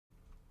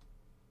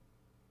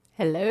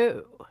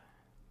Hello.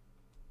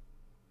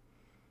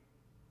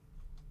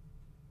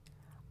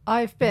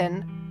 I've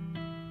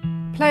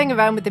been playing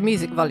around with the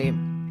music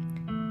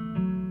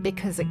volume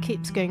because it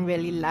keeps going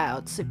really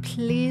loud, so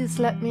please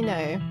let me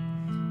know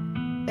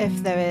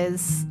if there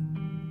is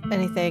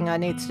anything I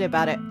need to do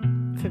about it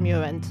from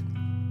your end.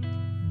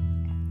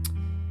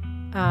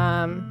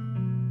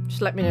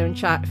 Just let me know in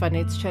chat if I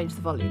need to change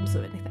the volumes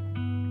or anything.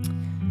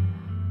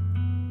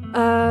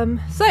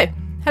 So,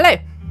 hello.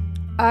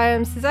 I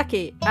am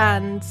Suzaki,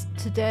 and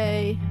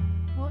today,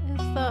 what is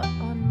that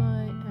on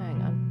my,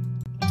 hang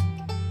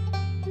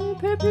on,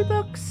 purple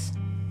box?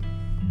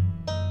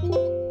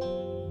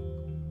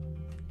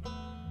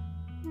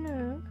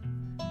 No,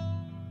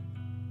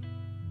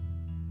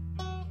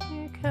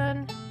 you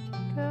can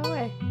go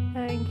away,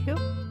 thank you.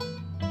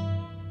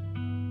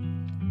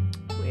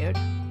 Weird.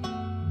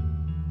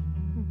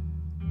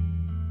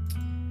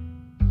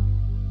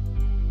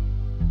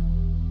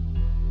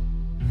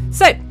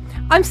 So,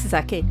 I'm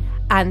Suzaki,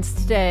 and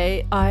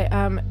today I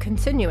am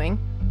continuing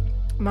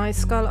my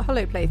Scarlet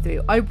Hollow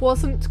playthrough. I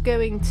wasn't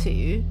going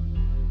to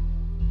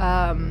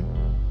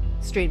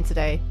stream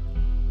today,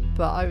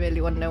 but I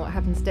really want to know what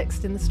happens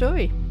next in the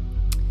story.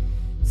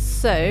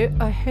 So,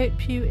 I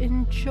hope you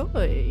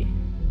enjoy.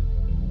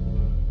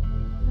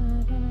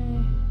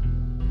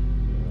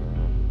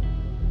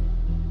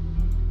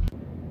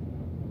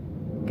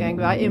 Going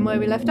right in where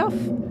we left off,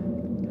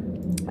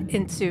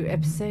 into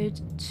episode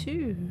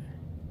 2.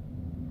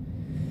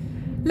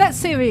 Let's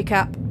see a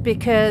recap,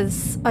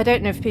 because I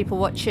don't know if people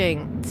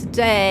watching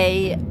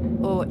today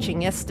or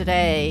watching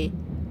yesterday,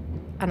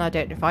 and I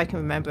don't know if I can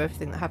remember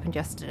everything that happened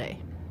yesterday.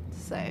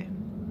 So,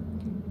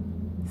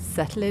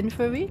 settle in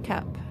for a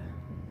recap.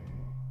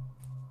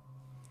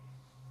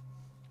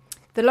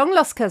 The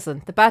long-lost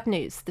cousin, the bad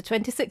news, the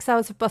 26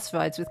 hours of bus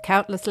rides with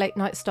countless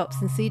late-night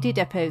stops and seedy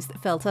depots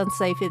that felt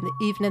unsafe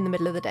even in the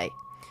middle of the day.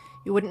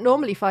 You wouldn't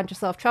normally find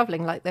yourself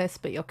travelling like this,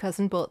 but your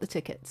cousin bought the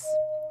tickets.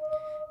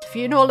 The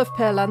funeral of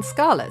Pearl and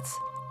Scarlet,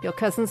 your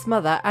cousin's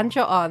mother and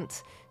your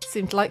aunt,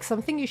 seemed like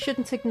something you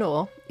shouldn't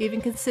ignore,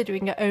 even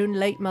considering your own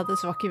late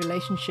mother's rocky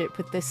relationship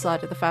with this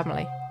side of the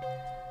family.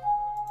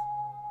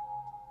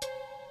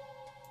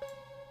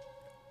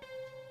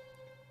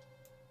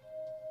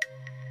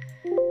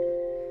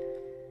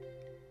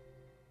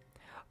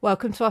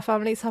 Welcome to our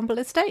family's humble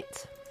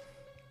estate.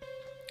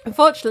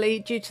 Unfortunately,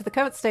 due to the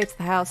current state of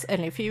the house,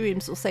 only a few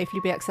rooms will safely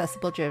be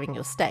accessible during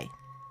your stay.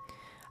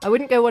 I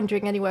wouldn't go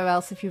wandering anywhere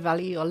else if you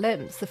value your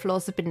limbs. The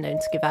floors have been known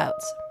to give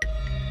out.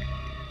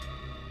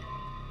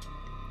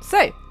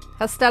 So,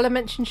 has Stella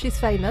mentioned she's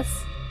famous?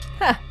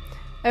 Ha!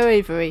 Oh,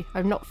 Avery,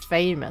 I'm not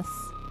famous.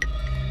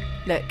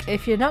 Look,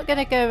 if you're not going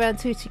to go around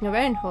tooting your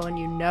own horn,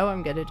 you know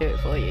I'm going to do it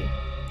for you.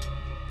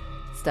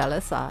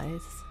 Stella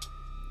sighs.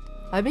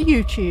 I'm a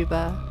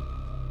YouTuber.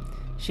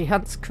 She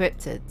hunts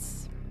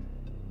cryptids.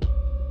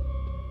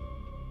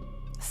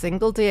 A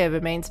single deer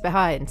remains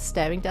behind,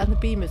 staring down the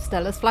beam of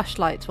Stella's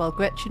flashlight while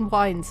Gretchen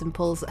whines and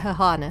pulls at her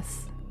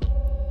harness.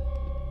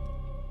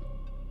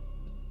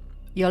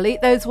 You'll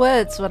eat those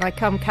words when I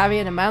come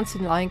carrying a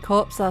mountain lion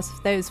corpse out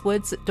of those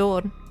woods at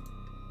dawn.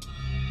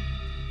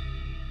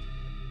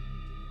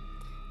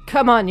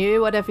 Come on you,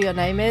 whatever your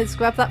name is,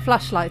 grab that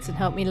flashlight and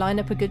help me line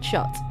up a good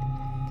shot.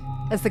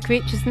 As the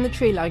creatures in the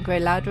tree line grow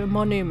louder and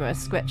more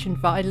numerous, Gretchen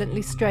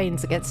violently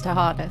strains against her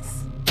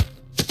harness.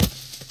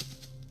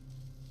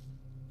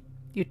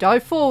 You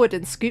dive forward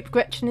and scoop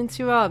Gretchen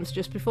into your arms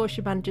just before she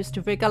manages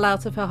to wriggle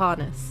out of her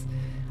harness.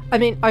 I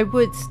mean, I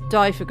would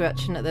die for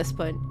Gretchen at this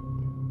point.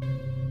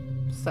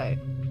 So,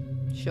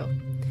 sure.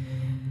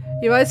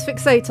 Your eyes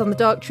fixate on the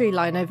dark tree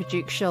line over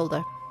Duke's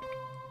shoulder.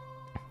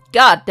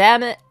 God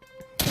damn it!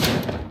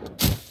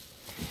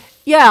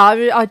 Yeah,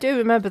 I do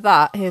remember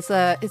that.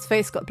 His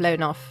face got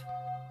blown off.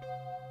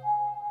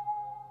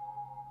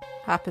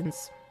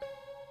 Happens.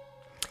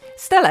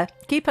 Stella,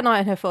 keep an eye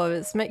on her for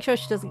us. Make sure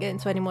she doesn't get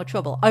into any more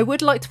trouble. I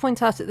would like to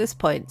point out at this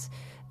point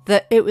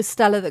that it was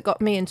Stella that got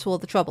me into all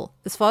the trouble.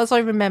 As far as I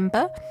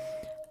remember,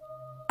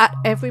 at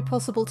every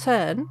possible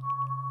turn,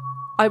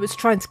 I was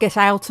trying to get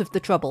out of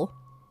the trouble.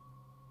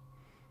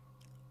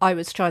 I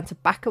was trying to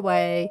back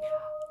away.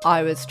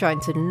 I was trying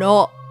to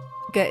not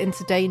get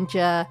into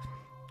danger.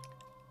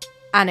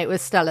 And it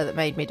was Stella that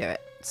made me do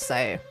it.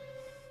 So,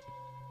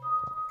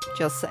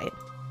 just saying.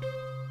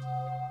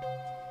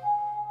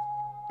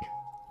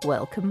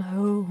 Welcome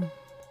home.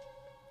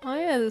 Oh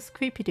yeah, there's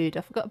Creepy Dude.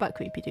 I forgot about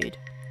Creepy Dude.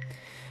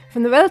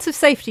 From the relative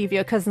safety of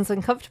your cousin's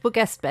uncomfortable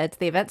guest bed,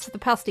 the events of the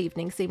past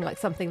evening seem like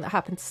something that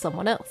happened to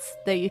someone else,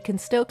 though you can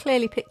still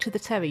clearly picture the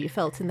terror you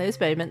felt in those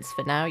moments.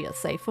 For now, you're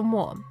safe and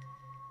warm.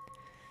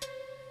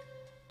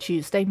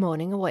 Tuesday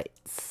morning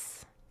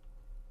awaits.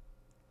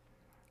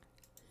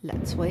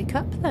 Let's wake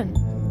up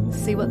then.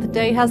 See what the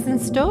day has in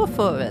store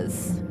for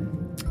us.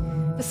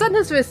 The sun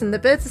has risen, the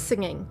birds are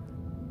singing.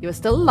 You are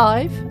still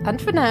alive,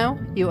 and for now,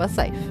 you are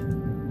safe.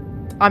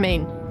 I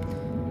mean,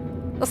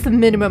 that's the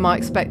minimum I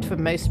expect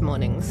from most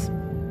mornings.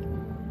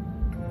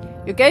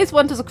 Your gaze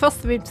wanders across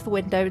the room to the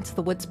window into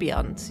the woods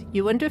beyond.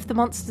 You wonder if the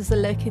monsters are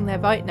lurking there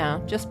right now,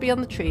 just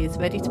beyond the trees,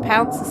 ready to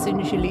pounce as soon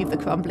as you leave the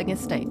crumbling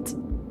estate.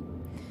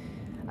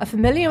 A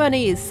familiar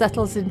unease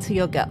settles into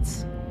your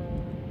guts.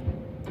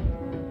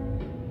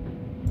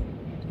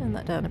 Turn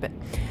that down a bit.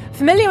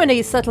 Familiar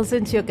unease settles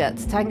into your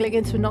guts, tangling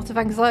into a knot of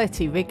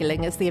anxiety,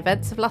 wriggling as the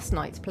events of last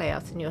night play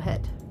out in your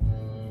head.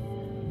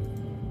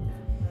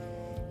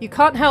 You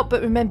can't help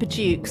but remember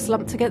Duke,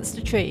 slumped against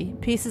a tree,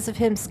 pieces of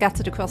him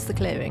scattered across the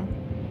clearing.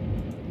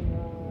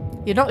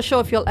 You're not sure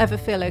if you'll ever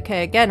feel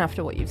okay again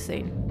after what you've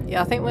seen.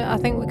 Yeah, I think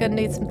we're going to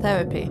need some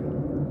therapy.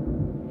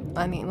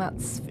 I mean,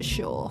 that's for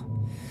sure.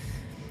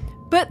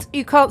 But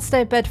you can't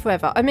stay in bed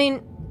forever. I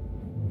mean,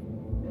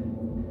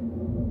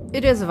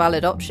 it is a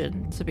valid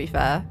option, to be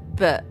fair,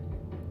 but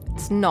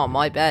it's not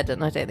my bed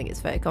and I don't think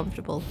it's very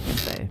comfortable.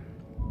 So,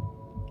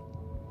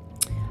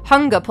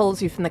 hunger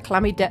pulls you from the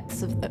clammy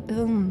depths of the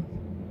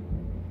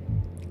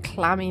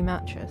clammy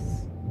mattress.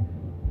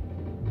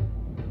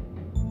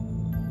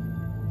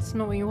 It's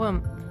not what you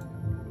want.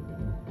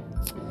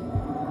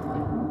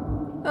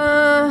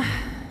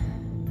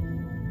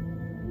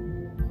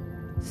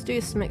 Let's do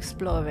some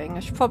exploring.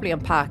 I should probably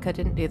unpack. I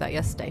didn't do that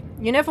yesterday.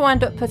 You never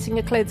wound up putting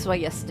your clothes away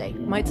yesterday.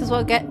 Might as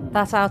well get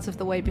that out of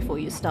the way before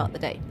you start the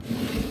day.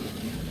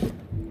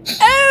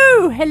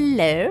 Oh,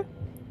 hello.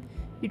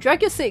 You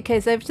drag your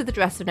suitcase over to the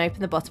dresser and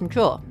open the bottom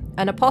drawer.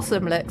 An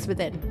opossum lurks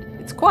within.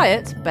 It's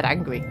quiet, but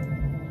angry.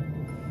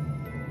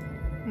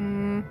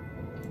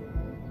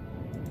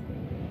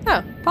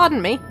 Oh,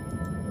 pardon me.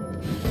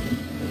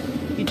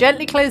 You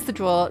gently close the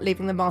drawer,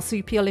 leaving the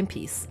marsupial in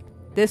peace.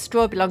 This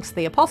drawer belongs to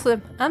the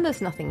opossum, and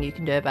there's nothing you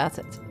can do about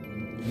it.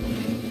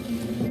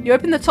 You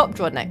open the top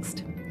drawer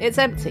next. It's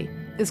empty.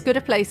 As good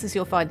a place as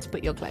you'll find to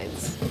put your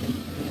clothes.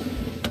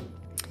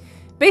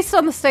 Based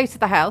on the state of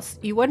the house,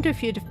 you wonder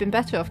if you'd have been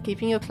better off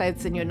keeping your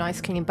clothes in your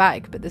nice clean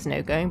bag, but there's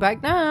no going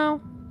back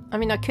now. I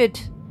mean, I could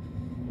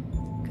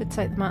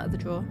take them out of the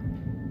drawer,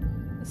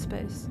 I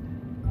suppose.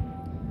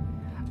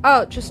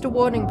 Oh, just a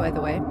warning, by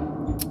the way.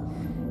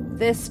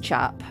 This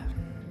chap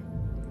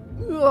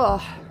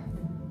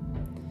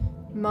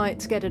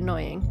might get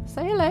annoying.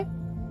 Say hello.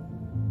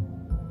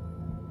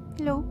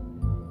 Hello.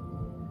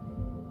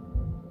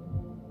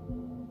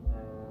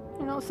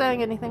 You're not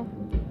saying anything?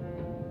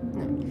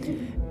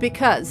 No.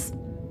 Because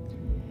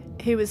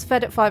he was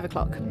fed at 5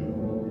 o'clock.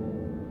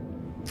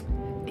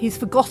 He's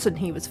forgotten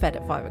he was fed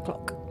at 5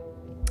 o'clock.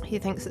 He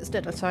thinks it's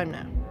dinner time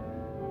now.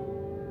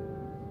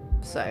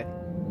 So,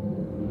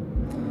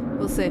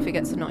 we'll see if it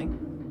gets annoying.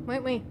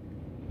 Won't we?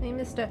 Hey,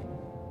 mister.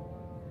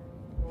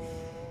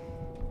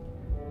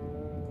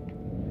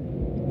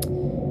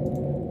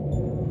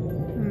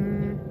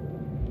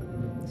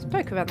 Let's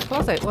poke around the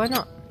closet, why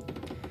not?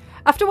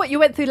 After what you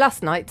went through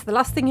last night, the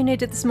last thing you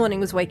needed this morning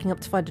was waking up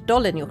to find a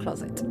doll in your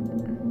closet.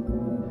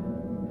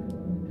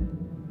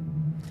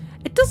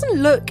 It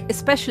doesn't look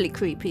especially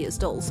creepy as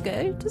dolls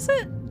go, does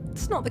it?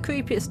 It's not the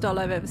creepiest doll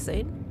I've ever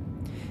seen.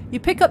 You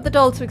pick up the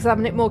doll to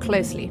examine it more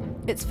closely.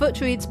 Its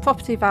foot reads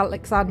property of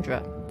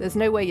Alexandra. There's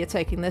no way you're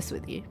taking this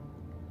with you.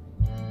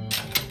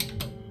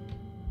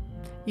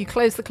 You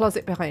close the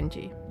closet behind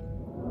you.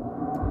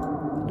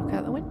 Look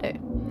out the window.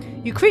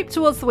 You creep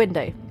towards the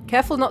window,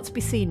 careful not to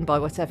be seen by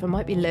whatever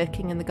might be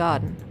lurking in the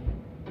garden.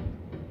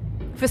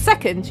 For a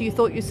second, you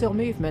thought you saw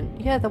movement.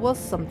 Yeah, there was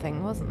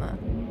something, wasn't there?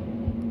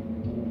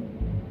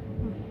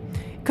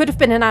 It could have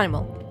been an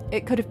animal.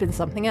 It could have been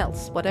something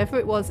else. Whatever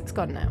it was, it's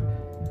gone now.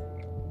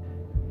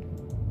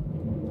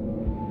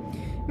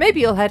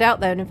 Maybe you'll head out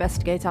there and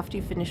investigate after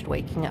you've finished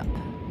waking up.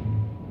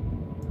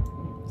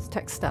 Let's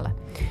text Stella.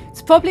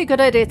 It's probably a good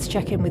idea to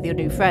check in with your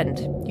new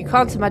friend. You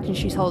can't imagine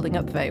she's holding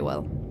up very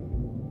well.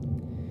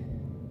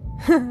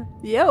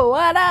 Yo,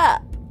 what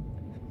up?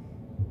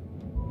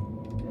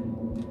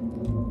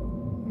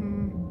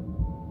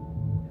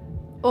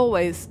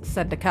 Always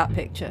send a cat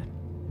picture.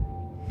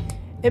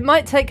 It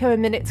might take her a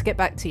minute to get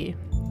back to you.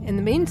 In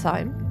the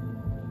meantime,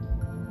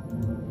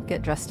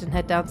 get dressed and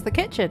head down to the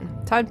kitchen.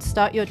 Time to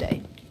start your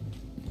day.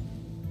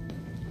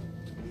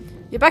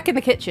 You're back in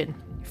the kitchen.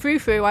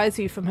 Frou-Frou eyes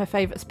you from her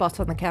favourite spot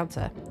on the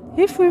counter.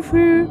 Hey,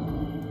 Frou-Frou.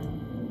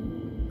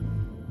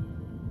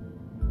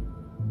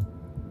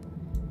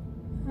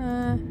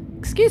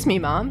 Excuse me,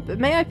 Mum, but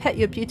may I pet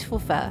your beautiful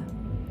fur?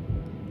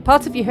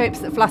 Part of you hopes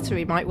that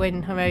flattery might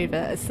win her over,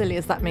 as silly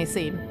as that may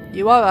seem.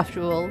 You are, after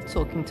all,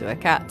 talking to a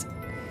cat.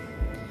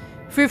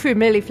 Frou-Frou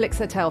merely flicks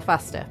her tail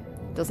faster.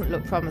 Doesn't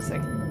look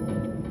promising.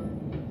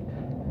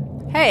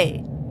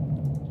 Hey!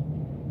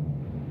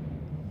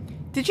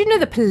 Did you know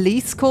the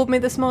police called me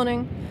this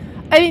morning?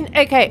 I mean,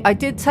 okay, I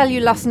did tell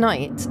you last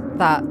night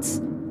that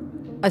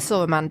I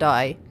saw a man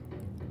die,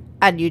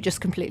 and you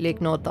just completely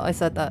ignored that I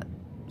said that,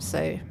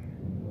 so...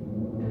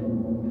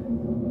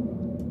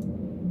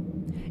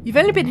 You've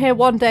only been here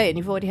one day and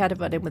you've already had a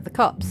run-in with the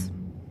cops.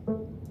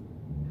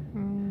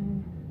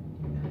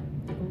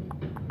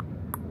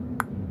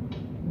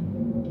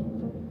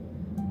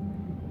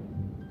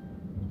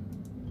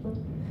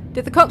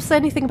 Did the cops say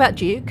anything about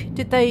Duke?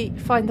 Did they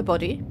find the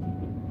body?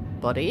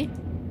 Body?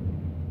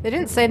 They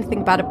didn't say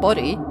anything about a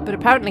body, but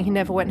apparently he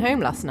never went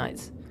home last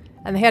night.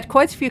 And they had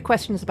quite a few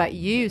questions about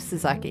you,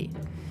 Sasaki.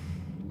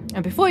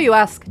 And before you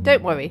ask,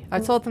 don't worry, I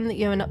told them that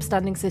you're an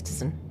upstanding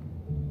citizen.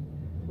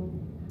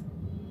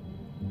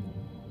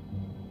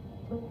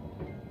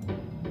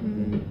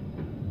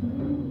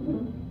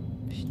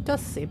 She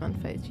does seem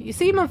unfazed. You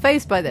seem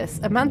unfazed by this.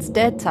 A man's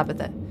dead,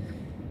 Tabitha.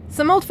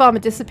 Some old farmer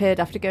disappeared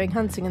after going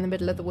hunting in the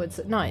middle of the woods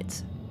at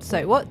night.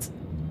 So what?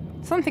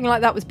 Something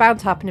like that was bound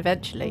to happen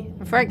eventually.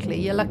 And frankly,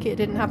 you're lucky it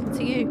didn't happen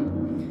to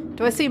you.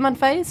 Do I seem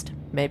unfazed?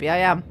 Maybe I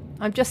am.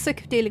 I'm just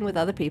sick of dealing with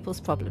other people's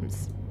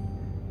problems.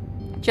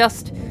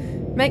 Just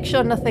make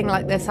sure nothing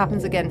like this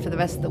happens again for the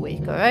rest of the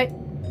week, alright?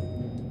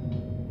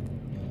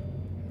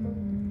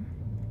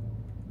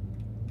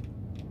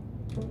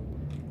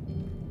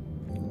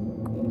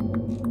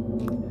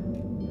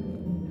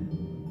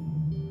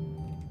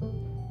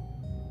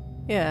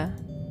 Yeah.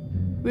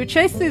 We were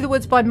chased through the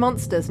woods by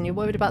monsters and you're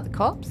worried about the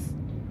cops?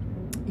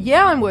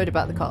 Yeah, I'm worried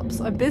about the cops.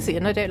 I'm busy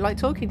and I don't like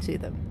talking to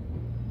them.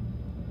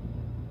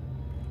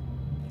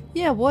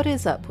 Yeah, what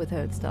is up with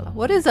her and Stella?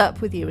 What is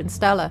up with you and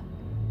Stella?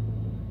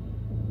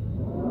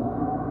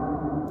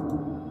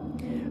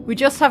 We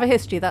just have a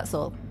history, that's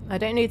all. I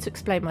don't need to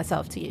explain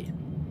myself to you.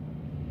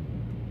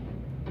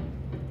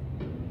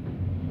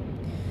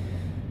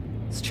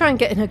 Let's try and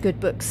get in her good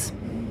books.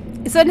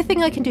 Is there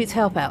anything I can do to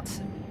help out?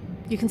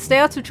 You can stay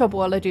out of trouble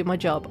while I do my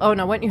job. Oh,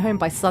 and I want you home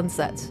by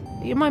sunset.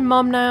 Are you my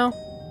mum now?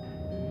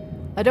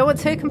 I don't want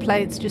to hear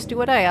complaints, just do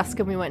what I ask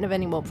and we won't have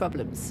any more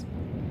problems.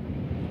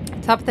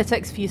 Tabitha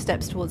takes a few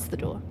steps towards the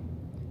door.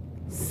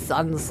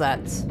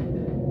 Sunset.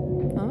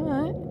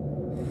 Alright.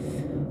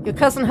 Your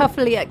cousin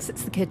huffily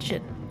exits the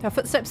kitchen. Her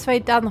footsteps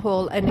fade down the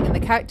hall, ending in the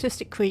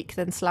characteristic creak,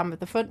 then slam of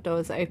the front door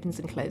as it opens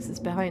and closes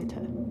behind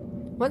her.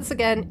 Once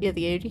again, you're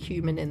the only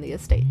human in the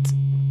estate.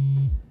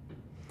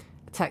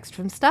 A text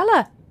from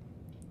Stella.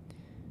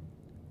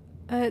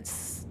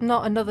 It's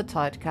not another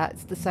tired cat,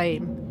 it's the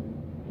same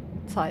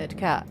tired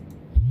cat.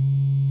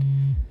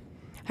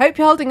 Hope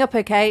you're holding up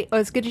okay, or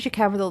as good as you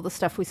can with all the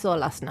stuff we saw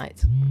last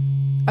night.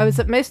 I was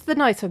at most of the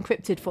night on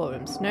cryptid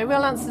forums. No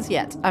real answers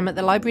yet. I'm at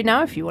the library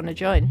now if you want to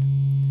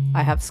join.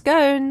 I have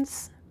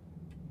scones.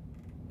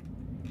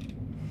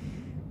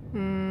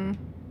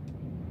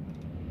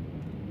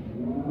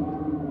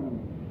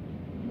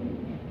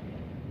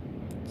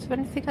 Is there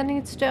anything I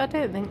need to do? I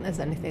don't think there's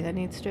anything I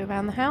need to do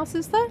around the house,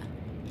 is there?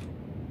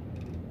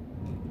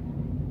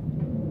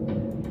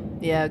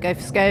 Yeah, go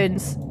for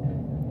scones.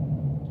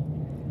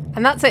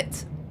 And that's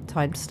it.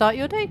 Time to start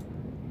your day.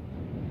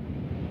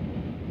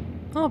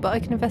 Oh, but I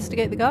can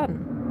investigate the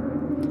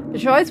garden.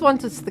 As your eyes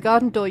wander to the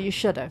garden door, you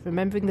shudder,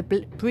 remembering the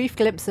brief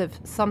glimpse of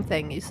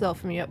something you saw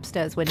from your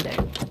upstairs window.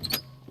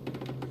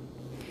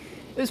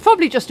 It was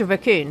probably just a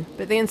raccoon,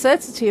 but the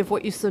uncertainty of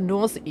what you saw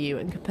gnaws at you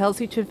and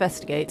compels you to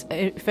investigate,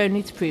 if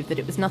only to prove that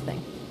it was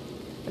nothing.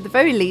 At the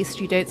very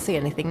least, you don't see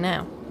anything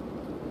now.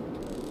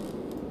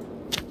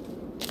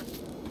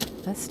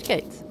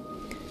 Investigate.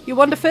 You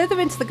wander further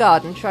into the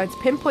garden, trying to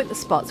pinpoint the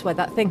spots where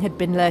that thing had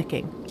been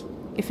lurking.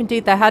 If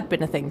indeed there had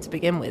been a thing to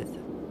begin with.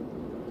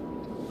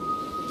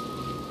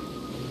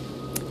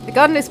 The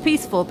garden is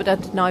peaceful but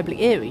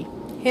undeniably eerie.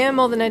 Here,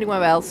 more than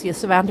anywhere else, you're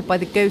surrounded by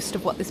the ghost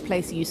of what this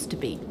place used to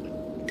be.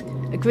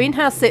 A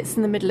greenhouse sits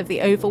in the middle of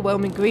the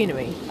overwhelming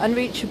greenery,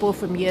 unreachable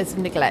from years of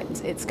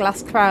neglect, its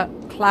glass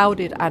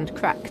clouded and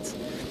cracked.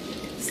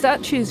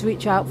 Statues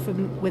reach out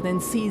from within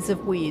seas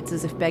of weeds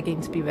as if begging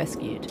to be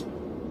rescued.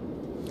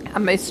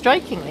 And most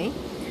strikingly,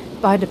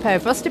 behind a pair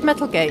of rusted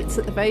metal gates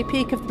at the very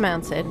peak of the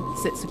mountain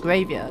sits a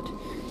graveyard.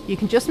 You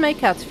can just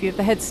make out a few of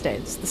the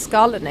headstones, the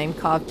Scarlet name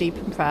carved deep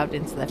and proud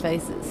into their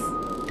faces.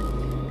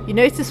 You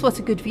notice what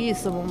a good view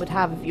someone would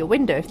have of your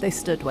window if they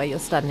stood where you're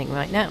standing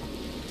right now.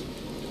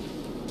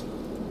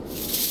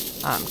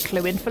 I'm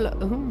cluing for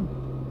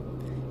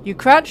You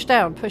crouch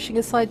down, pushing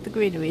aside the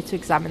greenery to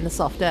examine the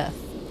soft earth.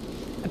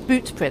 A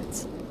boot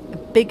print, a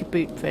big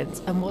boot print,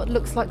 and what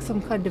looks like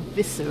some kind of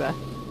viscera.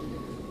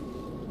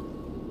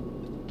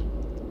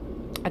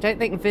 I don't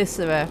think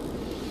viscera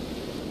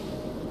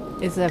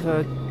is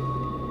ever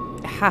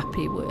a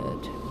happy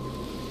word.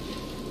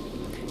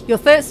 Your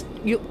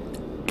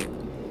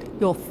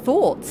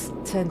thoughts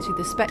turn to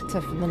the spectre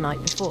from the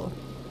night before.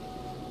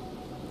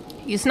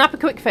 You snap a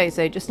quick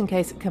photo just in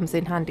case it comes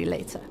in handy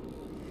later.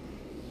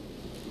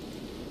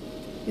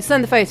 You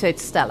send the photo to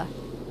Stella.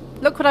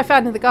 Look what I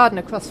found in the garden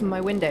across from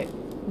my window.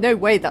 No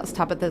way that's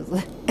Tabitha's.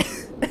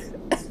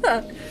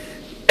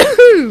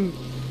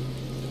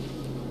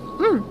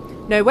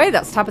 No way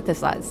that's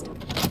Tabitha-sized.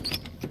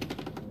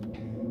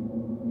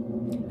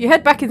 You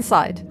head back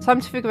inside. Time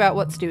to figure out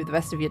what to do with the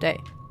rest of your day.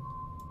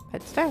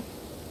 Heads down.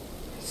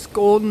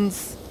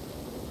 Scones.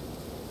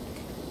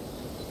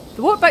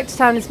 The walk back to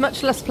town is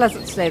much less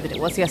pleasant today than it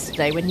was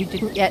yesterday when you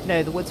didn't yet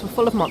know the woods were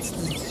full of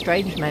monsters and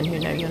strange men who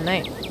know your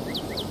name.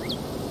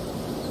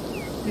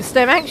 You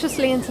stare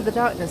anxiously into the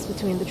darkness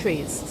between the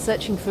trees,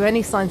 searching for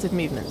any signs of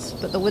movement,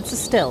 but the woods are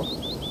still,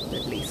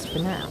 at least for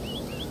now.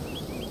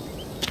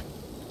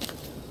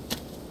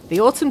 The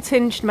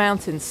autumn-tinged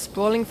mountains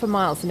sprawling for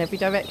miles in every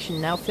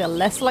direction now feel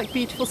less like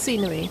beautiful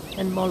scenery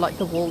and more like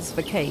the walls of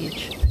a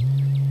cage.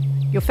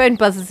 Your phone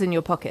buzzes in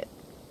your pocket.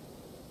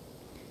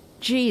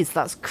 Geez,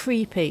 that's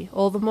creepy.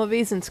 All the more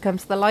reason to come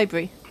to the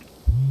library.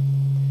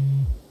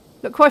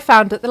 Look who I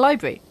found at the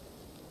library.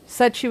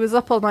 Said she was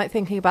up all night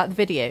thinking about the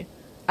video.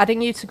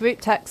 Adding you to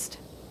group text.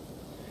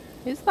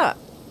 Who's that?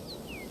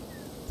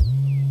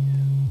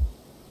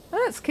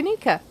 Oh, it's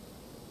Kanika.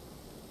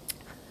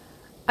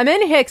 I'm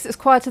only here because it's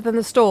quieter than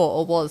the store,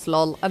 or was,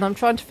 lol, and I'm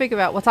trying to figure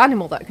out what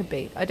animal that could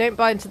be. I don't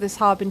buy into this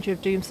Harbinger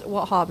of Doom...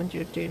 What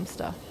Harbinger of Doom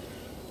stuff?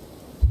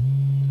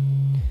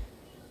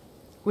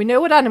 We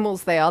know what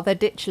animals they are. They're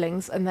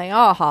ditchlings, and they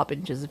are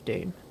Harbingers of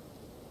Doom.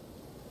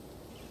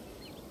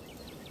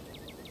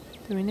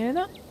 Do we know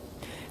that?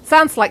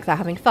 Sounds like they're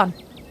having fun.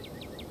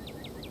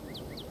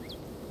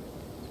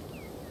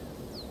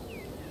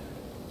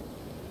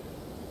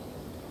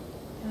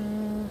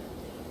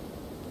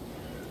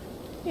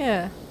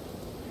 Yeah.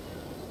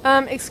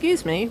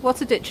 Excuse me,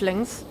 what are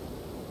ditchlings?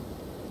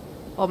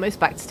 Almost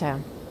back to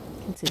town.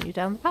 Continue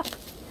down the path.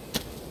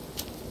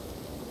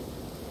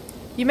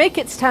 You make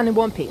it to town in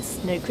one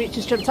piece. No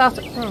creatures jumped out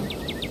at... Oh.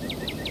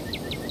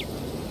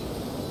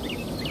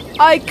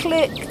 I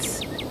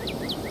clicked!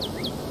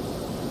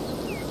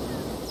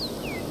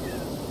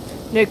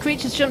 No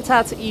creatures jumped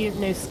out at you,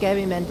 no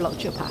scary men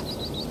blocked your path.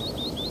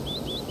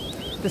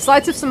 The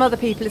sight of some other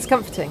people is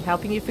comforting,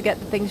 helping you forget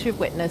the things you've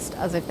witnessed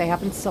as if they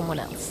happened to someone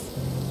else.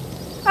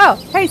 Oh,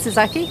 hey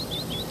Sasaki.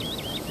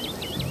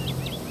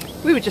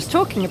 We were just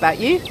talking about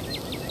you.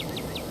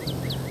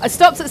 I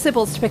stopped at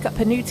Sybil's to pick up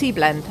her new tea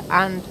blend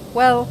and,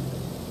 well,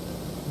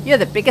 you're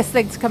the biggest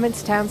thing to come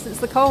into town since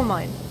the coal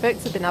mine.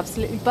 Folks have been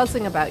absolutely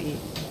buzzing about you.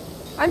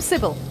 I'm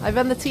Sybil. I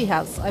run the tea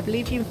house. I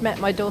believe you've met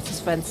my daughter's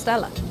friend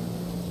Stella.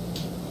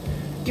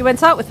 You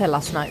went out with her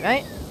last night,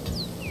 right?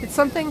 Did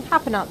something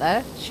happen out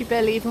there? She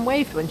barely even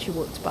waved when she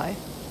walked by.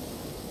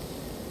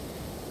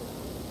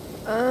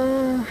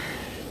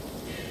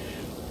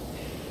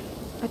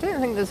 I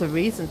don't think there's a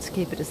reason to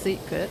keep it a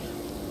secret.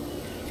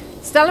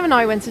 Stella and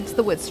I went into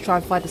the woods to try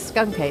and find a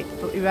skunk ape,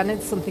 but we ran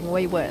into something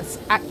way worse.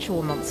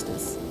 Actual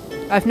monsters.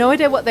 I have no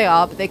idea what they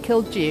are, but they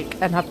killed Duke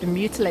and have been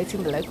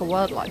mutilating the local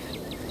wildlife.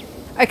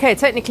 Okay,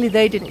 technically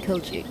they didn't kill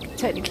Duke.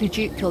 Technically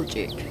Duke killed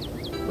Duke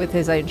with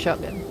his own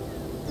shotgun.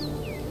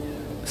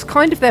 It's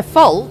kind of their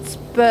fault,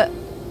 but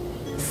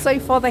so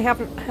far they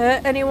haven't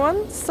hurt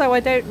anyone, so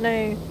I don't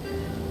know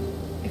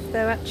if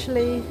they're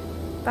actually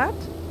bad.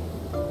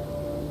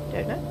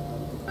 Don't know.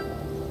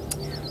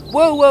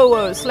 Whoa, whoa,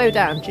 whoa, slow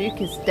down.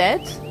 Duke is dead?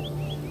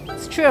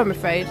 It's true, I'm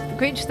afraid. The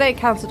creatures they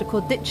encountered are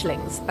called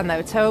ditchlings, and they're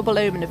a terrible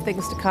omen of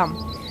things to come.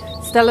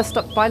 Stella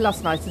stopped by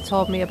last night and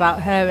told me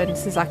about her and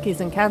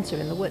Sasaki's encounter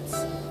in the woods.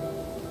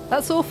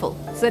 That's awful.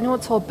 Has anyone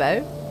told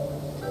Bo?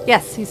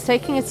 Yes, he's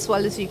taking it as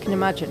well as you can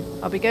imagine.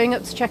 I'll be going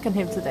up to check on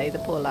him today, the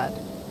poor lad.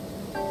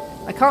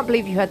 I can't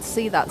believe you had to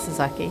see that,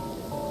 Sasaki.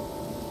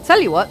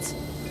 Tell you what,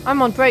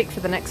 I'm on break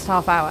for the next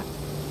half hour.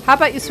 How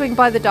about you swing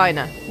by the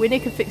diner? Winnie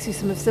can fix you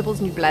some of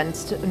Sybil's new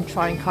blends and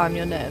try and calm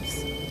your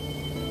nerves.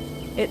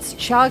 It's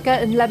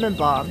chaga and lemon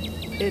balm.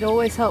 It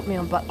always helped me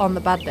on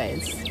the bad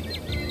days.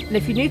 And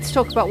if you need to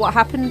talk about what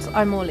happened,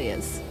 I'm all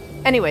ears.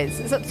 Anyways,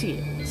 it's up to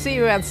you. See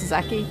you around,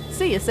 Sasaki.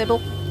 See you, Sybil.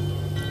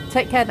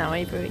 Take care now,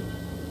 Avery.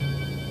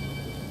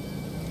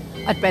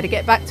 I'd better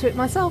get back to it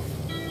myself.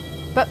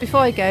 But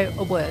before I go,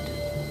 a word.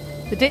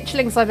 The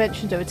ditchlings I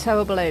mentioned are a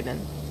terrible omen,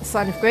 a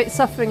sign of great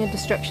suffering and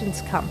destruction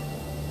to come.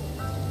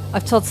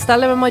 I've told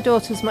Stella and my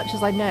daughter as much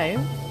as I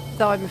know,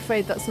 though I'm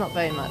afraid that's not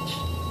very much.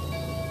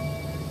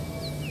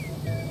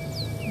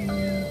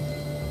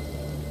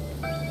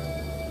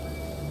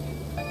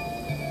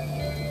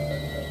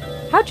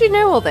 How do you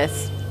know all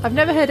this? I've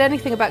never heard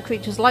anything about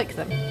creatures like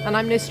them, and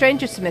I'm no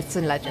stranger to myths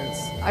and legends.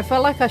 I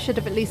felt like I should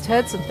have at least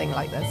heard something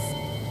like this.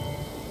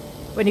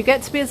 When you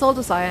get to be as old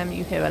as I am,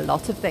 you hear a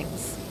lot of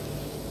things.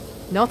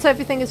 Not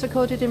everything is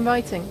recorded in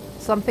writing.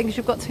 Some things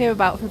you've got to hear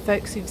about from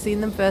folks who've seen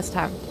them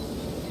firsthand.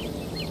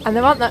 And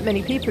there aren't that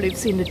many people who've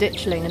seen a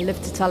ditchling and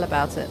lived to tell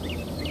about it.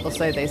 Or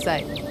so they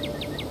say.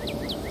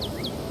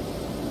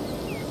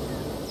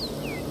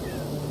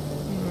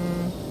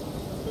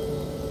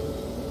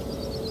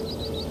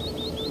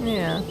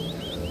 Yeah.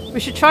 We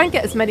should try and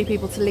get as many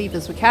people to leave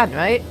as we can,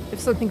 right? If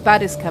something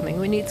bad is coming,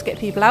 we need to get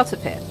people out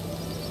of here.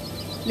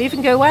 Leave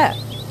and go where?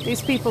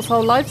 These people's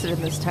whole lives are in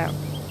this town.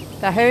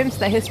 Their homes,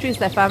 their histories,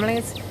 their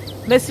families.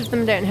 Most of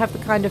them don't have the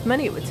kind of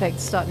money it would take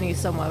to start new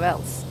somewhere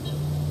else.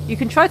 You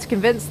can try to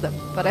convince them,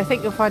 but I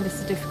think you'll find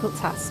it's a difficult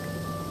task.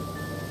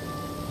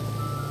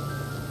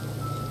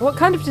 What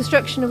kind of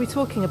destruction are we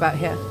talking about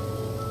here?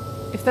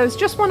 If there was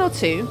just one or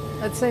two,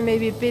 I'd say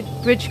maybe a big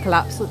bridge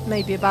collapse or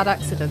maybe a bad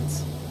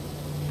accident.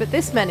 But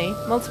this many,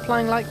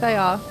 multiplying like they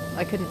are,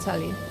 I couldn't tell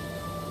you.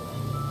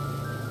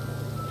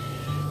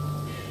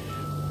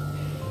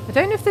 I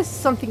don't know if this is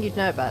something you'd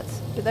know about,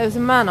 but there was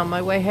a man on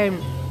my way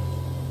home.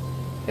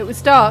 It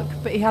was dark,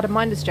 but he had a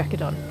miner's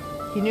jacket on.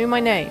 He knew my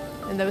name,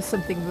 and there was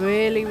something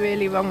really,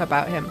 really wrong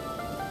about him.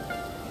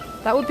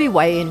 That would be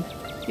Wayne.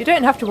 You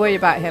don't have to worry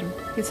about him.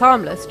 He's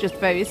harmless, just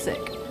very sick.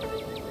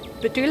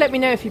 But do let me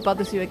know if he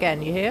bothers you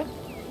again, you hear?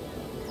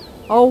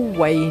 Oh,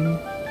 Wayne.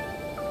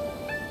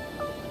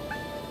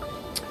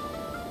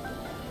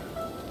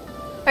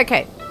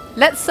 Okay,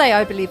 let's say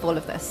I believe all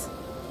of this.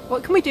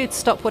 What can we do to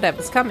stop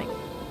whatever's coming?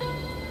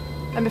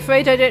 I'm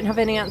afraid I don't have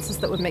any answers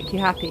that would make you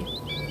happy.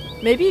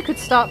 Maybe you could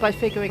start by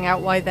figuring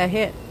out why they're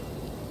here.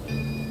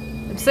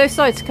 I'm so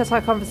sorry to cut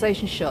our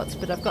conversation short,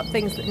 but I've got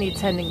things that need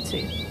tending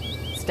to.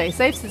 Stay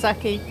safe,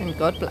 Sasaki, and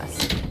God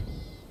bless.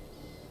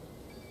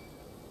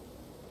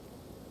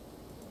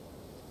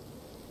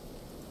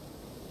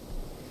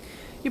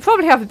 You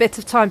probably have a bit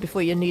of time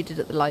before you're needed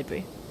at the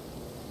library.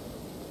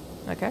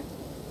 Okay.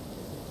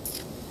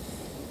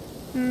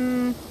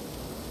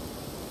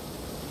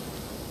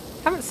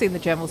 Haven't seen the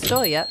general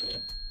store yet.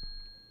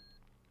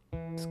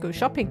 Let's go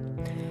shopping.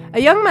 A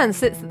young man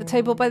sits at the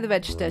table by the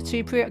register,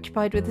 too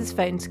preoccupied with his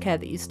phone to care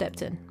that you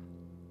stepped in.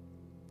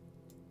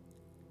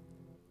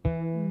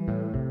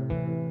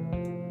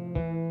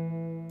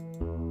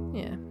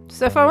 Yeah.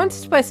 So if I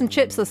wanted to buy some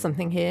chips or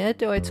something here,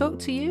 do I talk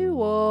to you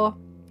or...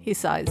 He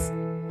sighs.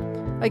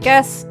 I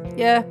guess,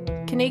 yeah,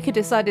 Kanika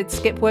decided to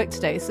skip work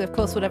today, so of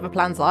course whatever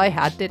plans I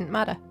had didn't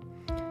matter.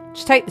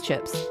 Just take the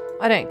chips.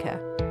 I don't care.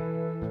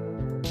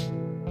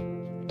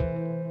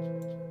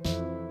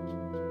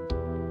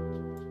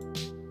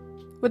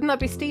 Wouldn't that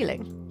be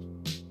stealing?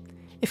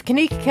 If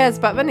Kanika cares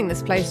about running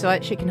this place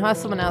right, she can hire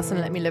someone else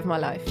and let me live my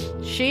life.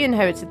 She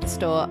inherited the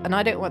store, and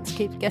I don't want to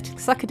keep getting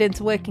suckered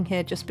into working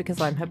here just because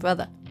I'm her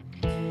brother.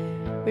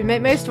 We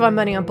make most of our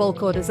money on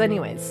bulk orders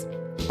anyways.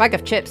 A bag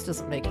of chips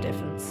doesn't make a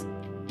difference.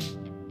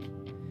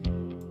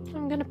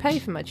 I'm gonna pay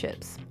for my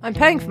chips. I'm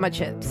paying for my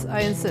chips,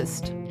 I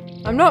insist.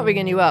 I'm not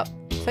ringing you up.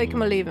 Take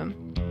them or leave them.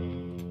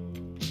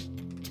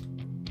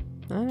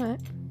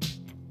 Alright.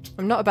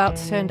 I'm not about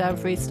to turn down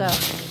free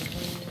stuff.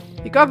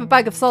 You grab a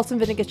bag of salt and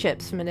vinegar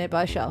chips from a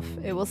nearby shelf.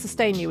 It will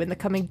sustain you in the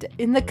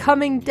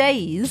coming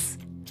days.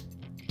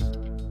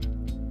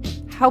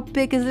 How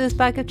big is this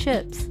bag of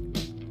chips?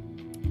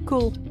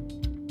 Cool.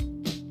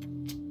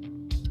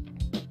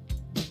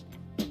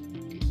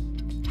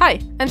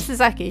 Hi, I'm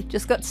Sasaki.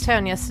 Just got to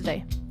town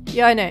yesterday.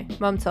 Yeah, I know.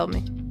 Mum told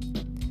me.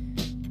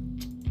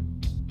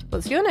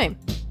 What's your name?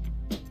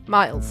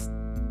 Miles.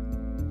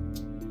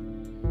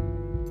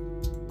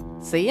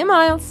 See you,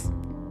 Miles.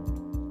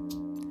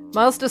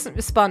 Miles doesn't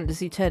respond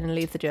as you turn and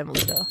leave the general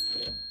store.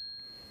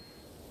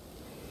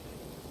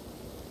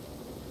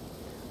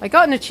 I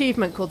got an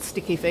achievement called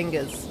Sticky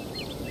Fingers.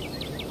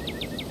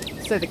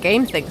 So the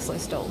game thinks I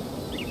stole.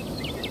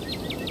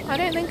 I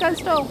don't think I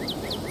stole.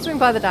 Swing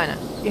by the diner.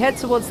 You head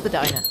towards the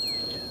diner.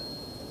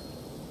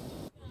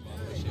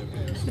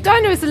 The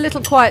diner is a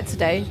little quiet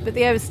today, but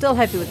the air is still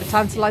heavy with the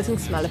tantalising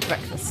smell of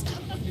breakfast.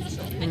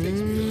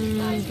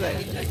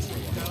 Breakfast.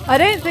 I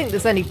don't think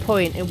there's any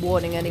point in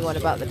warning anyone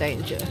about the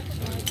danger.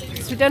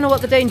 Because we don't know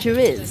what the danger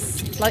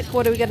is. Like,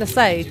 what are we going to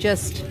say?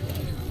 Just,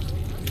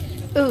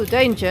 ooh,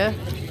 danger.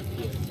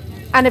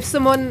 And if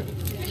someone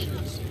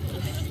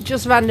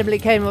just randomly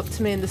came up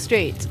to me in the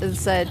street and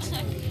said,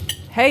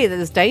 hey,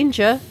 there's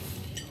danger,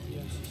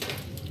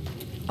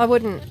 I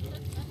wouldn't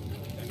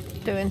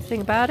do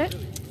anything about it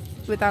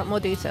without more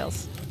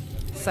details.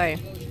 So,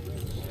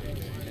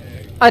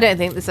 I don't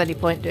think there's any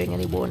point doing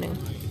any warning.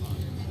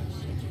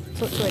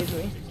 Talk to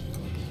Avery.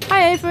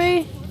 Hi,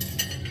 Avery!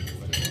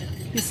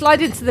 You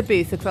slide into the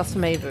booth across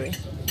from Avery.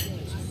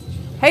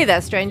 Hey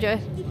there, stranger.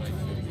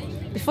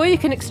 Before you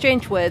can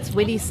exchange words,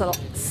 Winnie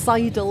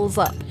sidles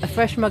up, a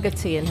fresh mug of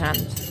tea in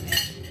hand.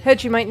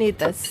 Heard you might need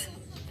this.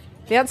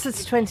 The answer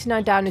to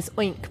 29 down is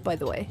oink, by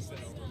the way.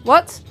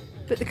 What?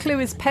 But the clue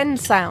is pen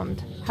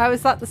sound. How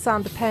is that the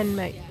sound a pen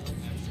make?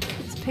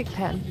 It's pig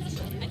pen.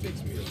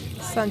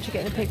 Sound you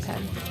get in a pig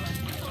pen.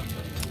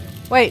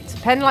 Wait,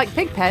 pen like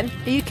pig pen?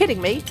 Are you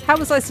kidding me? How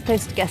was I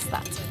supposed to guess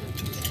that?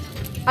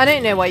 I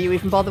don't know why you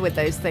even bother with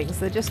those things.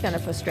 They're just going to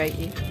frustrate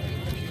you.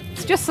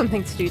 It's just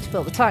something to do to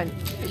fill the time.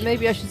 But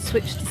maybe I should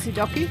switch to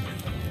Sudoku?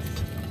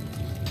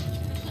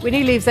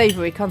 Winnie leaves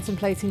Avery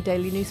contemplating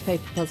daily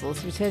newspaper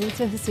puzzles, returning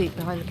to her seat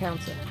behind the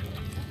counter.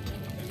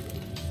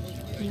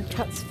 And the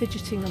cat's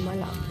fidgeting on my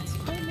lap. It's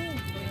quite annoying.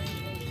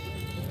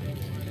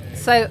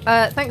 So,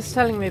 thanks for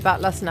telling me about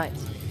last night.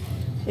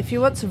 If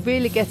you want to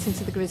really get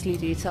into the grisly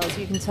details,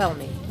 you can tell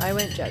me. I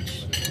won't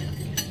judge.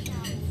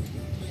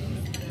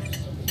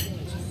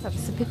 Have a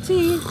sip of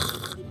tea.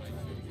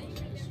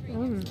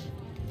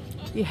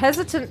 You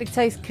hesitantly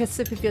take a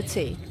sip of your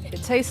tea.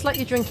 It tastes like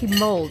you're drinking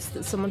moulds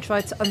that someone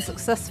tried to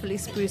unsuccessfully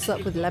spruce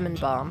up with lemon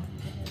balm.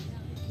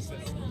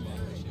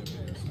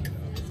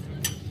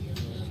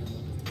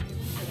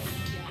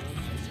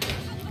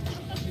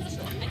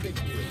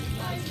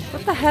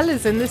 What the hell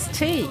is in this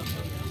tea?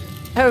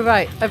 Oh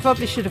right, I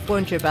probably should have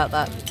warned you about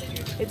that.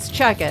 It's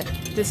chaga,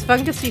 this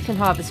fungus you can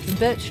harvest from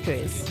birch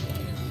trees.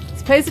 It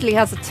supposedly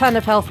has a ton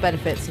of health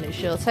benefits and it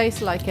sure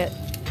tastes like it.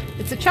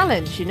 It's a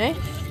challenge, you know?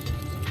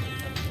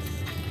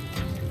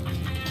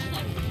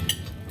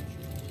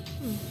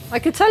 I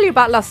could tell you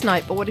about last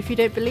night, but what if you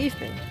don't believe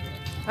me?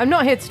 I'm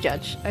not here to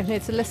judge, I'm here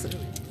to listen.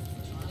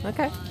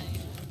 Okay.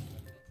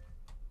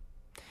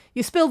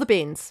 You spill the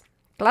beans.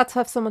 Glad to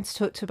have someone to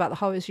talk to about the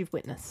horrors you've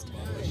witnessed.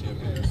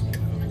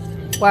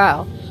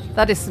 Wow,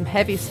 that is some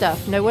heavy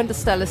stuff. No wonder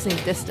Stella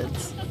seemed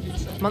distant.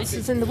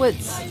 Monsters in the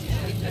woods.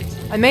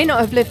 I may not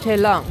have lived here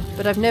long,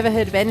 but I've never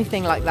heard of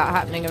anything like that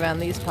happening around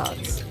these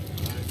parts.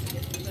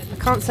 I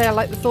can't say I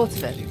like the thought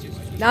of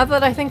it. Now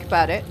that I think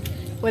about it,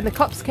 when the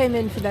cops came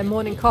in for their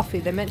morning coffee,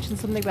 they mentioned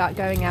something about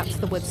going out to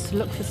the woods to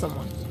look for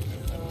someone.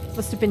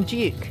 Must have been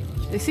Duke.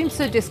 They seemed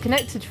so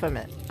disconnected from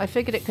it. I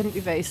figured it couldn't be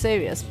very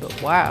serious, but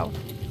wow.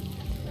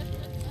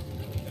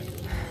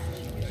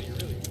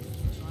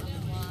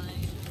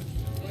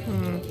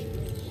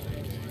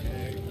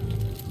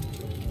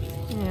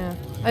 Yeah.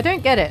 I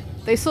don't get it.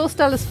 They saw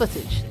Stella's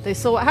footage. They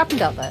saw what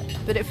happened out there.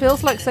 But it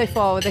feels like so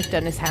far all they've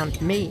done is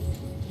hound me.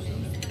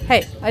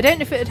 Hey, I don't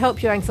know if it would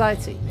help your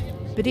anxiety,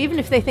 but even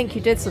if they think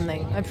you did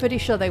something, I'm pretty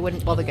sure they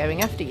wouldn't bother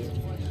going after you.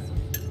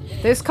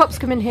 Those cops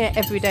come in here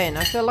every day and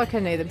I feel like I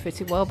know them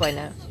pretty well by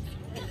now.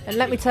 And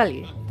let me tell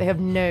you, they have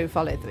no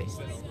follow-through.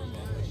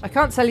 I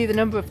can't tell you the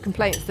number of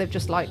complaints they've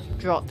just, like,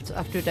 dropped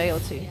after a day or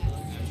two.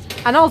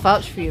 And I'll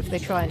vouch for you if they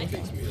try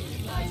anything.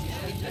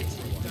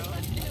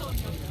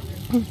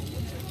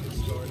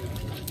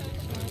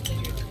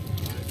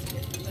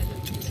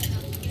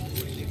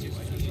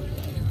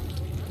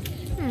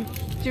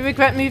 Do you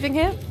regret moving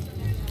here?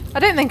 I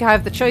don't think I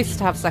have the choice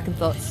to have second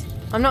thoughts.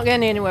 I'm not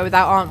going anywhere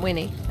without Aunt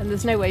Winnie, and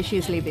there's no way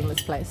she's leaving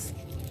this place.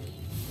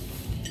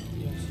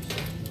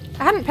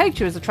 I hadn't pegged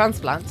you as a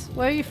transplant.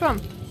 Where are you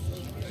from?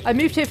 I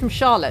moved here from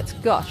Charlotte,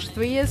 gosh,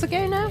 3 years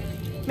ago now?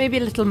 Maybe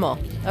a little more.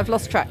 I've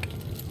lost track.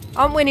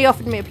 Aunt Winnie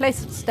offered me a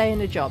place to stay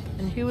and a job,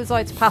 and who was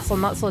I to pass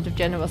on that sort of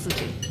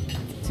generosity?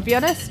 To be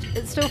honest,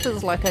 it still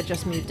feels like I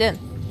just moved in.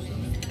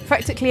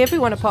 Practically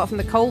everyone apart from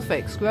the Cole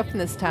folks grew up in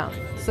this town,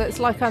 so it's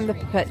like I'm the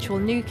perpetual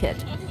new kid.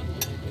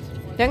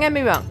 Don't get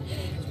me wrong,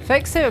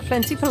 folks here are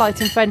plenty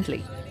polite and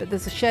friendly, but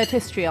there's a shared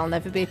history I'll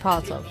never be a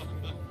part of.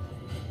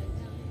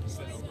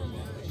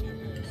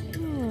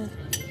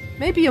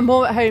 Maybe you're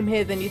more at home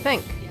here than you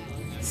think.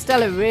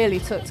 Stella really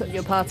took up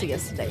your party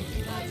yesterday.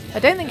 I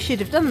don't think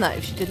she'd have done that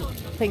if she didn't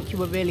think you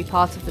were really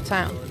part of the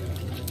town.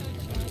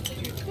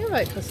 You're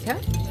right,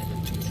 Pussycat.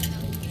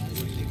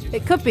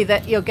 It could be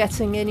that you're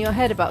getting in your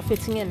head about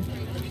fitting in.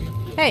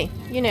 Hey,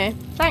 you know,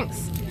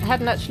 thanks. I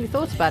hadn't actually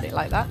thought about it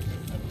like that.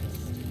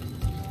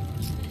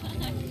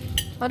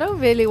 I don't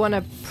really want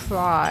to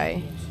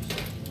pry.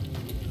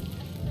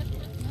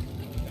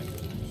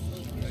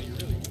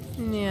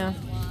 Yeah.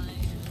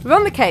 We're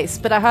on the case,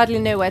 but I hardly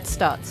know where to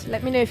start.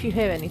 Let me know if you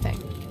hear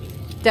anything.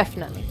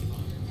 Definitely.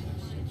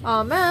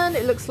 Oh man,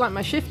 it looks like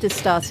my shift is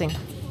starting.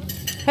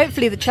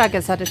 Hopefully the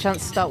Chagger's had a chance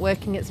to start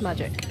working its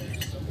magic.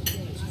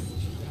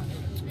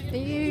 Are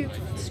you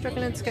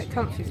struggling to get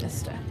comfy,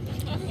 mister?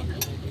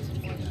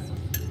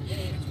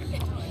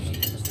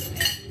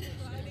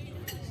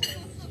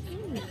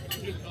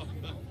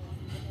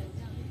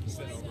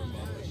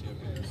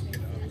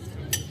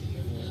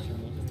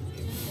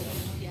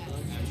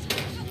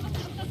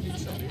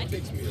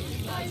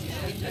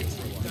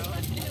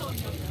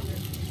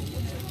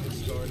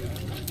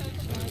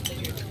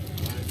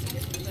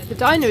 The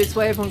diner is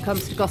where everyone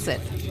comes to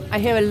gossip. I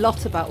hear a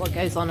lot about what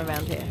goes on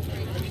around here.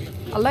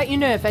 I'll let you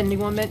know if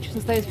anyone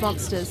mentions those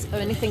monsters or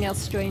anything else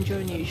strange or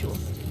unusual.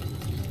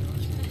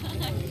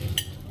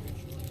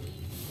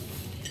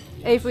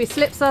 Avery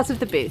slips out of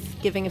the booth,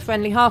 giving a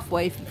friendly half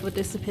wave before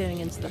disappearing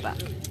into the back.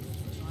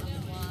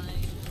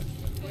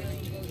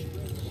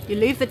 You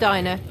leave the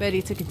diner,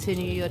 ready to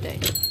continue your day.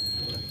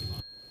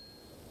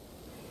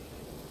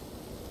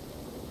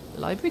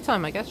 Library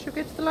time, I guess. You'll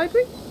go to the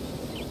library?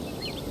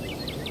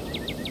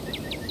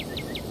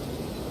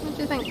 What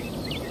do you think?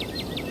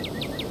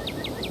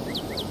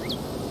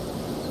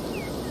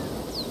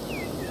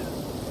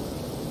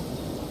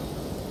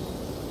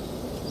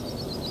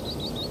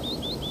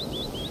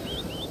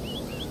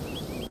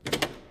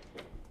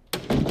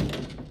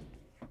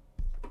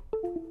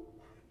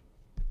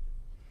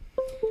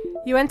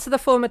 You enter the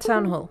former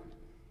town hall.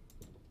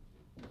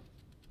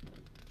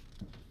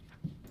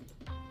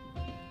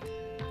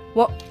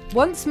 What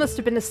once must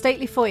have been a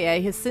stately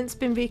foyer has since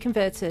been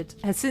converted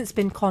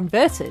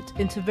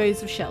into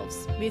rows of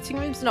shelves. Meeting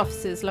rooms and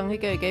offices long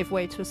ago gave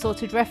way to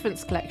assorted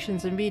reference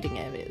collections and reading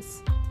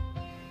areas.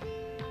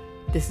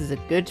 This is a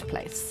good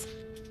place.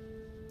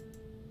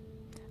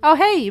 Oh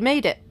hey, you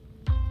made it.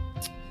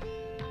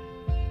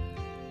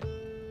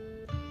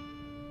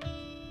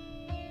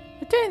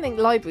 I don't think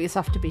libraries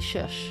have to be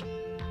shush.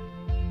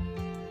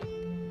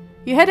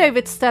 You head over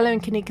to Stella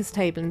and Kanika's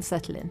table and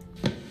settle in.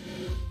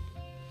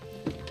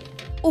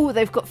 Oh,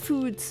 they've got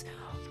foods.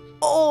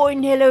 Oh,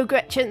 and hello,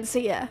 Gretchen's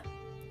here.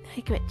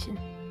 Hi, Gretchen.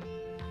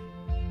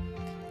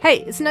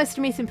 Hey, it's nice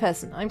to meet in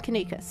person. I'm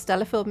Kanika.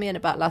 Stella filled me in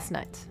about last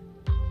night.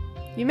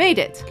 You made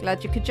it.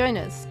 Glad you could join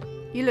us.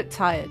 You look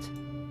tired.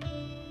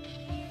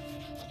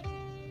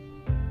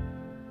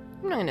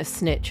 I'm not going to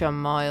snitch on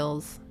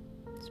Miles.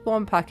 It's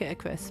one packet of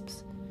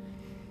crisps.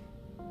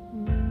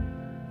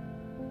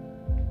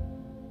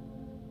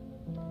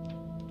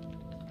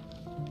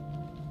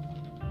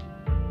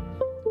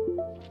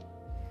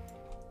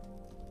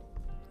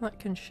 That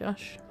can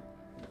shush.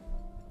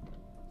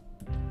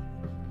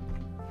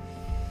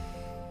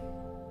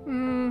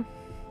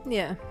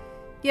 Yeah.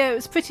 Yeah, it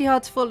was pretty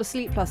hard to fall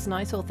asleep last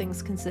night, all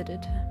things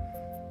considered.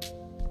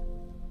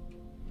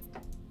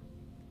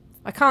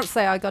 I can't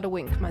say I got a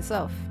wink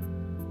myself.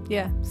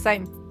 Yeah,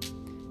 same.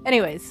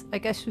 Anyways, I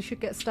guess we should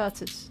get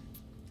started.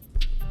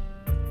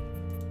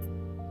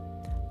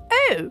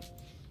 Oh!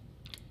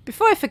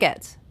 Before I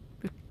forget,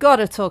 we've got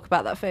to talk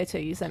about that photo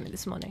you sent me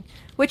this morning.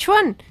 Which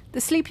one?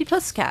 The Sleepy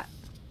Plus cat?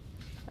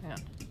 Hang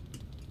on.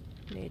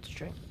 Need a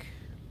drink.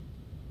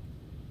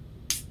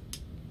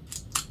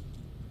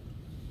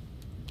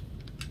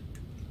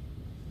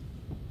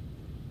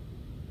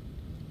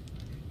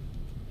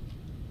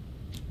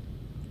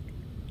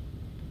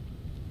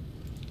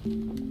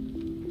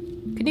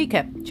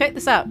 Kanika, check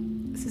this out.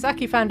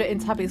 Sasaki found it in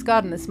Tabby's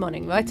garden this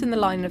morning, right in the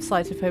line of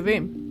sight of her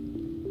room.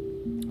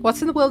 What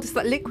in the world is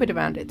that liquid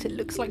around it? It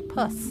looks like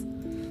pus.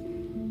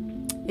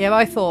 Yeah,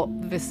 I thought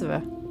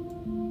viscera.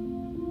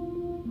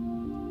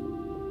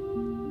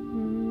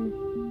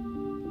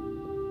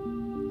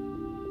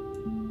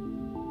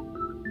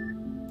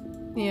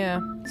 Yeah,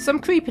 some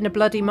creep in a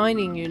bloody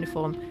mining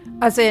uniform.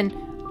 As in,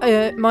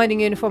 a mining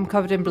uniform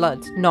covered in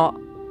blood, not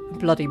a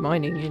bloody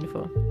mining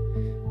uniform.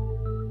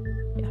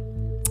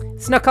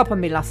 Snuck up on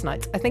me last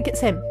night. I think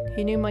it's him.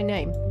 He knew my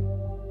name.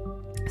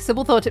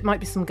 Sybil thought it might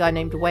be some guy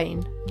named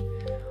Wayne.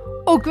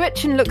 Oh,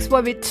 Gretchen looks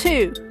worried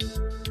too.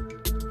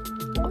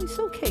 Oh, it's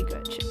okay,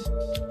 Gretchen.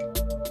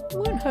 It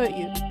won't hurt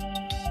you.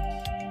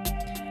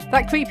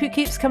 That creep who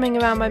keeps coming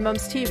around my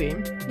mum's tea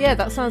room? Yeah,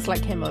 that sounds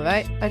like him,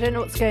 alright. I don't know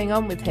what's going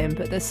on with him,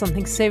 but there's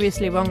something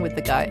seriously wrong with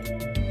the guy.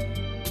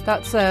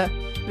 That's,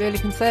 really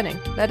concerning.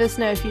 Let us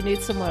know if you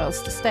need somewhere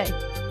else to stay.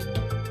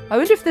 I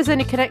wonder if there's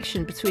any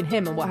connection between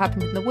him and what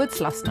happened in the woods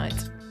last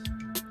night.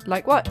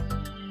 Like what?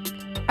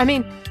 I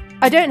mean,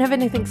 I don't have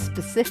anything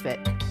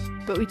specific,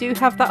 but we do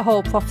have that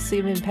whole prophecy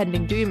of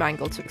impending doom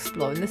angle to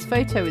explore, and this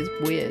photo is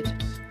weird.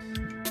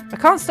 I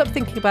can't stop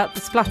thinking about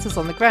the splatters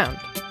on the ground.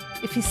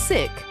 If he's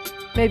sick,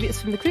 maybe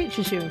it's from the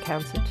creatures you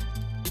encountered.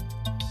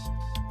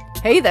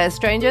 Hey there,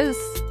 strangers!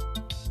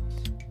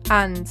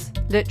 And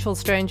literal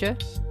stranger.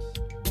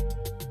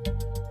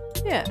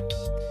 Yeah.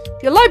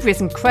 Your library is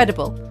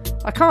incredible.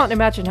 I can't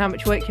imagine how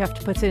much work you have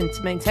to put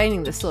into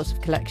maintaining this sort of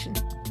collection.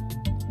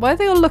 Why are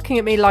they all looking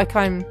at me like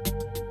I'm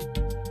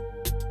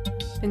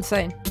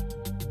insane?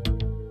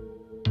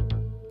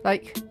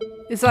 Like,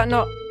 is that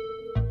not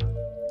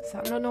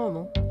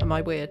normal? Am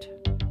I weird?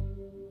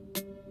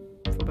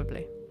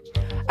 Probably.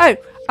 Oh,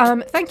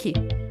 thank you.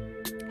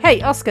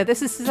 Hey, Oscar,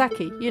 this is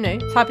Sasaki. You know,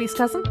 Tabby's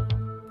cousin.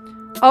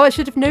 Oh, I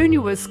should have known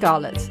you were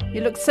Scarlet. You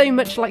look so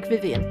much like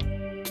Vivian.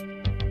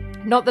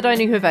 Not that I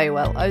knew her very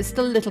well. I was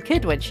still a little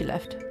kid when she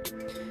left.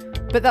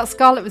 But that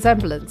Scarlet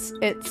resemblance,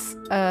 it's,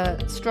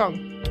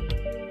 strong.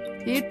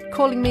 Are you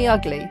calling me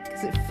ugly?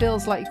 Because it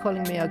feels like you're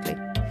calling me ugly.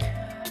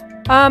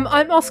 I'm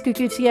Oscar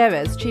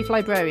Gutierrez, Chief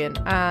Librarian,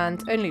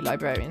 and only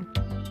librarian.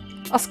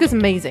 Oscar's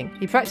amazing.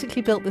 He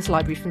practically built this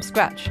library from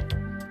scratch.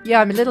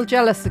 Yeah, I'm a little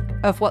jealous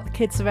of what the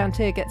kids around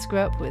here get to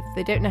grow up with.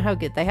 They don't know how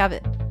good they have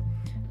it.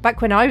 Back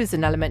when I was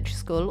in elementary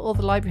school, all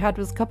the library had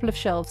was a couple of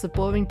shelves of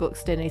boring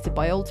books donated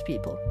by old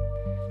people.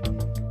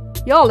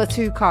 Y'all are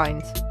too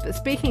kind. But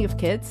speaking of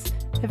kids,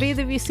 have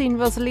either of you seen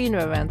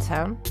Rosalina around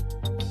town?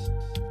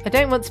 I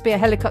don't want to be a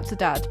helicopter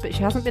dad, but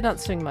she hasn't been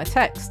answering my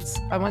texts.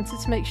 I wanted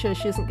to make sure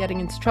she isn't getting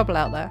into trouble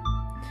out there.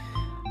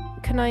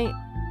 Can I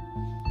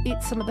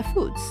eat some of the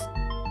foods?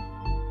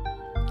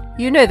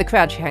 You know the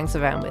crowd she hangs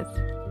around with.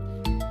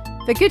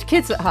 They're good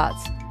kids at heart.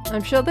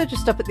 I'm sure they're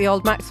just up at the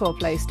old Maxwell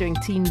place doing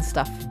teen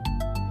stuff.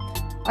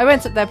 I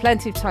went up there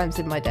plenty of times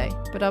in my day,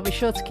 but I'll be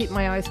sure to keep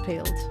my eyes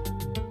peeled.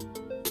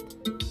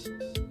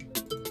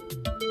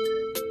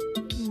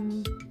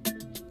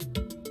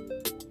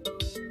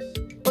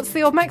 What's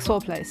the old Maxwell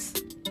place?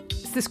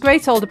 It's this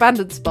great old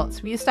abandoned spot.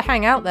 We used to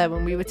hang out there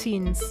when we were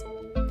teens.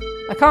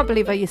 I can't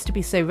believe I used to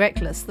be so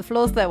reckless. The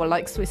floors there were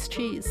like Swiss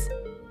cheese.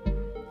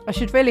 I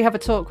should really have a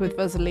talk with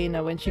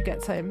Rosalina when she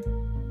gets home.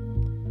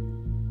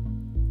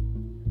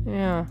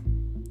 Yeah.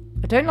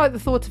 I don't like the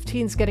thought of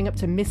teens getting up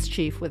to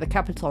mischief with a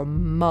capital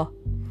M.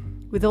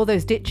 With all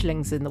those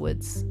ditchlings in the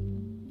woods.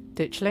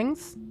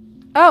 Ditchlings?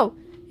 Oh,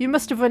 you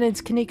must have run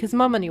into Kanika's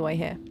mum on your way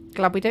here.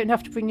 Glad we don't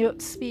have to bring you up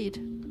to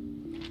speed.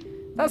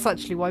 That's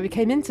actually why we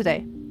came in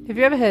today. Have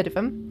you ever heard of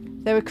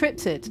them? They're a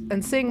cryptid,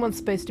 and seeing one's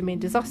supposed to mean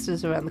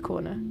disasters around the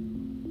corner.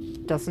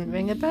 Doesn't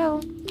ring a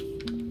bell.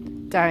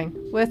 Dang,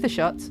 worth a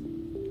shot.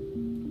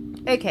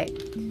 Okay.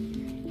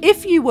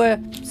 If you were,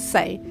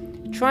 say,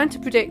 trying to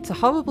predict a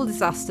horrible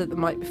disaster that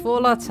might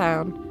befall our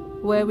town,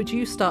 where would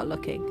you start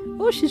looking?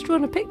 Oh, she's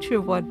drawn a picture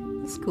of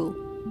one. That's cool.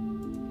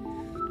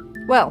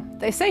 Well,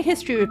 they say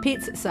history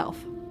repeats itself,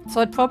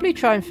 so I'd probably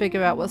try and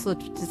figure out what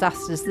sort of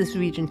disasters this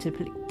region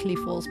typically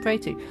falls prey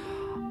to.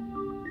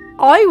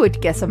 I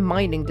would guess a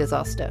mining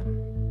disaster,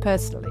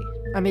 personally.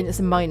 I mean, it's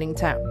a mining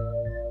town.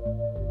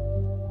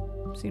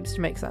 Seems to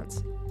make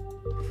sense.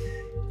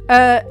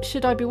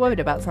 Should I be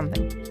worried about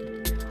something?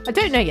 I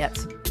don't know yet.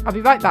 I'll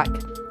be right back.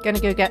 Gonna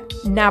go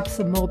nab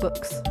some more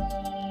books.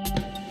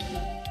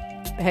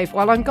 Behave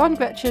while I'm gone,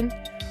 Gretchen.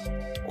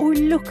 Oh,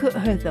 look at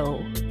her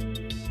though.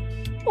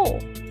 Oh.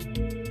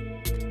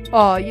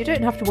 Oh, you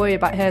don't have to worry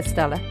about her,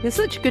 Stella. You're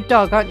such a good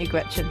dog, aren't you,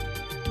 Gretchen?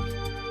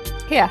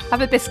 Here, have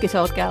a biscuit,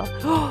 old girl.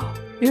 Oh,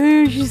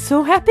 she's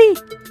so happy.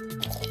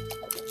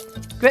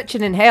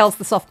 Gretchen inhales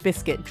the soft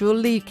biscuit, drool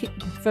leaking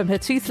from her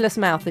toothless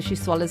mouth as she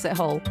swallows it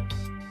whole.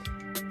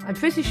 I'm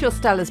pretty sure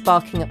Stella's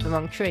barking up the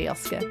wrong tree,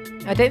 Oscar.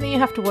 I don't think you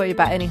have to worry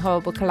about any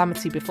horrible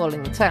calamity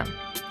befalling the town.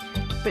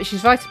 But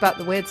she's right about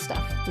the weird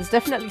stuff. There's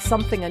definitely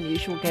something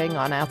unusual going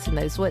on out in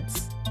those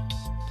woods.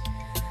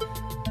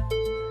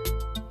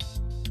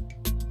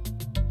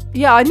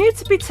 Yeah, I need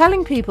to be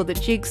telling people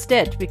that Jig's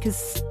dead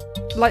because,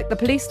 like, the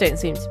police don't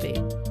seem to be.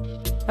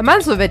 A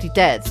man's already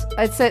dead.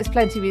 I'd say it's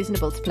plenty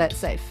reasonable to play it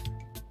safe.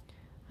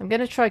 I'm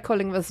going to try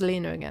calling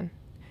Rosalina again.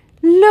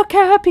 Look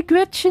how happy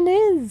Gretchen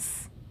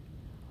is.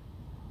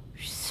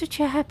 She's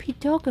such a happy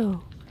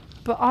doggo.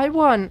 But I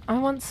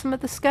want some of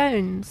the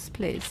scones,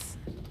 please.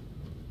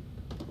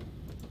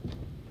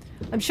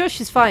 I'm sure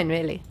she's fine,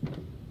 really.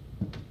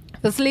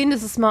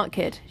 Rosalina's a smart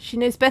kid. She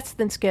knows better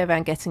than to go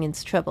around getting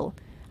into trouble.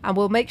 And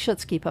we'll make sure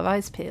to keep our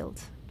eyes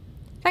peeled.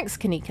 Thanks,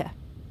 Kanika.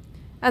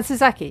 And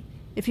Suzaki,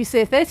 if you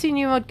see a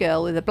 13-year-old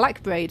girl with a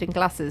black braid and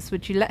glasses,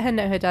 would you let her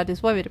know her dad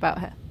is worried about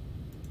her?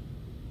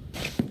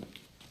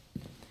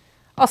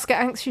 Oscar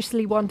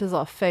anxiously wanders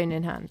off, phone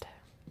in hand.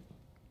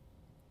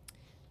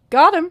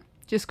 Got him!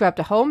 Just grabbed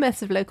a whole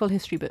mess of local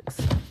history books.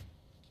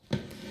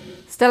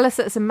 Stella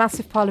sets a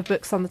massive pile of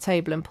books on the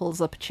table and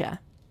pulls up a chair.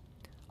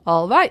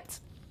 All right.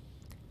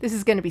 This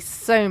is going to be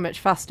so much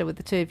faster with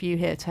the two of you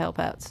here to help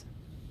out.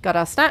 Got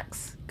our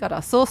snacks, got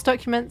our source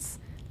documents.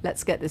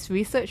 Let's get this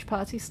research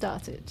party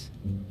started.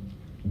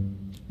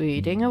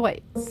 Reading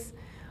awaits.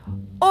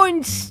 Oh,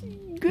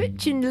 and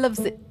Gretchen loves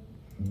it.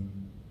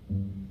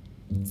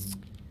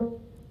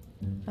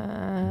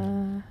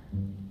 I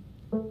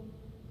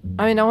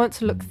mean, I want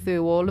to look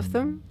through all of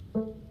them.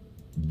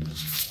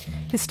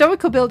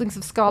 Historical buildings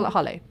of Scarlet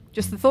Hollow.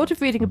 Just the thought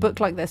of reading a book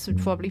like this would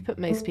probably put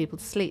most people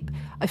to sleep.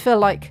 I feel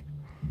like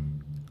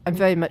I'm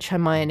very much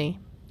Hermione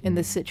in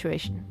this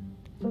situation.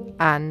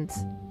 And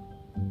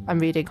I'm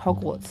reading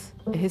Hogwarts,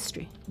 a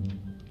history.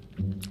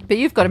 But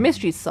you've got a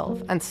mystery to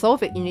solve, and to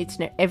solve it you need to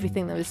know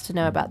everything there is to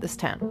know about this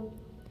town.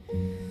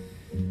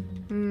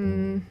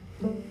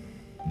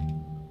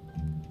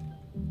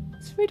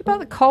 Let's read about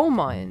the coal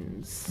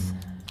mines.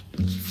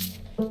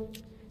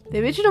 The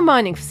original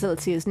mining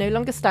facility is no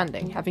longer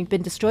standing, having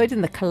been destroyed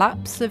in the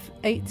collapse of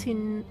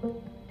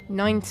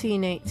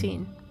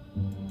 1918.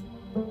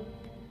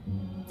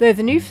 Though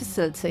the new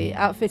facility,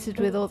 outfitted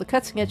with all the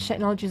cutting-edge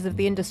technologies of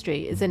the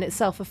industry, is in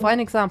itself a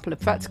fine example of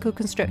practical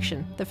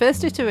construction, the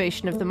first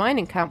iteration of the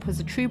mining camp was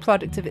a true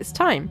product of its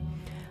time,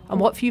 and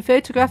what few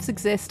photographs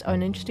exist are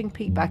an interesting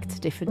peek back at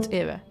a different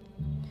era.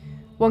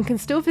 One can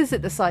still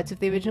visit the site of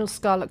the original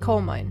Scarlet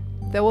coal mine,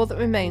 though all that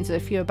remains are a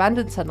few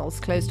abandoned tunnels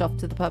closed off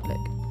to the public.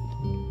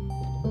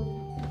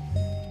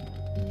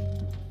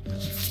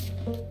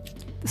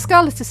 The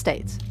Scarlet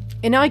Estate,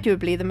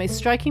 inarguably the most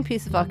striking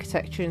piece of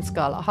architecture in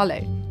Scarlet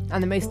Hollow,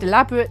 and the most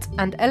elaborate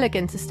and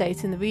elegant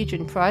estate in the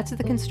region prior to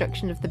the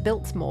construction of the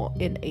Biltmore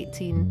in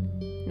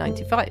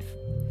 1895.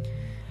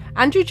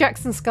 Andrew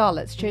Jackson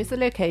Scarlett chose the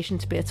location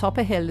to be atop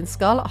a hill in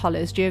Scarlet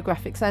Hollow's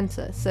geographic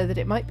centre so that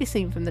it might be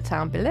seen from the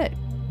town below.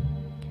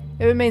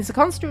 It remains a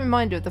constant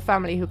reminder of the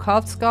family who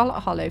carved Scarlet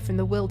Hollow from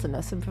the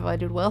wilderness and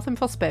provided wealth and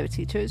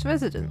prosperity to its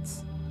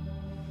residents.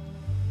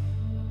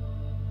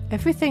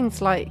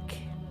 Everything's like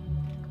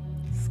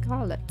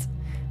Scarlet.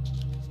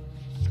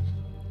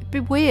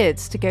 It'd be weird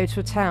to go to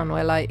a town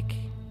where, like,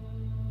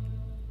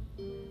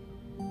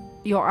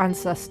 your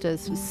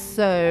ancestors were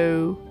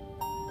so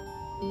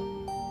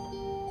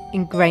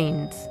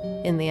ingrained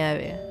in the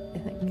area, I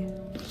think.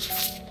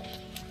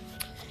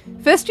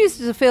 First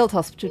used as a field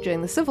hospital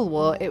during the Civil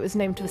War, it was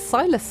named for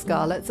Silas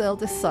Scarlett's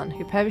eldest son,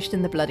 who perished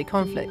in the bloody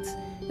conflict.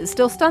 It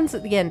still stands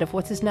at the end of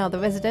what is now the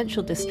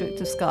residential district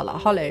of Scarlet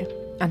Hollow,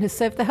 and has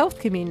served the health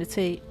of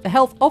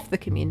the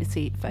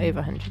community for over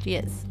 100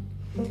 years.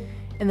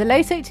 In the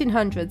late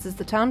 1800s, as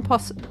the town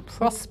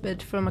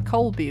prospered from a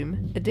coal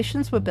boom,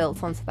 additions were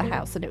built onto the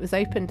house and it was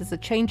opened as a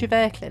change of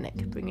air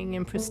clinic, bringing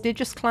in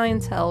prestigious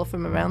clientele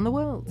from around the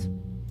world.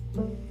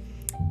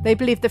 They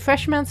believed the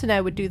fresh mountain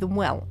air would do them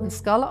well, and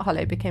Scarlet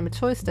Hollow became a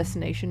tourist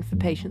destination for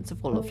patients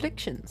of all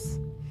afflictions.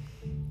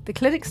 The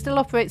clinic still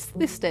operates to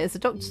this day as a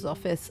doctor's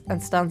office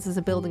and stands as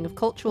a building of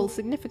cultural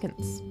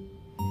significance.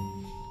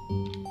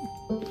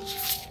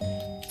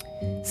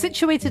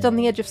 Situated on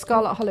the edge of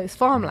Scarlet Hollow's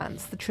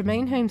farmlands, the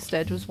Tremaine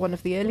homestead was one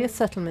of the earliest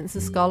settlements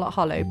of Scarlet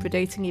Hollow,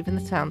 predating even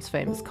the town's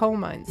famous coal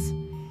mines.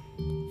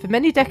 For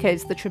many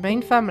decades, the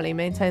Tremaine family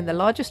maintained the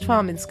largest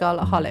farm in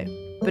Scarlet Hollow,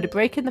 but a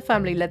break in the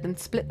family led them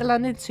to split the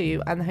land in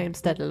two and the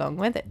homestead along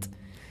with it.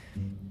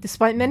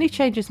 Despite many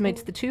changes made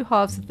to the two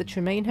halves of the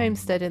Tremaine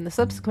homestead in the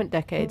subsequent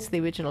decades, the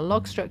original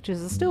log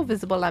structures are still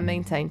visible and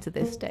maintained to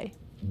this day.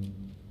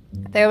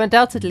 They are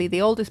undoubtedly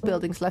the oldest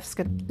buildings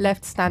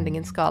left standing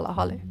in Scarlet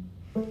Hollow.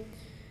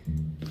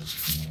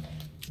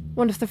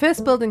 One of the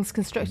first buildings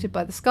constructed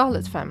by the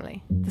Scarlet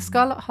family, the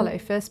Scarlet Hollow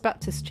First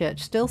Baptist Church,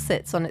 still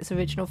sits on its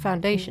original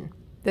foundation,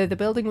 though the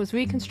building was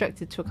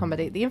reconstructed to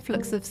accommodate the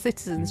influx of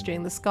citizens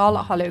during the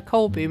Scarlet Hollow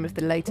coal boom of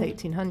the late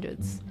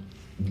 1800s.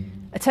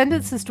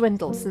 Attendance has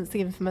dwindled since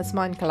the infamous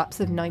mine collapse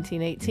of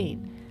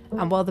 1918,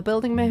 and while the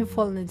building may have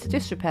fallen into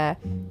disrepair,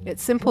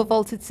 its simple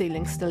vaulted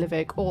ceilings still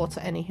evoke awe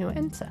to any who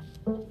enter.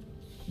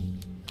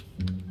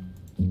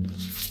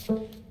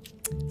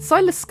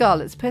 Silas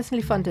Scarlet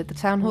personally funded the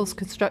town hall's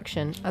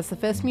construction as the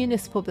first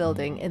municipal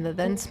building in the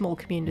then small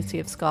community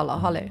of Scarlet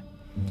Hollow.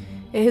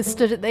 It has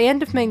stood at the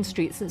end of Main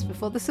Street since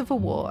before the Civil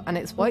War, and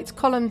its white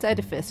columned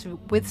edifice,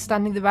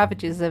 withstanding the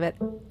ravages of the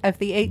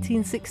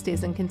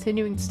 1860s and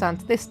continuing to stand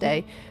to this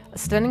day, a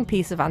stunning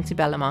piece of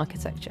antebellum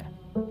architecture.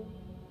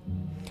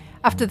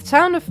 After the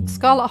town of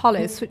Scarlet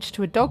Hollow switched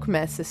to a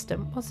dogmare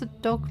system, what's a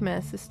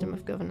dogmare system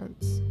of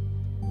governance?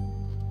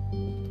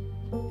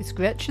 Is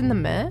Gretchen the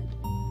mayor?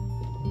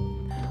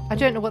 I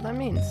don't know what that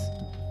means.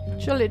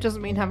 Surely it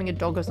doesn't mean having a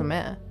dog as a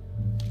mayor.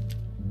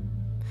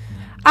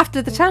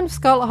 After the town of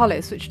Scarlet Hollow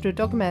switched to a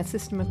dogmare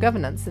system of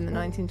governance in the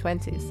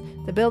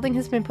 1920s, the building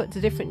has been put to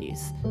different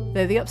use,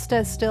 though the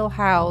upstairs still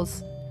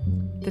house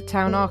the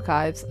town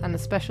archives and a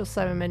special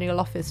ceremonial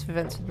office for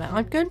events with mayor.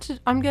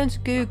 I'm going to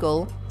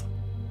Google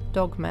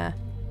dogmare,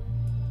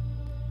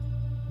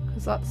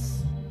 because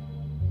that's,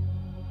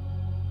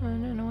 I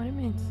don't know what it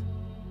means.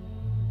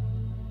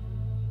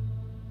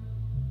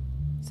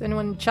 Does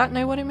anyone in chat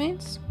know what it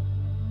means?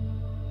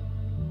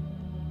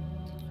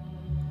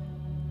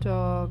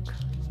 Dogmare.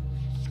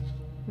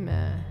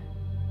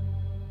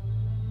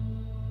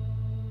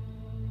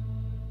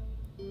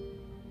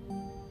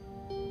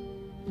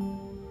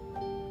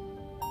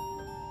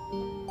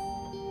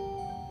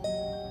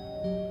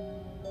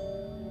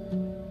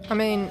 I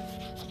mean,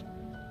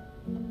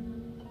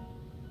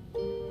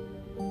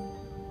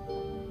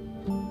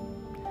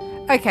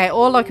 okay,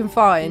 all I can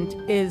find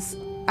is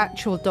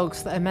actual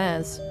dogs that are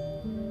mares.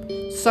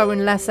 So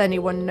unless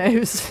anyone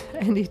knows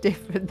any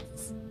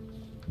difference,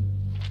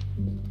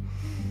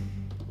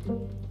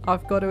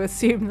 I've got to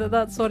assume that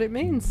that's what it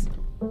means.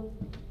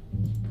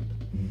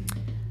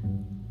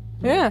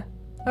 Yeah,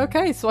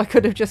 okay, so I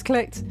could have just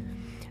clicked.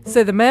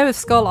 So the mayor of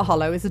Scarlet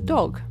Hollow is a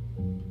dog.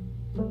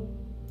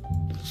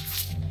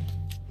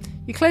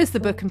 You close the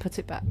book and put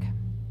it back.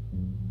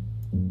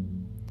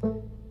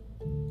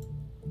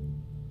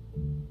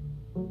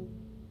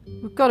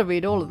 We've got to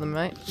read all of them,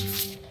 right?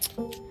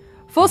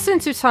 Forced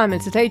into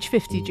retirement at age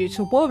 50 due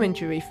to a war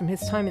injury from his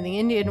time in the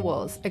Indian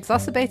Wars,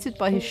 exacerbated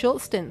by his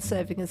short stint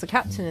serving as a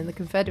captain in the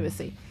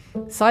Confederacy,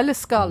 Silas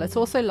Scarlet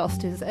also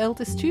lost his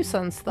eldest two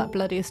sons to that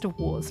bloodiest of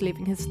wars,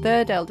 leaving his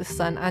third eldest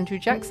son, Andrew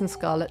Jackson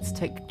Scarlet, to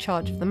take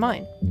charge of the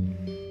mine.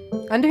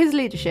 Under his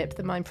leadership,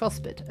 the mine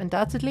prospered,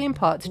 undoubtedly in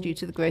part due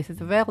to the growth of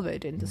the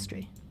railroad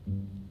industry.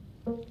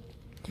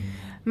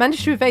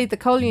 Managed to evade the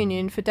coal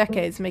union for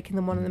decades, making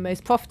them one of the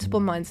most profitable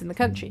mines in the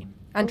country.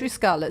 Andrew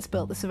Scarlet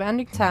built the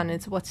surrounding town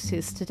into what it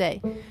is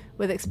today,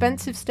 with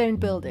expensive stone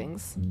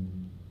buildings.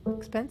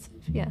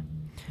 Expensive? Yeah.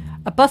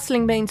 A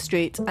bustling main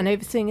street, and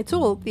overseeing it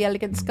all, the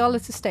elegant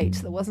Scarlet estate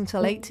that was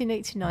until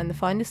 1889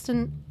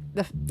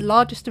 the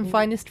largest and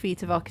finest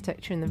feat of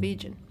architecture in the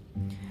region.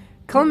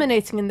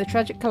 Culminating in the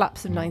tragic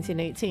collapse of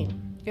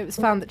 1918. It was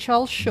found that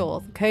Charles Shaw,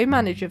 the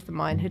co-manager of the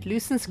mine, had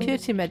loosened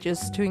security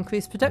measures to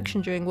increase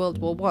production during World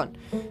War I,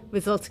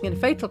 resulting in a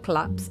fatal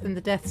collapse and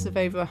the deaths of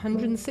over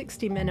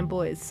 160 men and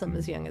boys, some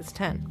as young as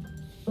 10.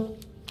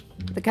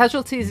 The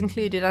casualties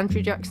included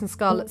Andrew Jackson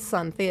Scarlet's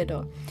son,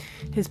 Theodore,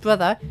 his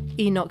brother,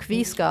 Enoch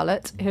V.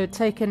 Scarlet, who had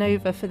taken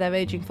over for their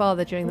aging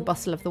father during the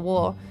bustle of the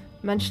war,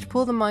 managed to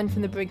pull the mine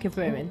from the brink of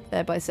ruin,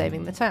 thereby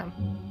saving the town.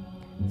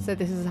 So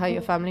this is how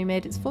your family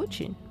made its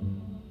fortune.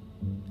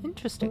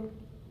 Interesting.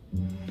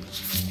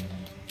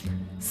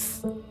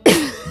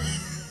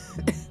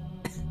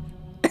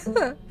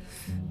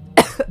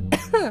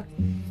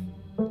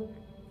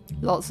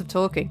 Lots of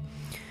talking.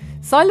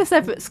 Silas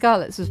Everett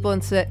Scarlet was born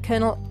to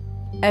Colonel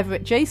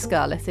Everett J.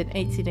 Scarlet in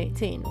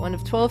 1818, one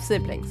of 12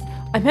 siblings.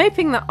 I'm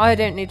hoping that I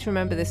don't need to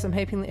remember this. I'm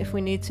hoping that if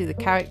we need to, the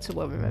character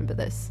will remember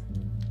this.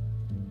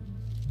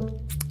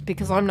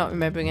 Because I'm not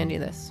remembering any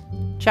of this.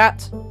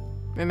 Chat,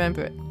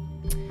 remember it.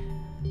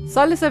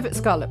 Silas Everett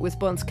Scarlet was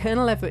born to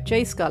Colonel Everett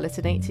J. Scarlet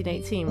in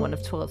 1818, one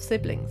of 12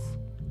 siblings.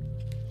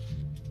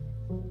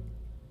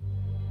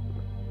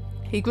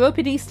 He grew up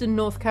in eastern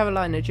North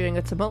Carolina during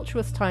a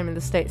tumultuous time in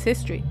the state's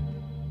history,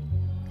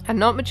 and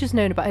not much is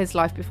known about his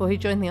life before he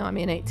joined the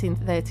army in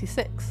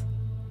 1836.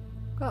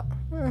 Got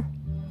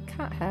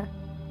cat hair.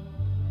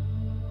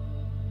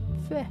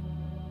 Fair.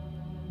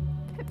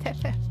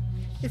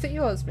 Is it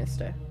yours,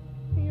 mister?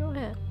 Your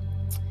hair.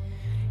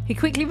 He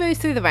quickly rose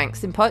through the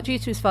ranks, in part due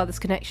to his father's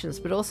connections,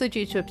 but also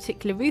due to a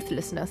particular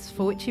ruthlessness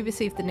for which he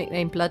received the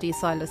nickname Bloody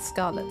Silas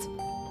Scarlet.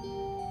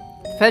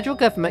 The federal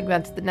government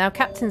granted the now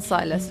Captain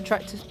Silas a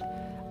tract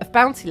of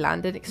bounty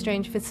land in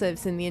exchange for his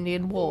service in the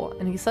Indian War,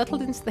 and he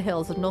settled into the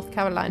hills of North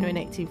Carolina in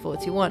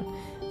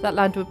 1841. That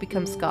land would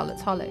become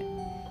Scarlet Hollow.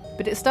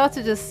 But it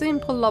started as a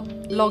simple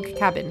log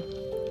cabin,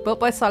 built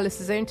by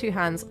Silas's own two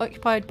hands,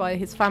 occupied by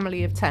his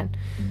family of 10.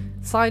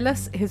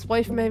 Silas, his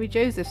wife Mary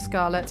Joseph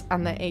Scarlet,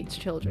 and their 8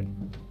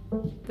 children.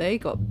 They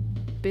got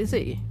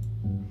busy.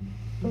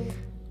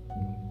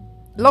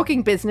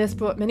 Logging business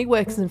brought many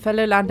workers and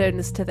fellow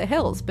landowners to the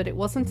hills, but it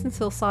wasn't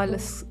until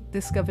Silas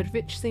discovered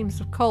rich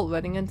seams of coal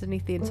running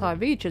underneath the entire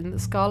region that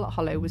Scarlet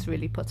Hollow was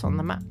really put on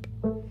the map.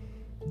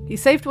 He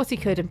saved what he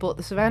could and bought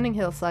the surrounding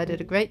hillside at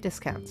a great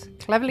discount,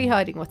 cleverly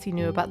hiding what he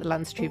knew about the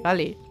land's true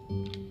value.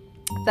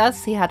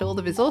 Thus, he had all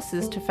the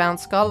resources to found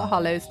Scarlet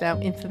Hollow's now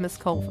infamous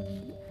coal...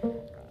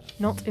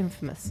 Not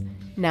infamous,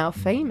 now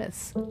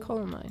famous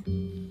coal mine.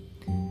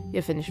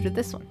 You're finished with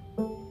this one.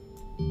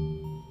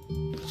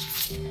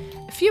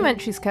 A few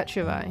entries catch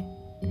your eye.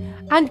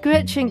 And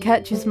Gretchen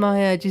catches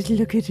my eye, just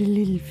look at her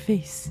little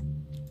face.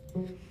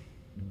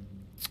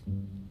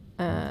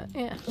 Yeah,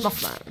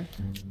 Mothman.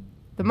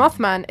 The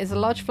Mothman is a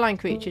large flying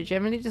creature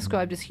generally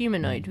described as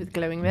humanoid with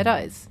glowing red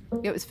eyes.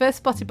 It was first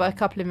spotted by a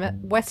couple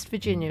in West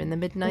Virginia in the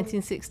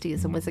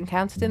mid-1960s and was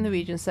encountered in the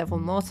region several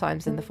more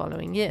times in the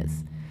following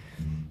years.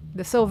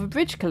 The Silver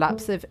Bridge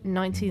collapse of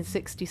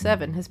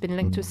 1967 has been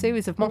linked to a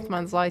series of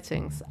Mothman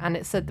sightings, and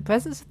it's said the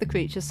presence of the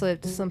creature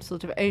served as some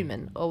sort of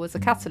omen or was a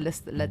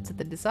catalyst that led to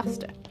the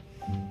disaster.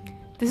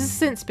 This has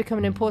since become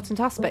an important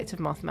aspect of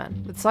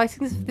Mothman, with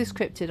sightings of this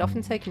cryptid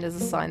often taken as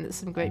a sign that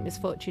some great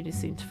misfortune is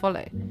soon to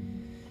follow.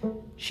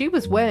 She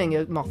was wearing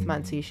a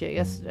Mothman t-shirt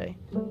yesterday.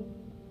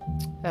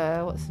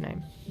 What's her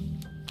name?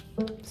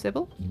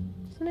 Sybil?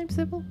 Is her name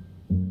Sybil?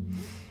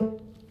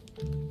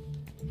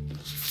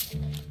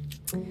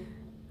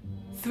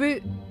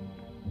 Though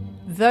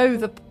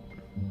the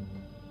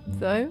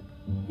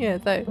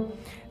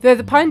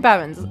Pine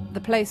Barrens,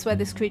 the place where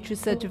this creature is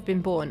said to have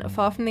been born, are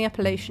far from the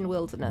Appalachian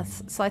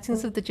wilderness,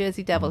 sightings of the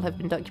Jersey Devil have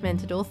been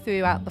documented all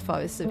throughout the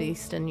forests of the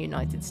eastern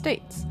United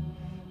States.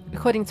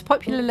 According to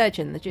popular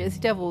legend, the Jersey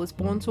Devil was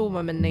born to a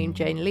woman named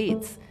Jane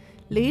Leeds.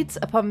 Leeds,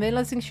 upon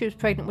realising she was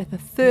pregnant with a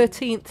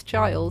 13th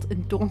child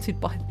and daunted.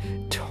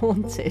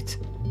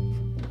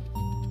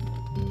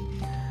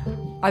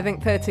 I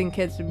think 13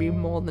 kids would be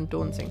more than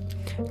daunting.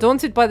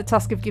 Daunted by the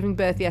task of giving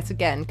birth yet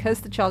again,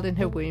 cursed the child in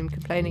her womb,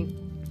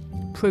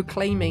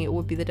 proclaiming it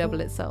would be the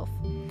devil itself.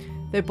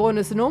 Though born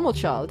as a normal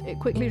child, it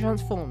quickly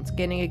transformed,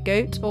 gaining a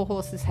goat or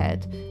horse's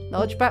head,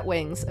 large bat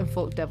wings, and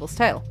forked devil's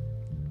tail.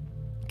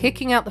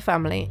 Kicking at the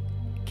family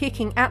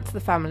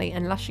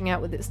and lashing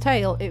out with its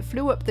tail, it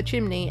flew up the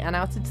chimney and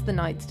out into the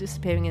night,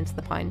 disappearing into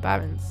the Pine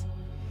Barrens.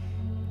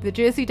 The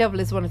Jersey Devil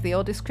is one of the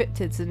oldest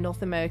cryptids in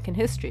North American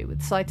history,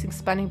 with sightings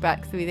spanning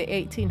back through the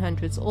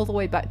 1800s all the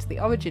way back to the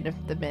origin of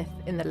the myth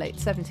in the late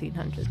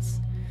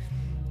 1700s.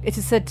 It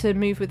is said to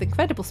move with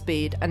incredible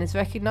speed and is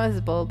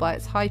recognisable by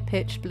its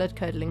high-pitched,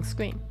 blood-curdling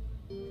scream.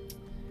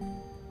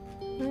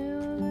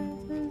 Well,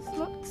 there's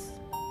lots.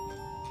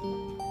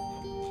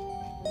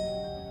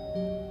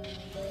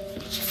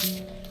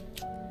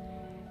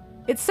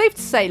 It's safe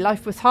to say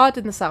life was hard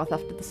in the South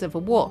after the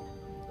Civil War.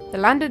 The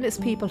land and its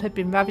people had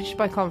been ravaged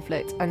by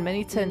conflict, and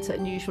many turned to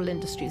unusual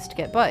industries to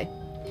get by.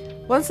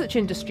 One such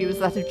industry was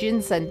that of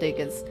ginseng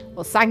diggers,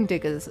 or sang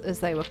diggers as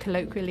they were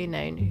colloquially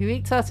known, who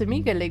eked out a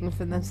meagre living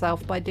for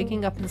themselves by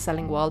digging up and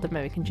selling wild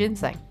American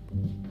ginseng.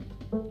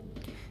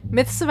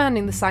 Myths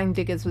surrounding the sang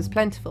diggers was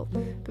plentiful,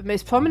 but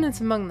most prominent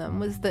among them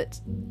was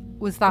that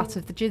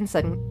of the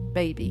ginseng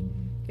baby.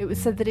 It was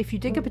said that if you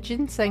dig up a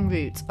ginseng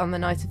root on the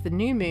night of the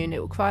new moon, it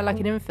will cry like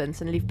an infant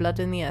and leave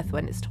blood in the earth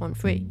when it's torn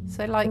free.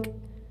 So like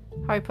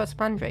Harry Potter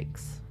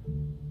mandrakes.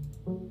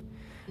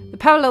 The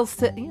parallels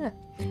to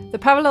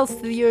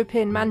the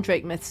European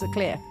mandrake myths are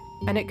clear,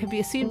 and it could be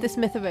assumed this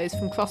myth arose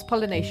from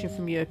cross-pollination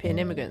from European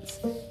immigrants.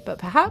 But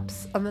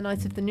perhaps, on the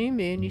night of the new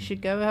moon, you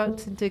should go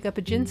out and dig up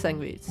a ginseng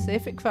root, see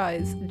if it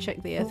cries, and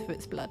check the earth for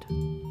its blood.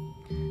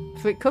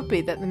 For it could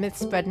be that the myth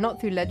spread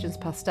not through legends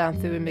passed down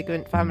through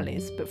immigrant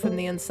families, but from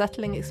the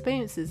unsettling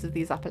experiences of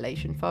these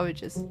Appalachian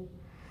foragers.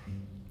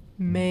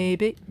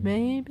 Maybe.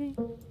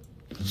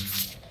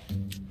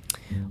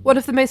 One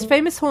of the most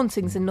famous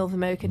hauntings in North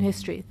American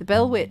history, the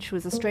Bell Witch,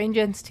 was a strange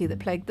entity that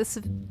plagued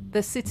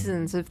the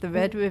citizens of the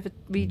Red River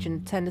region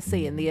of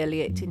Tennessee in the early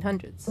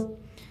 1800s.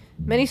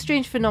 Many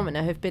strange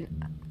phenomena have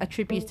been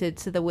attributed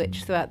to the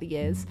witch throughout the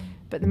years,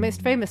 but the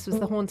most famous was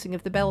the haunting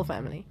of the Bell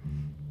family.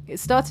 It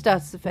started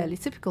out as a fairly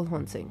typical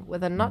haunting,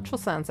 with unnatural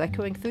sounds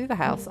echoing through the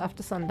house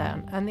after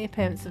sundown and the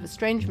appearance of a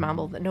strange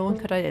mammal that no one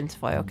could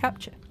identify or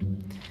capture.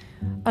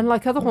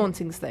 Unlike other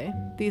hauntings, though,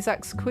 these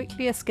acts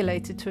quickly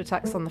escalated to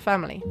attacks on the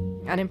family,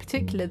 and in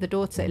particular the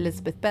daughter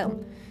Elizabeth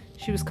Bell.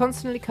 She was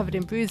constantly covered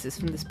in bruises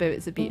from the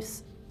spirit's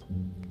abuse.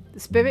 The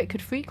spirit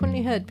could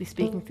frequently heard be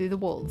speaking through the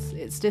walls,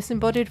 its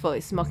disembodied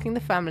voice mocking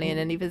the family and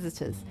any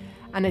visitors,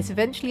 and it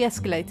eventually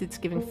escalated to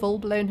giving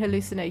full-blown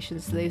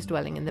hallucinations to those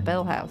dwelling in the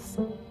Bell house.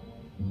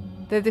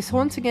 Though this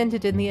haunting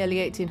ended in the early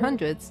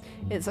 1800s,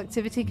 its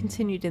activity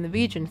continued in the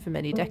region for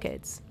many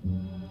decades.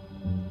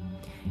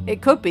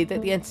 It could be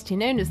that the entity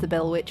known as the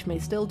Bell Witch may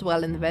still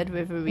dwell in the Red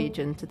River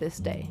region to this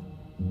day.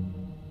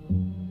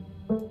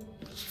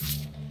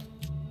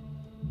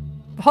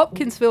 The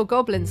Hopkinsville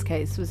Goblins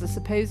case was a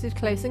supposed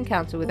close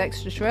encounter with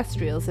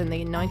extraterrestrials in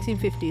the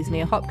 1950s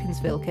near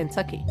Hopkinsville,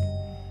 Kentucky.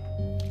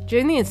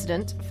 During the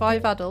incident,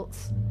 5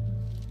 adults...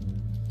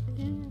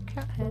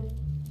 cat hair.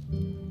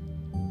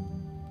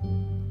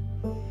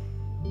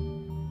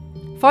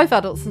 5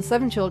 adults and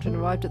 7 children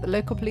arrived at the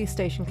local police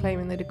station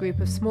claiming that a group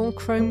of small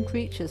chrome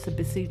creatures had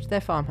besieged their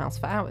farmhouse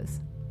for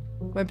hours.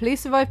 When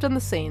police arrived on the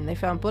scene, they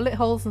found bullet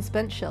holes and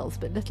spent shells,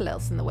 but little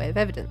else in the way of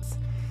evidence.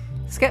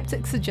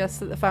 Skeptics suggest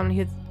that the family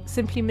had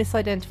simply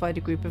misidentified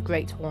a group of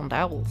great horned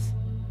owls.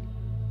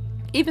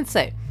 Even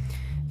so,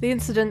 the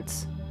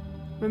incident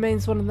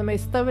remains one of the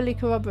most thoroughly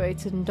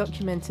corroborated and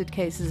documented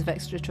cases of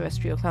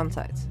extraterrestrial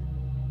contact.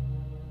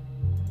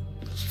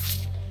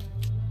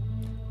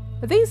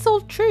 Are these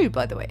all true,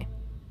 by the way?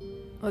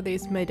 Or are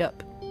these made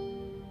up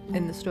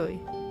in the story?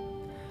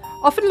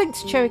 Often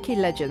linked to Cherokee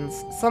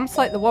legends, some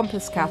cite the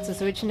Wampus Cat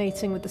as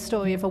originating with the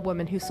story of a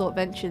woman who sought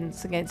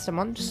vengeance against a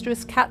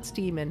monstrous cat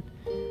demon.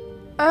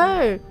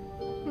 Oh!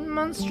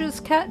 Monstrous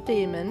cat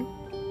demon?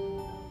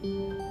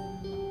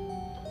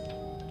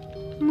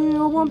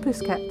 A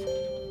Wampus Cat.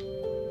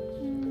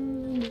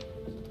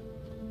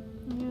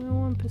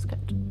 Wampus Cat.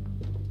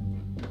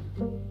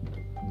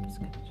 Wampus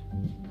Cat.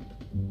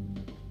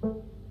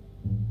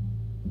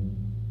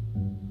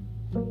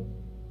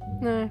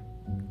 No.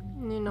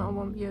 You're not a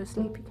womp, you're a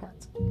sleepy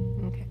cat.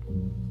 Okay.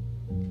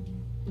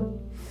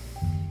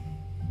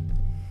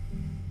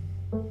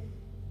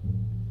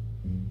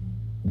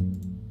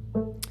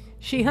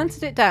 She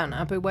hunted it down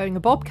and by wearing a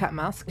bobcat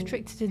mask,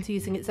 tricked it into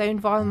using its own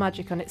vile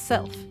magic on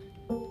itself,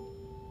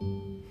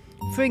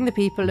 freeing the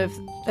people of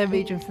their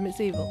region from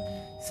its evil.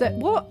 So,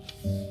 what?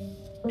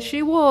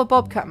 She wore a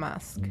bobcat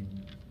mask.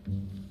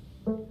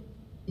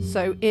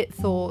 So it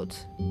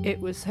thought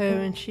it was her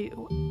and she...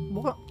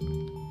 What?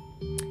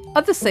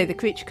 Others say the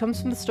creature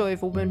comes from the story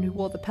of a woman who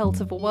wore the pelt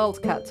of a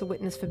wildcat to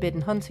witness forbidden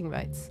hunting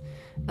rites.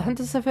 The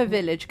hunters of her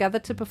village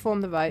gathered to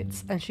perform the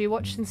rites, and she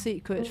watched in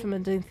secret from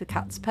underneath the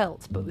cat's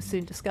pelt, but was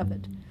soon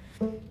discovered.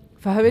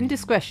 For her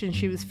indiscretion,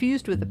 she was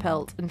fused with the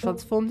pelt and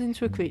transformed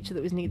into a creature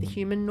that was neither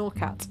human nor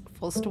cat,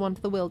 forced to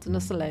wander the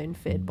wilderness alone,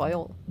 feared by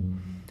all.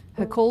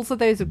 Her calls are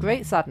those of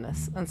great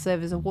sadness, and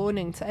serve as a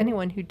warning to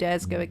anyone who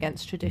dares go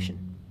against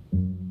tradition.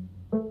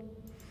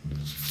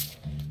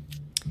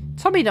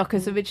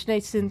 Tommyknockers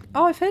originated in...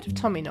 Oh, I've heard of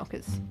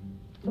Tommyknockers.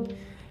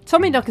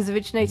 Tommyknockers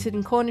originated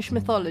in Cornish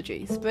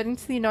mythology, spreading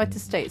to the United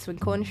States when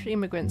Cornish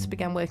immigrants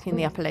began working in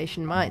the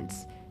Appalachian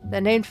mines. They're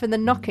named for the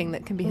knocking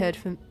that can be heard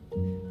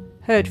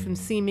from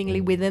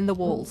seemingly within the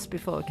walls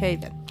before a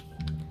cave-in.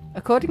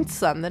 According to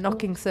some, the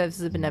knocking serves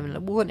as a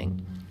benevolent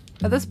warning.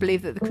 Others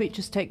believe that the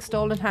creatures take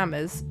stolen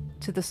hammers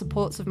to the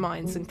supports of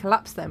mines and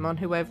collapse them on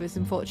whoever is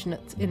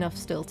unfortunate enough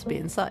still to be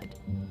inside.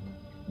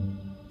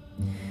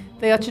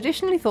 They are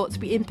traditionally thought to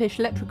be impish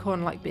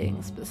leprechaun-like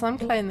beings, but some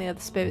claim they are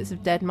the spirits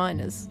of dead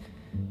miners,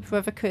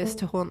 forever cursed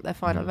to haunt their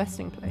final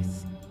resting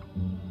place.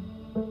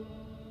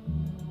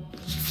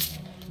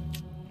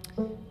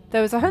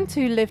 There was a hunter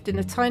who lived in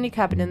a tiny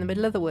cabin in the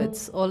middle of the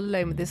woods, all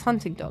alone with his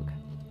hunting dog.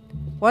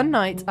 One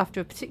night,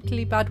 after a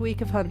particularly bad week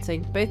of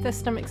hunting, both their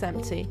stomachs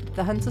empty,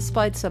 the hunter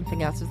spied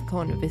something out of the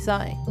corner of his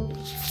eye.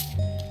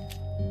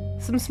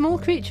 Some small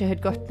creature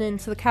had gotten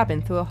into the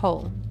cabin through a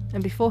hole,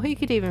 and before he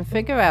could even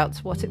figure out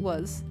what it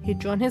was, he'd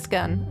drawn his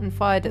gun and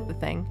fired at the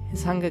thing,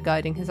 his hunger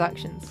guiding his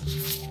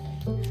actions.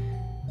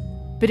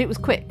 But it was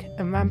quick,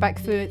 and ran back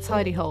through its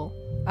hidey hole,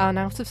 and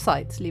out of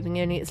sight, leaving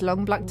only its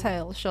long black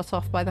tail shot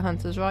off by the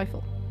hunter's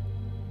rifle.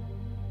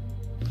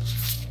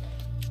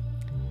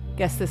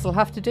 "Guess this'll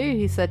have to do,"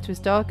 he said to his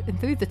dog, and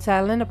threw the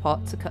tail in a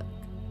pot to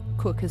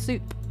cook a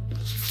soup.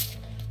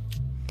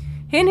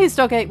 He and his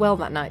dog ate well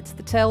that night,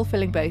 the tail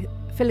filling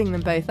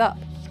them both up.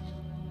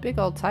 Big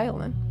old tail,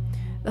 then.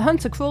 The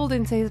hunter crawled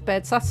into his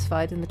bed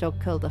satisfied, and the dog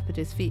curled up at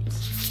his feet.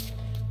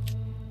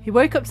 He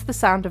woke up to the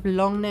sound of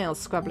long nails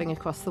scrabbling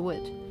across the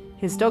wood.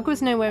 His dog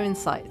was nowhere in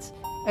sight,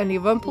 only a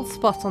rumpled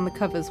spot on the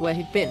covers where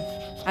he'd been,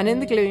 and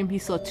in the gloom he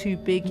saw 2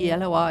 big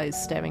yellow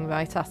eyes staring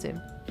right at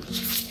him.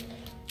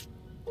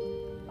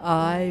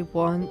 "I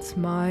want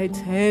my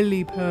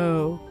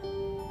Talipo,"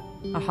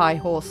 a high,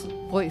 hoarse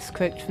voice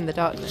croaked from the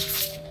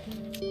darkness.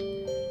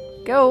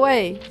 "Go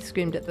away," he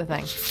screamed at the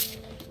thing.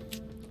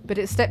 But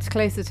it stepped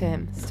closer to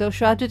him, still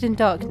shrouded in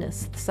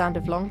darkness, the sound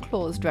of long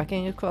claws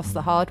dragging across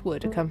the hard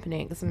wood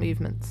accompanying its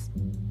movements.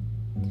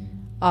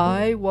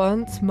 "I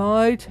want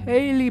my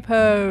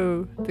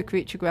Talipo," the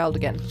creature growled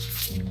again.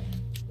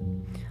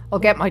 "I'll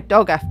get my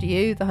dog after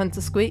you," the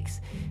hunter squeaked,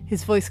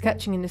 his voice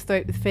catching in his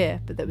throat with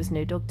fear, but there was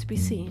no dog to be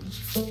seen.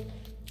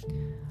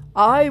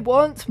 "I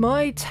want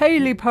my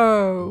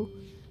Talipo!"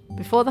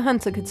 Before the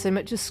hunter could so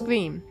much as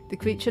scream, the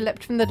creature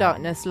leapt from the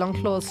darkness, long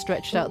claws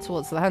stretched out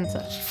towards the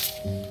hunter.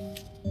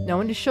 No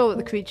one is sure what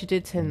the creature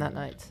did to him that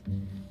night,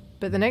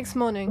 but the next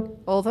morning,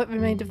 all that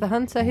remained of the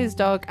hunter, his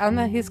dog, and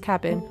his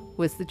cabin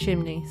was the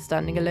chimney,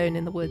 standing alone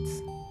in the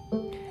woods.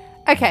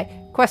 Okay,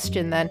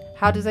 question then,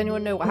 how does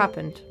anyone know what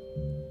happened?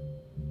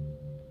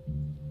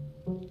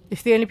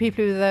 If the only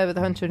people who were there were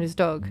the hunter and his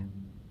dog.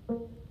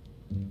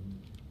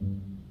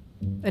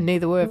 And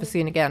neither were ever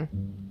seen again.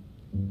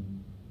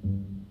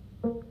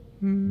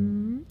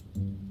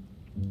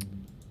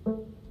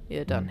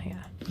 You're done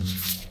here.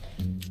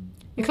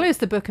 You close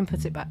the book and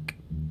put it back.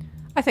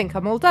 I think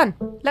I'm all done.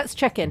 Let's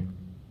check in.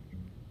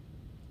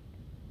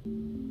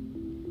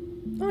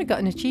 Oh, I got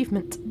an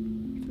achievement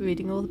for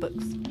reading all the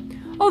books.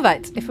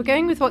 Alright, if we're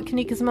going with what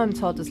Kanika's mum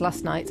told us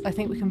last night, I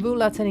think we can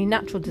rule out any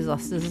natural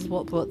disasters as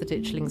what brought the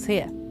ditchlings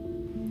here.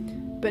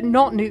 But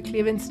not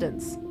nuclear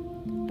incidents.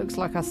 Looks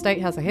like our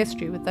state has a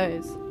history with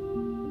those.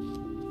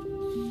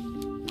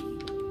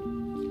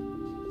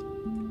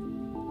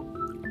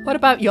 What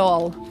about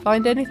y'all?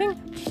 Find anything?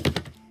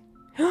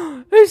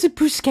 Who's a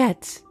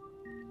Pusquet?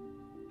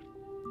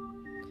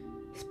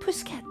 It's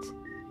Pusquet.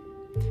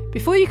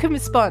 Before you can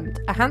respond,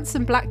 a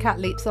handsome black cat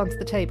leaps onto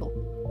the table.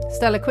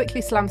 Stella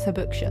quickly slams her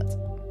book shut.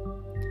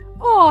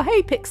 Oh,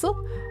 hey Pixel.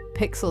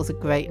 Pixel's a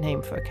great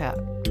name for a cat.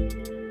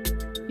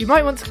 You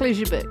might want to close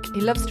your book.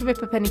 He loves to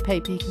rip up any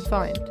paper he can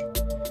find.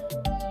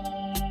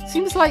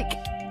 Seems like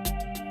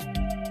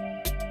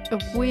a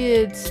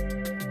weird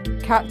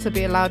cat to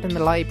be allowed in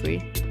the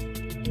library.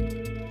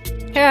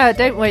 Yeah,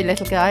 don't worry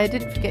little guy, I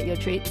didn't forget your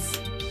treats.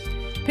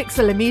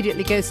 Pixel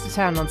immediately goes to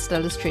town on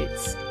Stella's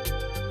treats.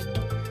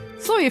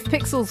 Sorry if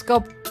Pixel's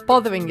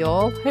bothering you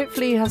all.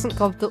 Hopefully he hasn't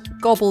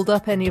gobbled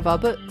up any of our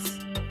books.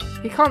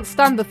 He can't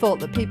stand the thought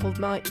that people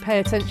might pay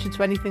attention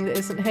to anything that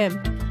isn't him.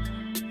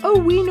 Oh,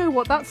 we know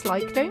what that's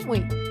like, don't we?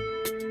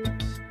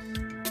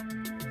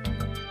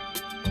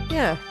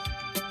 Yeah.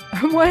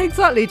 Why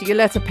exactly do you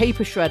let a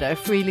paper shredder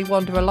freely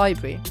wander a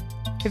library?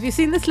 Have you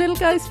seen this little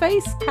guy's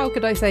face? How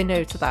could I say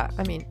no to that?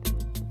 I mean,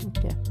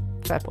 yeah,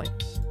 fair point.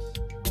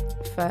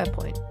 Fair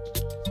point.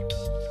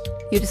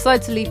 You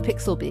decide to leave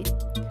Pixel be.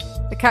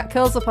 The cat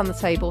curls up on the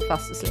table,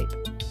 fast asleep.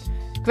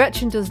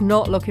 Gretchen does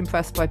not look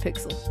impressed by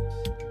Pixel.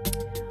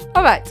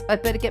 Alright,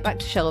 I'd better get back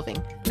to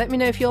shelving. Let me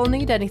know if you all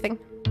need anything.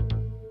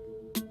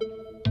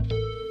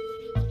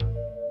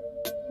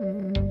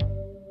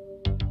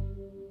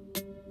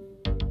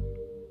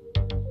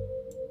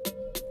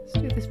 Let's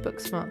do this book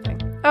smart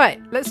thing. Alright,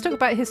 let's talk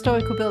about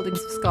historical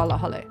buildings of Scarlet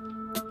Hollow.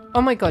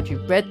 Oh my god, you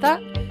read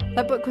that?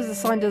 That book was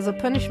assigned as a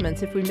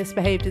punishment if we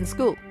misbehaved in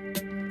school.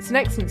 It's an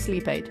excellent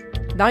sleep aid.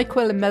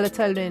 NyQuil and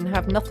melatonin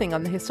have nothing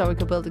on the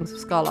historical buildings of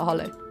Scarlet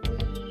Hollow.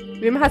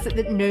 Rumour has it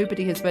that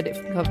nobody has read it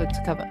from cover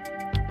to cover.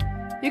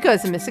 You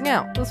guys are missing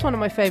out. That's one of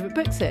my favourite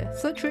books here.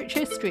 Such rich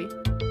history.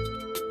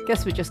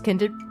 Guess we're just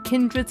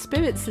kindred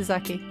spirits,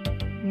 Sasaki.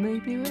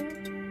 Maybe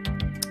we're...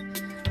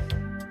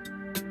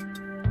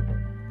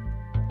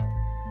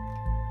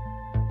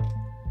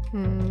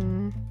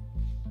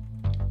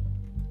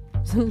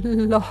 There's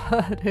a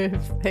lot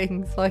of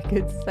things I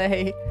could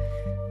say.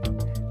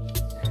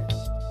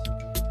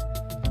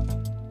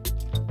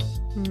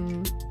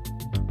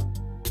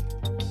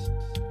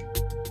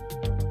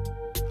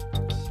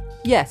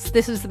 Yes,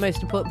 this is the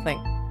most important thing.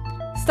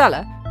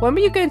 Stella, when were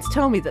you going to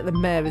tell me that the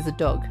mayor is a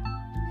dog?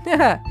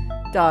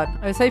 Darn,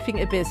 I was hoping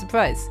it'd be a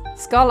surprise.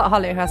 Scarlet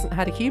Hollow hasn't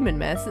had a human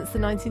mayor since the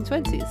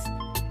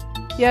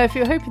 1920s. Yeah, if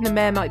you're hoping the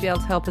mayor might be able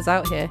to help us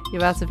out here,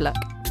 you're out of luck.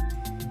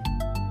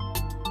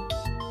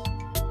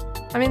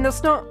 I mean,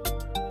 that's not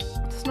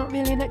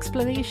really an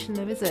explanation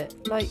though, is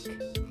it? Like...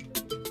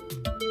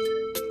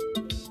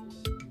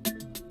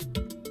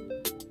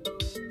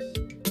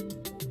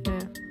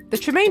 The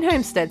Tremaine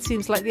homestead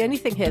seems like the only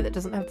thing here that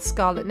doesn't have the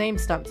Scarlet name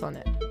stamped on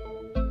it.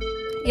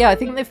 Yeah, I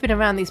think they've been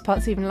around these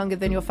parts even longer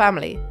than your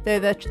family. They're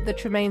the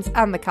Tremaines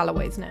and the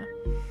Callaways now.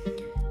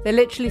 They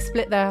literally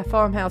split their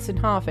farmhouse in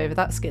half over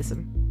that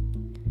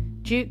schism.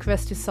 Duke,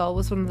 rest his soul,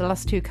 was one of the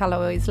last two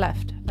Callaways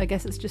left. I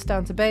guess it's just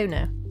down to Beau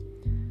now.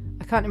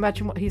 I can't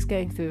imagine what he's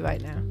going through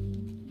right now.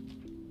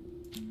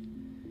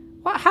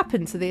 What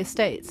happened to the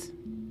estate?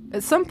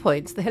 At some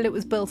point, the hill it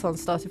was built on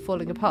started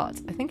falling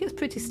apart. I think it's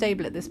pretty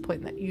stable at this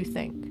point, that you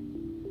think.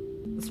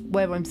 That's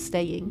where I'm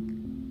staying.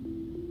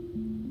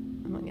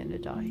 Am I going to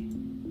die?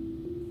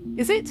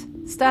 Is it?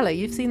 Stella,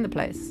 you've seen the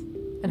place.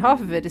 And half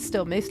of it is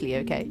still mostly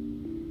okay.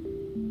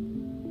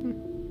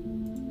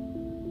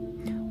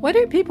 Why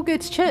don't people go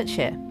to church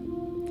here?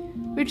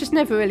 We've just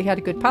never really had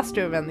a good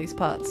pastor around these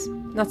parts.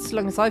 Not as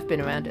long as I've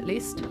been around, at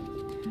least.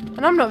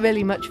 And I'm not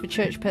really much of a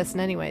church person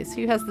anyways.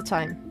 Who has the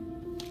time?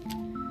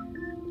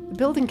 The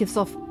building gives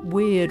off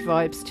weird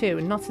vibes too,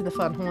 and not in the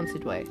fun,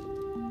 haunted way.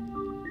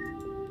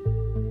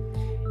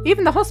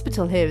 Even the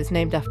hospital here is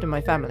named after my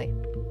family.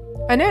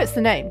 I know it's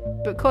the name,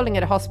 but calling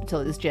it a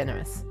hospital is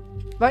generous.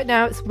 Right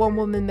now it's a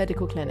one-woman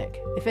medical clinic.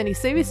 If any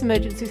serious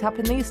emergencies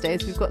happen these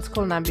days, we've got to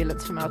call an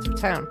ambulance from out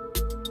of town.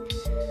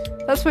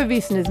 That's where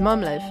Reese and his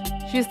mum live.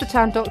 She's the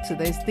town doctor,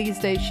 though these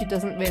days she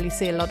doesn't really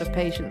see a lot of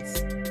patients.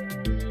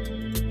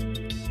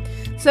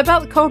 So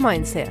about the coal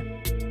mines here.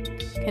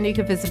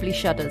 Kanika visibly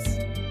shudders.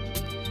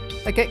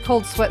 I get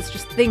cold sweats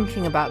just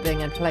thinking about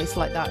being in a place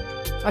like that.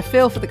 I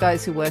feel for the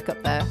guys who work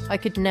up there. I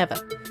could never.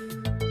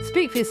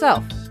 Speak for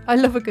yourself. I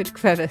love a good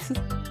crevice.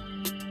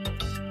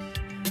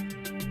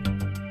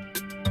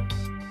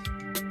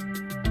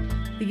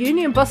 The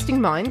union busting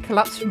mine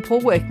collapsed from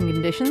poor working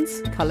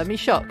conditions. Colour me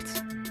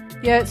shocked.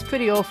 Yeah, it's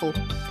pretty awful.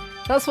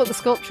 That's what the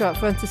sculpture out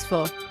front is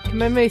for,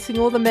 commemorating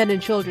all the men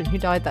and children who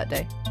died that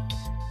day.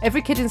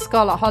 Every kid in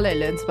Scarlet Hollow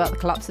learns about the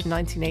collapse of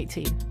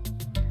 1918.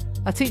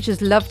 Our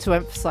teachers love to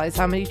emphasise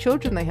how many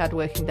children they had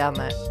working down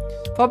there,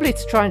 probably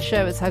to try and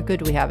show us how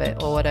good we have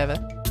it, or whatever.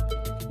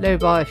 Low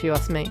bar if you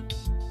ask me.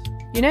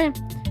 You know,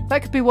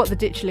 that could be what the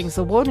ditchlings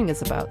are warning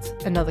us about,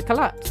 another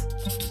collapse.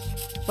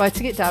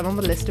 Writing it down on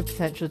the list of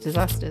potential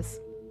disasters.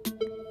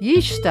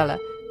 Yeesh, Stella,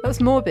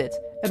 that's morbid.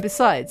 And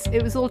besides,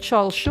 it was all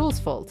Charles Shaw's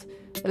fault.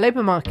 The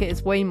labour market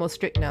is way more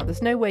strict now.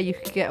 There's no way you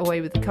could get away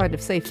with the kind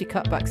of safety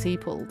cutbacks he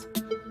pulled.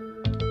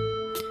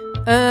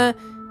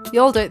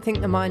 Y'all don't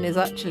think the mine is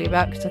actually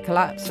about to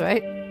collapse,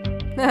 right?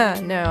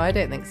 No, I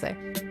don't think so.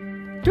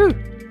 Whew,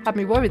 had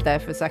me worried there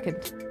for a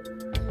second.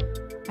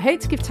 I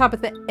hate to give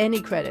Tabitha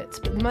any credit,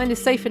 but the mine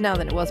is safer now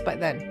than it was back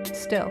then.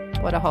 Still,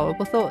 what a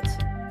horrible thought.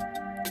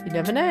 You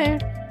never know.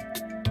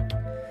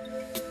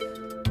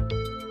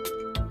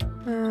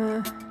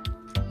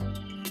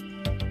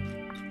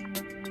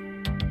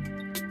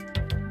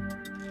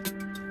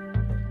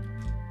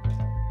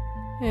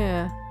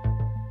 Yeah.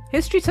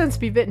 History tends to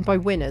be written by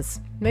winners.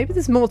 Maybe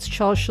there's more to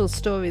Charles Shaw's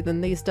story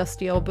than these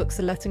dusty old books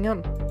are letting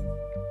on.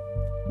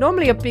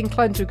 Normally I'd be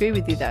inclined to agree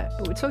with you there,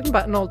 but we're talking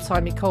about an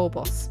old-timey coal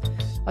boss.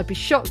 I'd be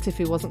shocked if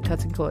he wasn't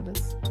cutting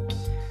corners.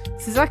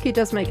 Suzaki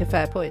does make a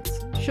fair point.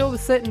 Shaw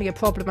was certainly a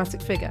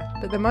problematic figure,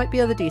 but there might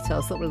be other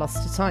details that were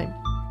lost to time.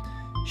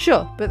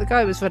 Sure, but the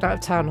guy was run out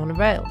of town on a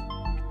rail.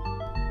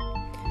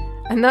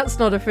 And that's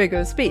not a figure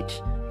of speech.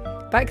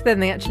 Back then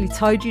they actually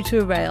tied you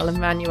to a rail and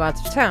ran you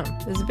out of town.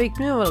 There's a big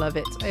mural of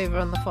it over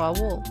on the far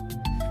wall.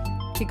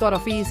 He got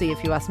off easy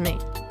if you ask me.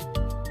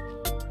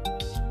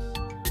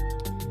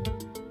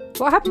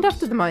 What happened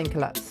after the mine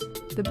collapse?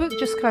 The book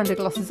just kinda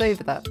glosses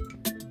over that.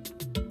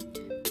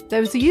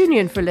 There was a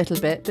union for a little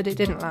bit, but it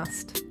didn't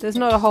last. There's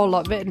not a whole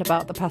lot written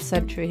about the past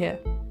century here.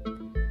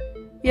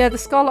 Yeah, the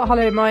Scarlet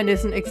Hollow mine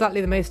isn't exactly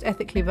the most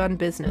ethically run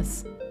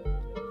business.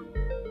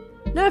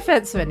 No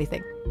offence or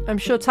anything. I'm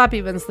sure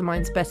Tabby runs the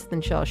mines better than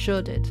Charles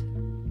Shaw did.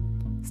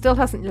 Still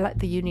hasn't let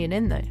the union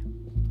in though.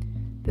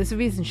 There's a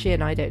reason she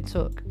and I don't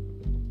talk.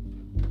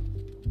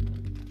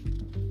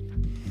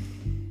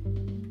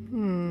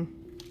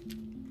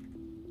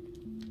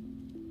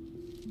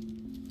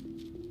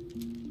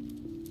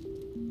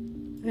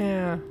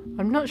 Yeah,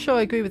 I'm not sure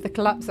I agree with the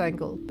collapse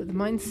angle, but the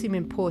mines seem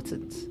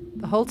important.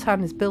 The whole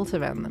town is built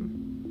around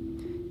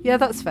them. Yeah,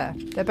 that's fair.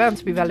 They're bound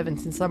to be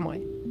relevant in some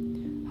way.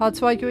 Hard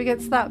to argue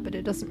against that, but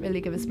it doesn't really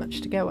give us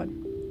much to go on.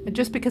 And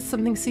just because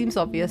something seems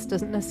obvious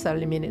doesn't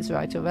necessarily mean it's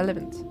right or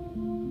relevant.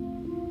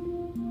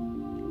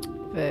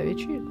 Very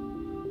true.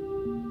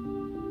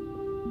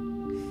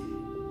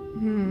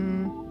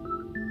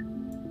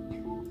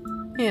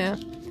 Yeah.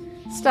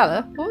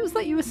 Stella, what was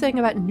that you were saying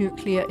about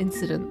nuclear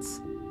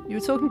incidents? You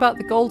were talking about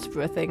the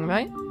Goldsboro thing,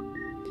 right?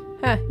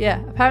 Huh,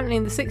 yeah. Apparently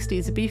in the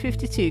 60s, a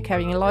B-52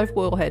 carrying a live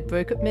warhead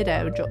broke up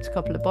mid-air and dropped a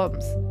couple of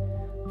bombs.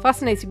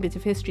 Fascinating bit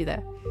of history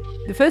there.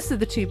 The first of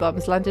the two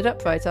bombs landed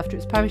upright after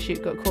its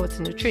parachute got caught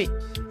in a tree.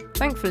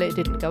 Thankfully it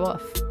didn't go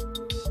off.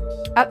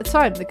 At the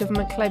time, the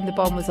government claimed the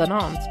bomb was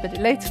unarmed, but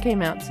it later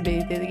came out to be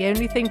that the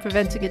only thing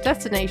preventing a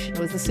detonation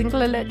was a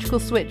single electrical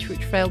switch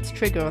which failed to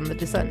trigger on the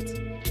descent.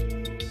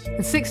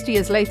 And 60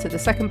 years later, the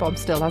second bomb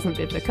still hasn't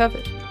been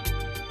recovered.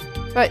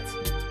 Right.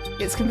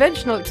 Its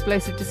conventional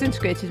explosive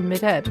disintegrated in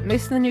mid-air, but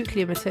most of the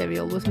nuclear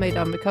material was made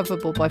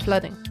unrecoverable by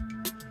flooding.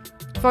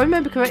 If I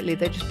remember correctly,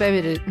 they just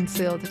buried it and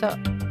sealed it up.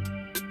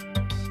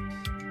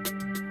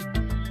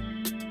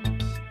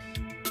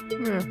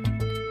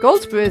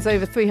 Goldsboro is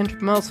over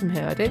 300 miles from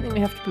here. I don't think we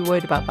have to be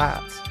worried about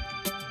that.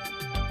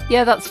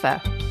 Yeah, that's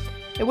fair.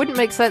 It wouldn't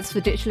make sense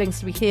for ditchlings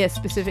to be here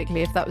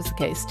specifically if that was the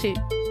case too.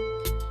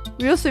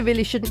 We also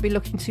really shouldn't be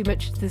looking too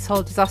much into this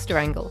whole disaster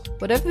angle.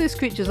 Whatever those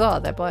creatures are,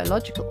 they're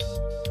biological.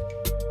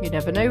 You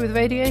never know with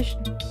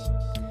radiation.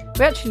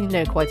 We actually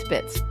know quite a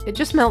bit. It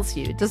just melts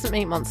you, it doesn't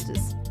make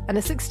monsters. And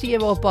a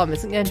 60-year-old bomb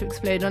isn't going to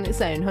explode on its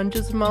own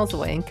hundreds of miles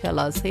away and kill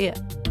us here.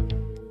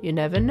 You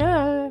never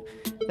know.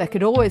 There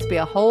could always be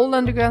a whole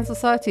underground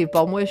society of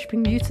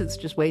bomb-worshipping mutants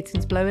just waiting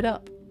to blow it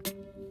up.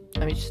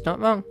 I mean, she's not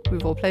wrong.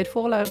 We've all played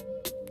Fallout.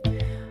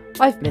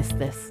 I've missed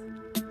this.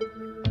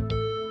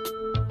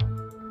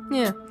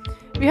 Yeah.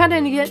 Have you had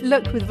any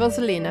luck with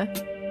Rosalina?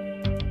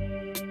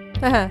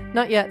 Haha,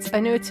 not yet. I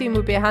knew a team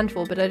would be a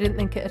handful, but I didn't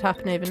think it'd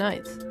happen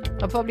overnight.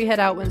 I'll probably head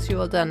out once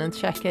you're all done and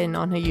check in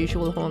on her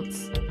usual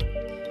haunts.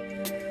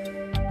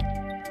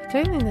 I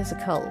don't think there's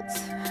a cult.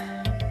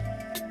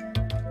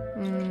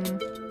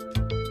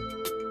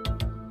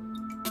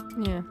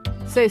 Yeah.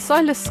 So,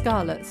 Silas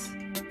Scarlet.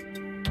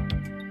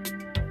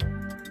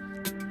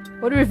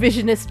 What a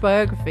revisionist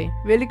biography.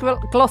 Really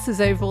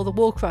glosses over all the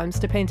war crimes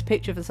to paint a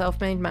picture of a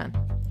self-made man.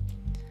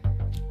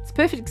 It's a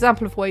perfect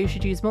example of why you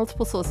should use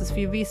multiple sources for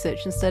your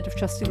research instead of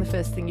trusting the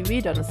first thing you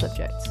read on a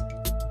subject.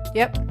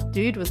 Yep,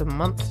 dude was a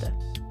monster.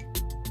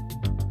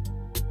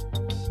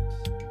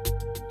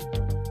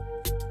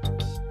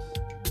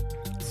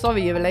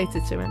 Sorry you're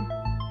related to him.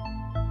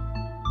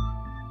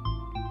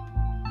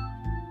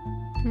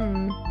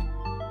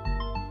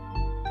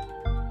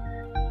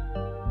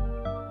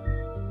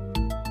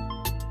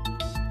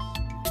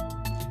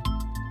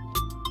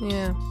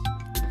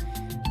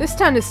 This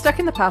town is stuck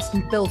in the past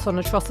and built on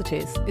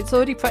atrocities. It's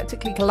already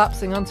practically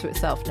collapsing onto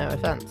itself, no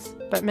offence.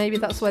 But maybe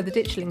that's why the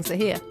ditchlings are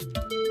here.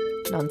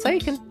 None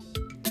taken.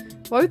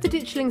 Why would the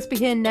ditchlings be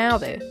here now,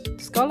 though?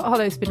 Scarlet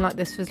Hollow's been like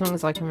this for as long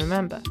as I can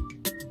remember.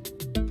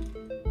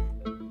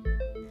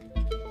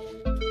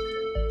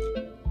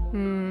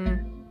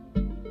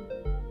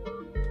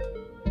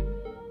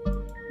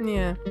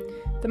 Yeah.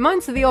 The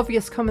mines are the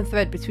obvious common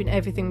thread between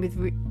everything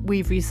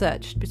we've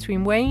researched.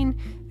 Between Wayne,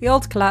 the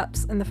old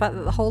collapse, and the fact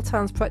that the whole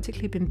town's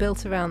practically been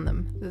built around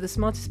them. They're the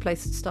smartest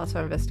place to start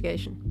our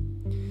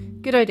investigation.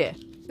 Good idea.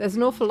 There's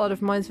an awful lot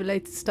of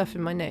mines-related stuff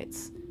in my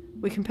notes.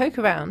 We can poke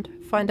around,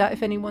 find out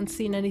if anyone's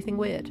seen anything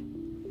weird.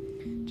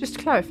 Just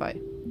to clarify,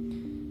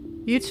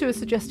 you two are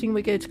suggesting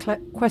we go to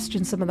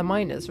question some of the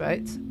miners,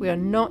 right? We are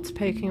not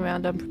poking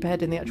around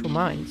unprepared in the actual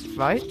mines,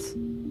 right?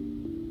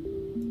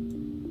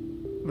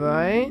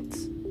 Right?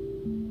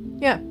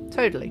 Yeah,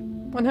 totally.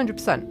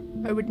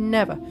 100%. I would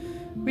never.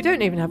 We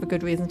don't even have a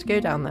good reason to go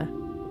down there.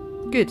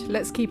 Good,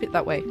 let's keep it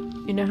that way.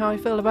 You know how I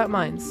feel about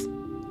mines.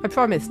 I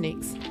promise,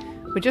 Neeks.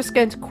 We're just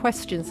going to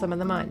question some of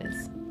the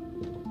miners.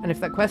 And if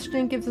that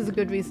questioning gives us a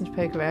good reason to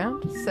poke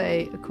around,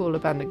 say a cool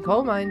abandoned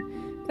coal mine,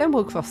 then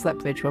we'll cross that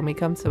bridge when we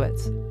come to it.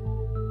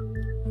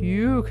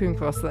 You can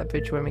cross that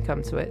bridge when we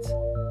come to it.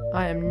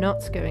 I am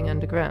not going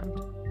underground.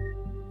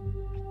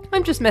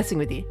 I'm just messing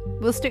with you.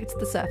 We'll stick to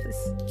the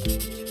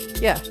surface.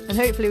 Yeah, and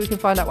hopefully we can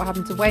find out what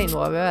happened to Wayne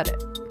while we're at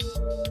it.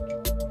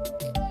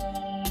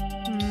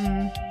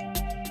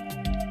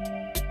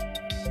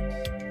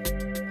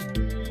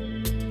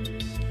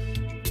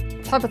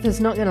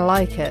 Tabitha's not going to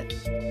like it.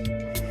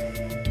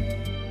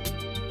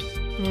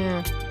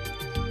 Yeah.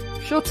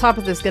 I'm sure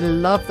Tabitha's going to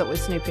love that we're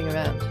snooping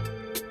around.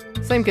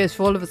 Same goes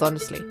for all of us,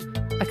 honestly.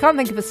 I can't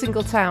think of a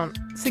single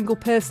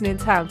person in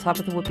town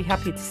Tabitha would be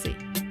happy to see.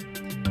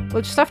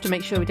 We'll just have to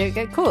make sure we don't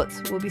get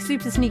caught. We'll be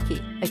super sneaky.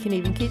 I can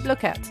even keep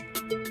lookout.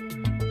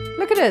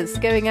 Look at us,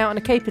 going out on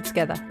a caper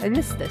together. I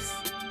missed this.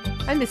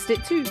 I missed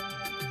it too.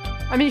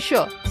 I mean,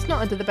 sure, it's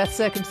not under the best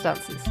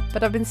circumstances,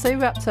 but I've been so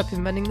wrapped up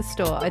in running the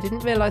store, I didn't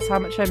realise how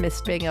much I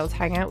missed being able to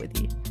hang out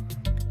with you.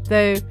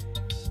 Though,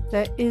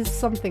 there is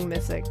something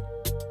missing.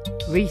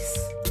 Reese.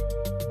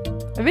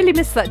 I really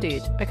miss that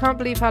dude. I can't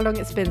believe how long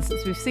it's been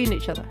since we've seen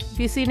each other. Have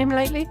you seen him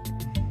lately?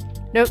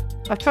 Nope.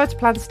 I've tried to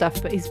plan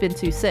stuff, but he's been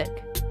too sick.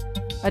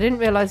 I didn't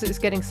realise it was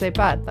getting so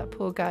bad, that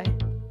poor guy.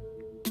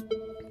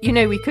 You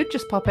know, we could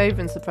just pop over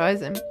and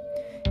surprise him.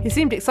 He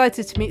seemed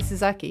excited to meet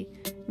Suzaki.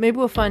 Maybe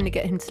we'll finally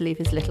get him to leave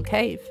his little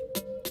cave.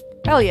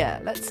 Hell yeah,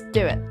 let's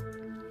do it.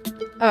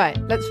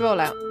 Alright, let's roll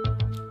out.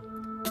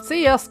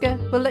 See you, Oscar.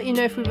 We'll let you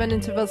know if we run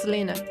into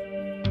Rosalina.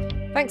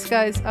 Thanks,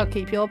 guys. I'll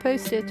keep you all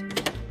posted.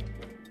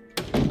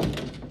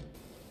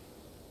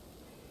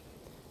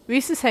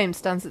 Reese's home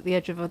stands at the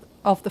edge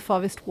of the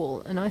forest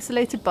wall, an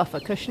isolated buffer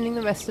cushioning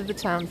the rest of the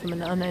town from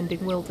an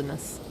unending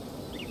wilderness.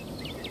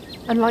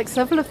 Unlike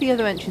several of the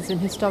other entries in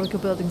historical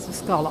buildings of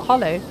Scarlet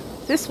Hollow,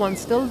 this one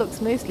still looks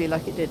mostly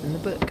like it did in the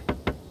book.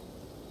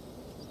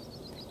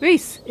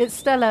 Reese, it's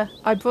Stella.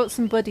 I brought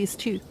some buddies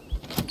too.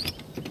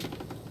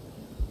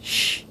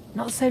 Shh,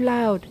 not so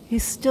loud.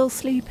 He's still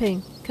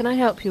sleeping. Can I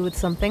help you with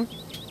something?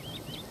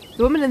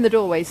 The woman in the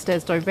doorway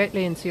stares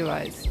directly into your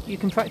eyes. You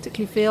can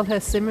practically feel her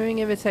simmering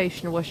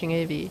irritation washing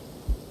over you.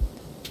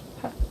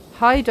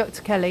 Hi,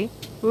 Dr. Kelly.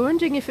 We're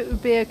wondering if it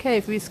would be okay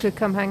if Reese could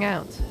come hang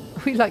out.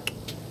 Are we like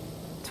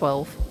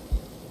 12?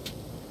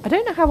 I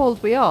don't know how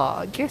old we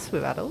are. I guess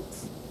we're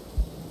adults.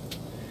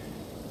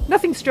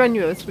 Nothing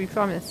strenuous, we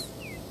promise.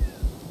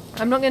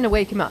 I'm not going to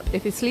wake him up.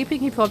 If he's sleeping,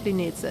 he probably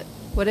needs it.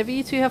 Whatever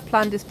you two have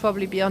planned is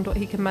probably beyond what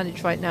he can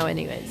manage right now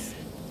anyways.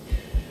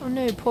 Oh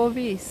no, poor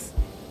Reese.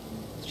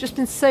 It's just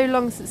been so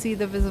long since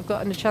either of us have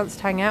gotten a chance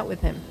to hang out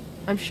with him.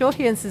 I'm sure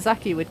he and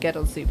Suzaki would get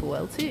on super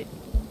well too.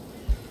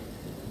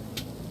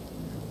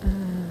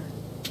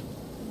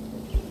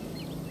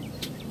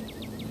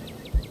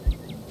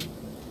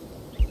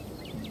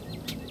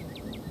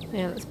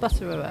 Yeah, let's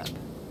butter her up.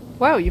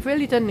 Wow, you've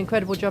really done an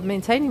incredible job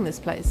maintaining this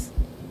place.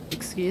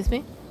 Excuse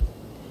me?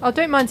 Oh,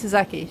 don't mind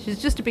Suzaki.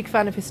 She's just a big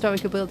fan of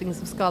historical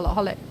buildings of Scarlet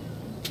Hollow.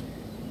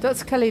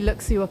 Dr. Kelly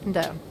looks you up and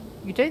down.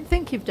 You don't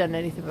think you've done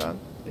anything wrong,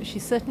 but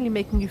she's certainly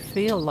making you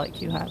feel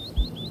like you have.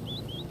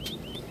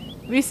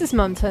 Reese's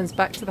mum turns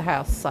back to the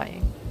house,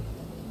 sighing.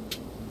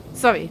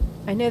 Sorry,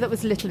 I know that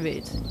was a little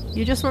rude.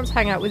 You just want to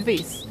hang out with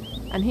Reese,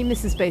 and he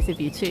misses both of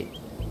you too.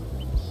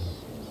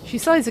 She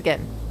sighs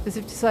again, as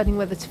if deciding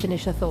whether to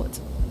finish her thought.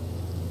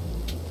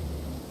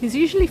 He's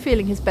usually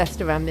feeling his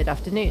best around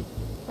mid-afternoon.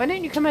 Why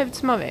don't you come over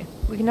tomorrow?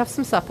 We can have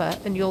some supper,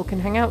 and you all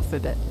can hang out for a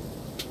bit.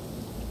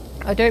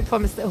 I don't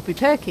promise that he'll be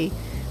perky,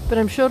 but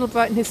I'm sure it'll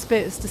brighten his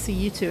spirits to see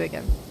you two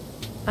again.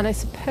 And I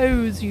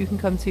suppose you can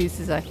come too,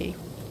 Suzaki.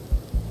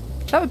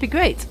 That would be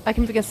great. I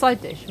can bring a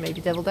side dish,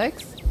 maybe deviled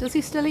eggs. Does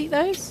he still eat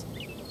those?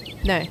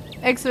 No,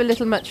 eggs are a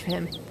little much for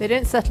him. They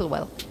don't settle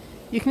well.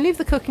 You can leave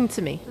the cooking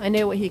to me. I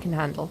know what he can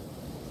handle.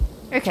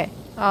 Okay,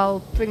 I'll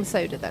bring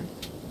soda then.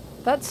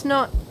 That's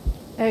not...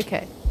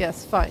 Okay,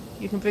 yes, fine.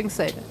 You can bring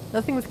soda.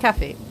 Nothing with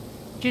caffeine.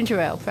 Ginger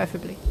ale,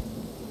 preferably.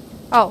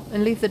 Oh,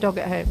 and leave the dog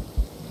at home.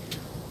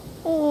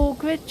 Oh,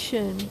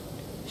 Gretchen.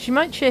 She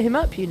might cheer him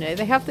up, you know.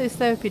 They have those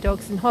therapy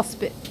dogs in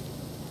hospice.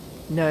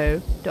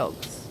 No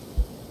dogs.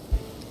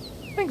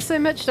 Thanks so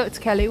much, Dr.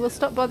 Kelly. We'll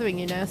stop bothering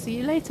you now. See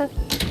you later.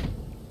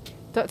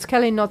 Dr.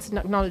 Kelly nods in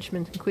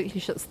acknowledgement and quickly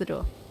shuts the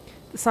door.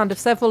 The sound of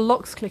several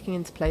locks clicking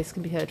into place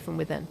can be heard from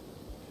within.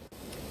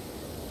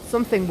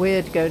 Something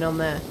weird going on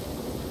there.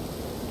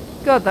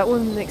 God, that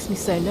woman makes me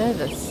so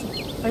nervous.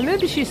 I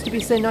remember she used to be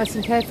so nice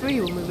and carefree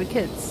when we were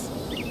kids.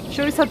 She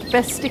always had the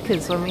best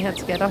stickers when we had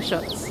to get our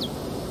shots.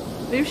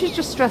 Maybe she's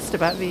just stressed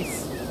about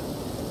Reese.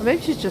 Or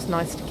maybe she's just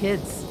nice to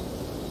kids.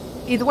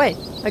 Either way,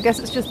 I guess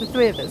it's just the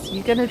three of us.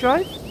 You gonna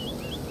drive?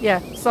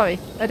 Yeah, sorry.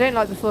 I don't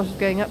like the thought of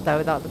going up there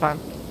without the van.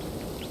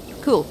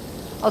 Cool.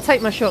 I'll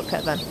take my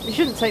shortcut then. It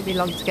shouldn't take me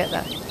long to get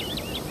there.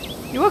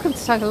 You're welcome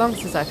to tag along,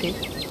 Sasaki.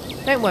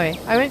 Don't worry,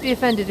 I won't be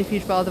offended if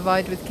you'd rather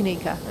ride with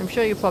Kanika. I'm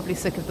sure you're probably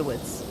sick of the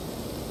woods.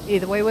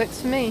 Either way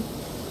works for me.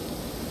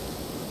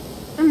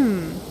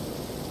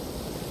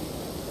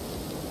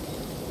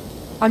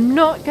 I'm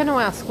not going to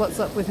ask what's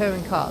up with her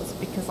and cars,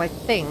 because I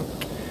think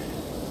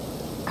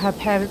her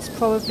parents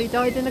probably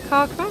died in a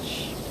car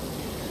crash.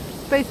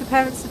 Both her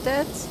parents are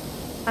dead,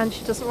 and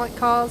she doesn't like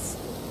cars.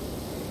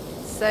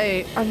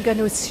 So I'm going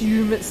to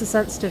assume it's a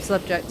sensitive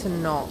subject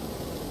and not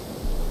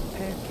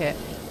poke it.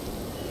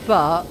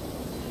 But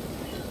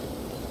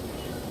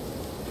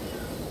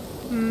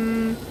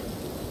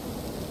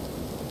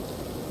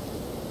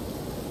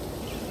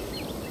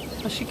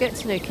I should get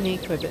to know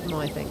Kanika a bit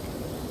more, I think.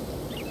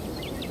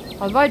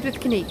 I'll ride with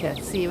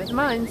Kanika. See you at the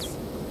mines.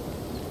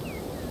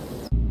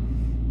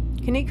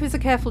 Kanika is a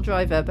careful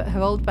driver, but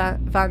her old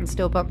van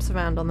still bumps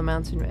around on the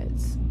mountain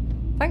roads.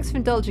 Thanks for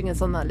indulging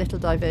us on that little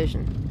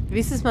diversion.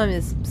 Reese's mum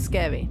is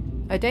scary.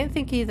 I don't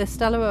think either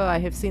Stella or I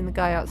have seen the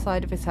guy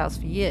outside of his house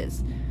for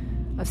years.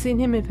 I've seen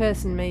him in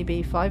person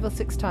maybe 5 or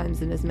 6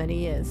 times in as many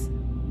years.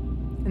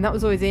 And that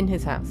was always in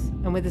his house,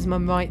 and with his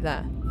mum right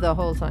there, the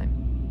whole time.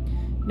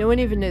 No one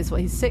even knows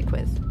what he's sick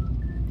with.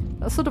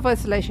 That sort of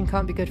isolation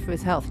can't be good for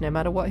his health, no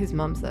matter what his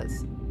mum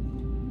says.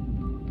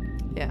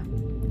 Yeah.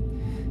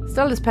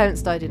 Stella's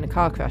parents died in a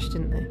car crash,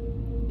 didn't they?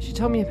 She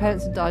told me her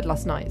parents had died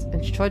last night,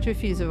 and she tried to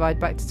refuse a ride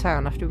back to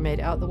town after we made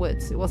it out the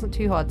woods. It wasn't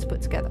too hard to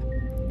put together.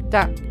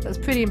 Damn, that's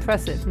pretty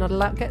impressive. Not a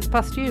lot gets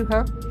past you,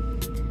 huh?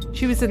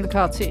 She was in the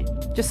car too.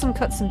 Just some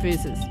cuts and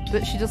bruises,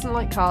 but she doesn't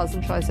like cars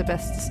and tries her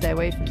best to stay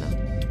away from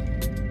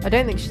them. I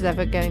don't think she's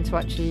ever going to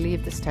actually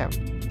leave this town.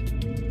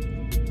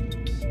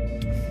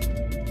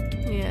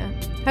 Yeah.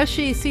 Has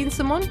she seen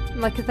someone?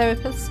 Like a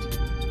therapist?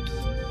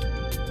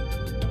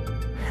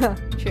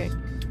 True.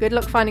 Good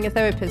luck finding a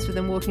therapist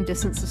within walking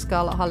distance of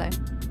Scarlet Hollow.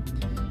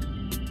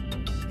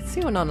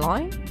 See one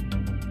online?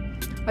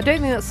 I don't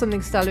think that's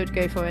something Stella would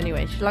go for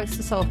anyway. She likes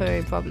to solve her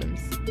own problems.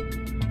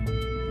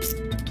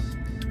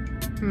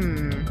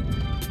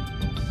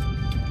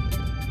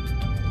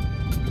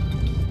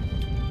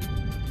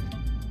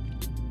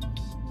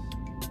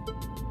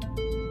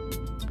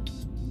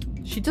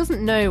 She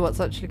doesn't know what's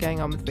actually going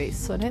on with Reese,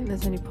 so I don't think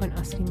there's any point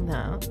asking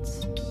that.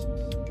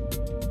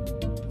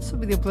 What's up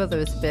with your brother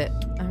is a bit...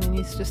 I mean,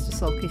 he's just a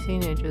sulky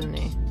teenager, isn't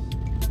he?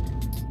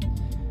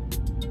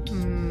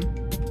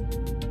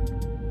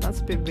 That's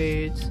a bit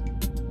rude.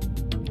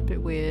 A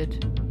bit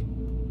weird.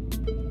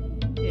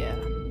 Yeah.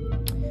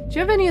 Do you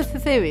have any other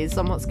theories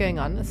on what's going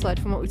on, aside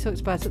from what we talked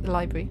about at the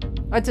library?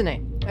 I don't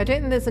know. I don't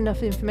think there's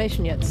enough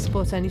information yet to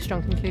support any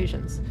strong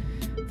conclusions.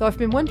 Though I've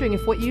been wondering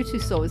if what you two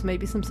saw was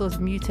maybe some sort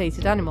of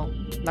mutated animal,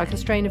 like a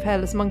strain of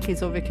hairless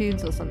monkeys or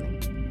raccoons or something.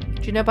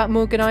 Do you know about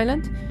Morgan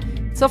Island?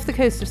 It's off the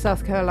coast of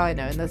South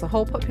Carolina, and there's a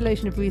whole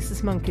population of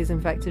rhesus monkeys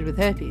infected with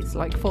herpes,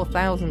 like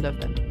 4,000 of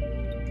them.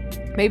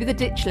 Maybe the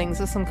ditchlings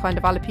are some kind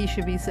of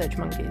alopecia research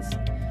monkeys.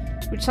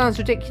 Which sounds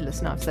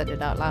ridiculous now I've said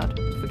it out loud.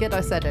 Forget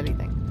I said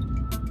anything.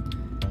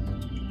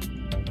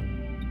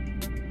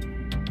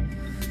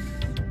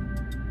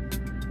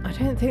 I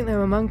don't think they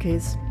were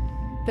monkeys.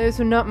 Those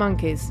were not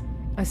monkeys.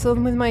 I saw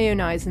them with my own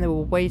eyes and they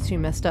were way too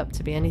messed up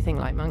to be anything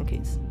like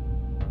monkeys.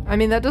 I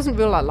mean, that doesn't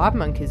rule out lab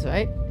monkeys,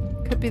 right?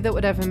 Could be that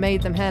whatever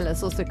made them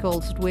hairless also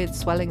caused weird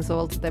swellings or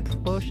altered their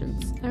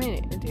proportions. I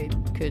mean,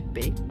 it could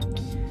be.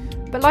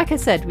 But like I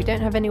said, we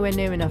don't have anywhere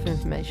near enough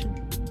information.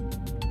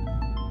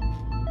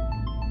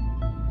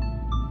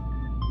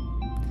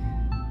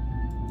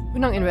 We're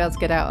not going to be able to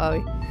get out, are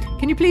we?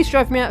 Can you please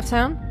drive me out of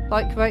town?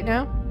 Like, right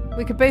now?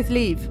 We could both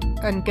leave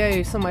and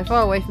go somewhere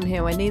far away from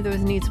here where neither of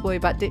us need to worry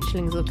about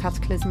ditchlings or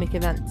cataclysmic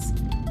events.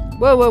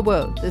 Whoa, whoa,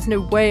 whoa. There's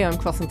no way I'm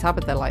crossing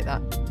Tabitha like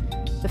that.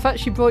 The fact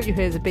she brought you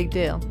here is a big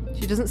deal.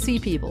 She doesn't see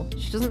people.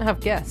 She doesn't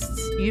have guests.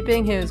 You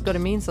being here has got to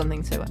mean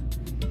something to her.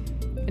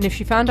 And if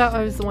she found out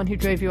I was the one who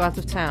drove you out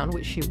of town,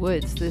 which she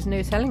would, there's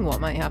no telling what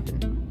might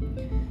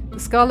happen. The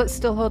Scarlets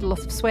still hold a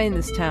lot of sway in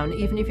this town,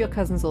 even if your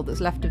cousin's all that's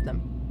left of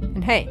them.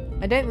 And hey,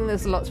 I don't think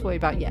there's a lot to worry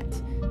about yet.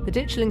 The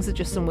ditchlings are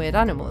just some weird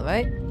animal,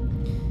 right?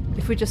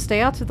 If we just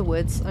stay out of the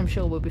woods, I'm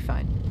sure we'll be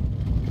fine.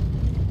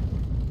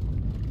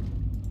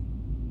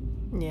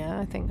 Yeah,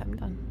 I think I'm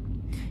done.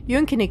 You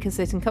and Kanika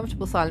sit in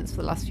comfortable silence for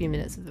the last few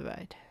minutes of the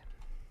ride.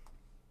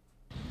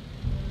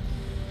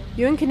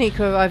 You and Kanika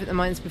arrive at the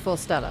mines before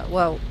Stella.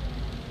 Well,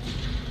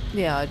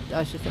 yeah,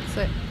 I should think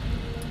so.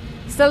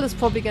 Stella's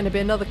probably going to be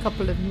another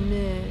couple of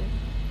minutes.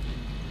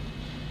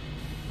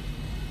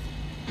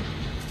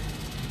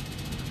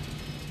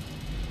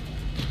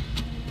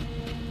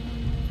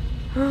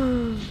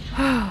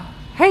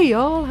 Hey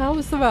y'all, how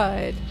was the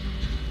ride?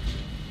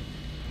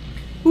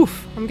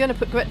 Oof, I'm going to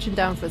put Gretchen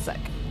down for a sec.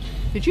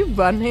 Did you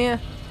run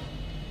here?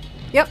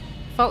 Yep,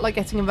 felt like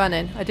getting a run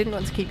in. I didn't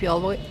want to keep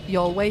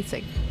y'all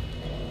waiting.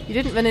 You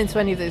didn't run into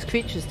any of those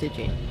creatures, did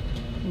you?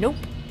 Nope.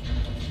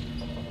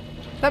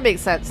 That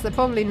makes sense, they're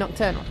probably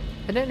nocturnal.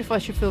 I don't know if I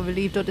should feel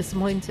relieved or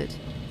disappointed.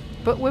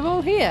 But we're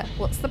all here,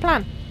 what's the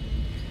plan?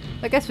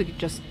 I guess we could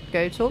just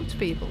go talk to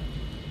people.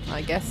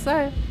 I guess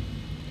so.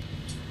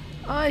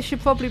 I should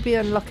probably be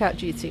on lookout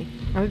duty.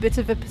 I'm a bit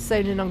of a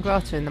persona non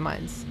grata in the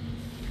mines.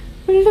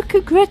 Well, look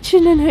at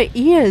Gretchen and her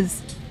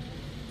ears.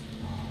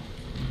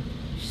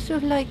 She's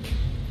sort of like...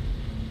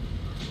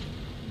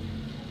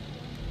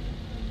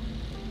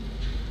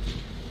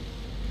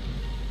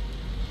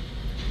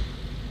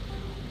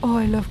 Oh,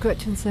 I love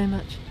Gretchen so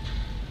much.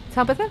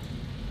 Tabitha?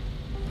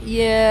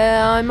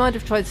 Yeah, I might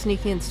have tried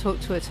sneaking in to talk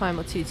to her a time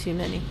or two too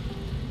many.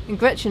 And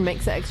Gretchen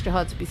makes it extra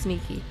hard to be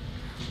sneaky.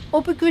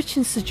 Oh, but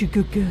Gretchen's such a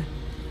good girl.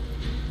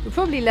 We're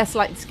probably less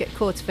likely to get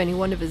caught if any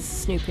one of us is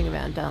snooping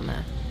around down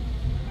there.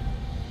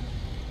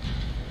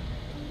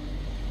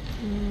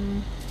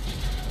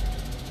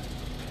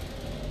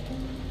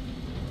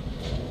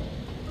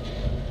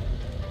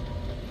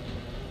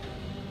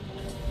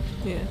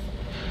 Yeah.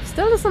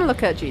 Stella's on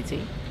lookout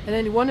duty, and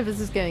only one of us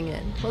is going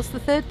in. What's the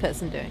third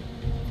person doing?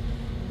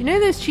 You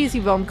know those cheesy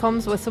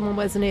rom-coms where someone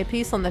wears an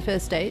earpiece on their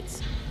first dates?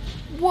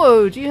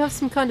 Whoa, do you have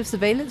some kind of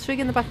surveillance rig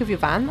in the back of your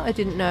van that I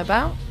didn't know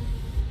about?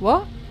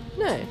 What?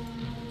 No.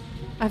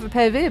 I have a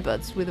pair of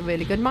earbuds with a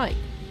really good mic.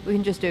 We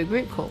can just do a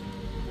group call.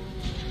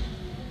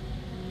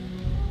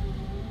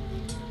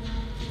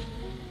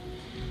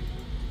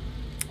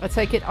 I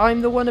take it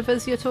I'm the one of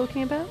us you're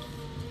talking about?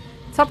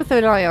 Tabitha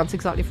and I aren't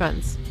exactly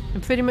friends,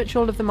 and pretty much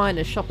all of the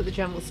miners shop at the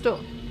general store.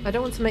 I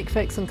don't want to make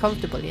folks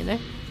uncomfortable, you know?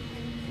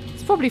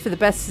 It's probably for the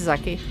best,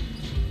 Sasaki.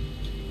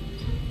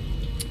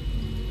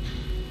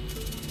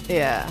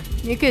 Yeah,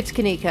 you're good,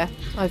 Kanika.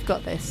 I've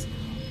got this.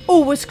 Oh,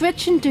 what's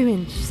Gretchen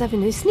doing? She's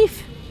having a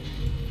sniff.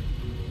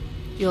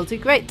 You'll do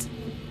great.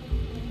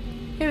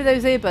 Here are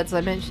those earbuds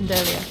I mentioned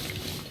earlier.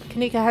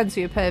 Kanika hands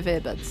you a pair of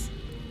earbuds.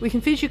 We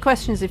can feed you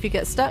questions if you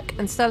get stuck,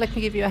 and Stella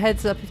can give you a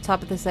heads up if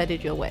Tabitha's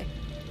headed your way.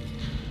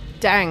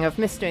 Dang, I've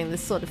missed doing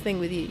this sort of thing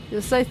with you.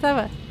 You're so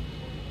thorough.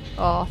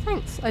 Aw,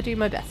 thanks. I do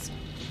my best.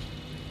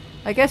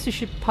 I guess we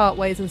should part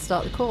ways and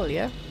start the call,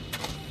 yeah?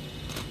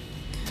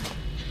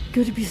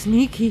 Gotta be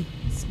sneaky.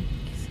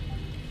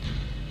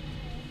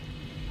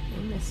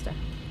 Hey, mister.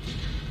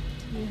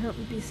 Can you help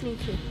me be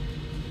sneaky?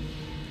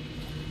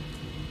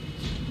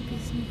 Be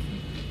sneaky.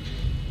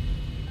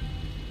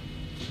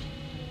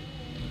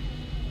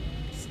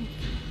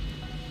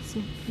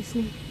 Sneaky,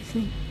 sneaky,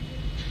 sneaky.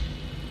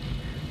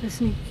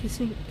 Sneaky,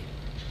 sneaky.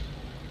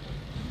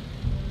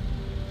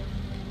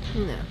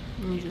 No,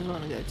 you just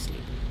want to go to sleep.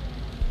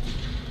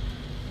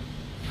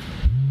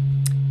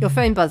 Your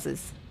phone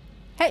buzzes.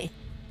 Hey!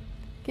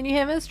 Can you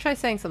hear us? Try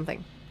saying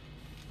something.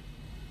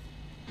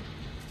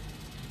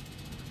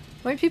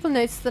 Won't people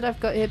notice that I've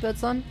got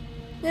earbuds on?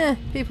 Yeah,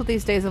 people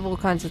these days have all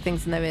kinds of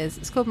things in their ears.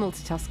 It's called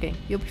multitasking.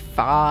 You'll be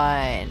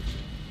fine.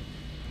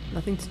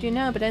 Nothing to do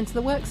now but enter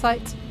the work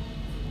site.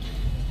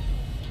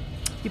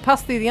 You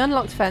pass through the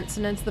unlocked fence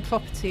and enter the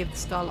property of the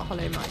Scarlet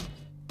Hollow mine.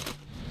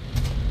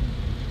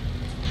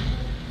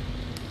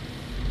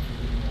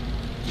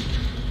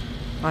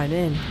 I'm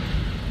in.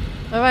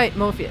 Alright,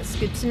 Morpheus,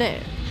 good to know.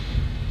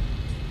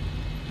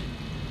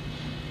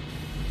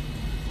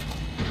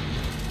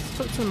 Let's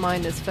talk to the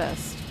miners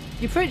first.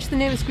 You approach the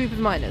nearest group of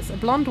miners, a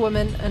blonde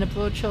woman and a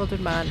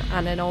broad-shouldered man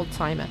and an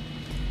old-timer.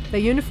 Their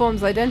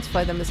uniforms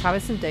identify them as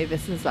Harrison,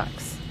 Davis and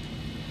Zax.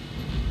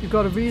 You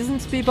got a reason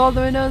to be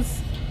bothering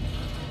us?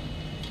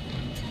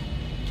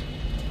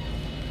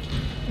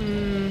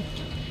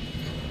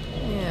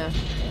 Yeah.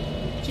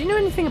 Do you know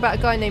anything about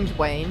a guy named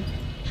Wayne?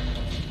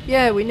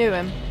 Yeah, we knew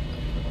him.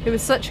 He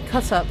was such a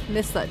cut-up.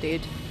 Missed that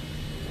dude.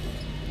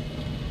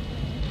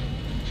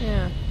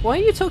 Yeah. Why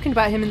are you talking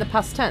about him in the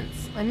past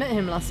tense? I met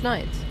him last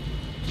night.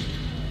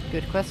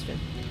 Good question.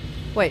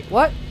 Wait,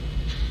 what?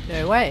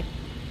 No way.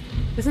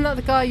 Isn't that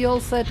the guy you all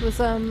said was,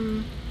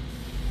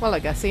 well, I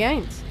guess he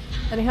ain't.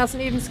 And he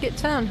hasn't even skipped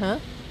town, huh?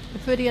 A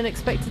pretty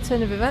unexpected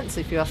turn of events,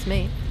 if you ask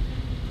me.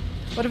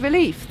 What a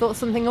relief. Thought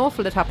something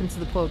awful had happened to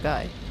the poor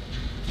guy.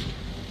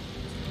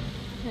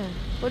 Yeah.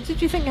 What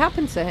did you think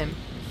happened to him?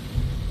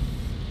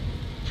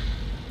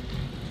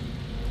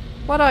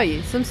 What are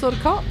you, some sort of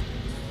cop?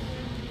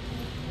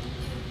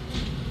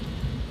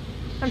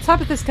 I'm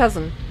Tabitha's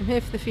cousin. I'm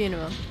here for the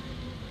funeral.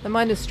 The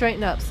miners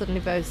straighten up, suddenly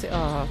both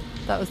oh,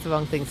 that was the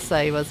wrong thing to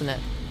say, wasn't it?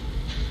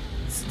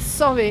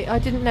 Sorry, I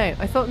didn't know.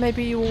 I thought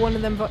maybe you were one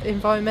of them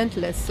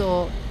environmentalists,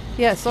 or...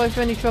 Yeah, sorry for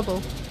any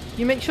trouble.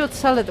 You make sure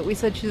to tell her that we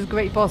said she's a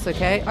great boss,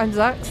 okay? I'm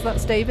Zax,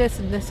 that's Davis,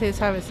 and this here's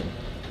Harrison.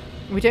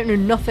 We don't know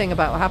nothing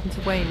about what happened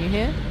to Wayne, you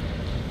hear?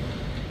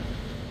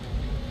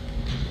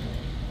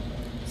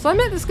 So I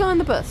met this guy on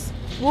the bus.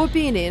 Wore a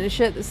beanie and a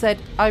shirt that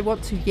said, I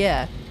want to,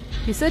 yeah.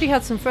 He said he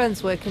had some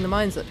friends working the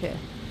mines up here.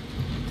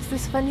 Does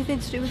this have anything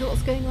to do with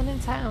what's going on in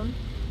town?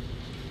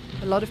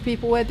 A lot of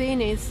people wear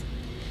beanies.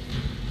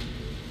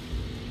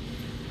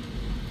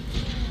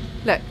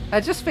 Look,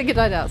 I just figured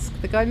I'd ask.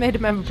 The guy made a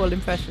memorable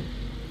impression.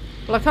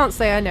 Well, I can't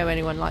say I know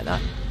anyone like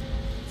that.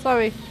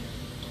 Sorry.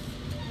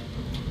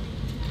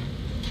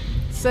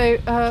 So,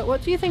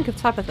 what do you think of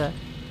Tabitha?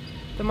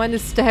 The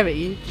miners stare at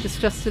you,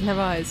 distrust in her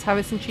eyes.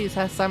 Harrison chews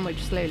her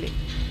sandwich slowly.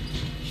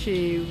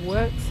 She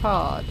works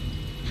hard.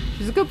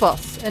 She's a good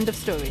boss. End of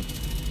story.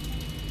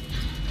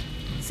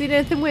 Seen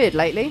anything weird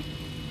lately?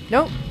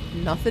 Nope,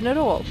 nothing at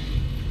all.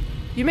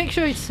 You make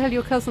sure you tell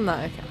your cousin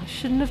that. Okay, I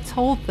shouldn't have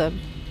told them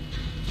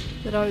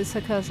that I was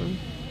her cousin.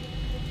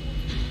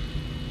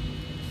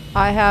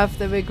 I have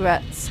the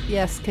regrets.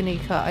 Yes,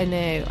 Kanika, I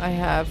know. I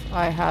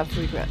have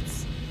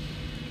regrets.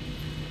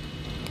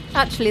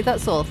 Actually,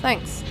 that's all.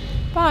 Thanks.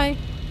 Bye.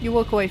 You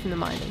walk away from the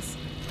miners.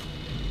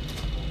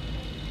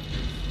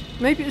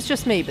 Maybe it was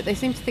just me, but they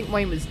seem to think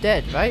Wayne was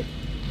dead, right?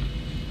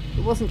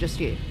 It wasn't just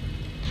you.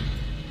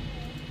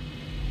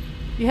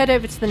 You head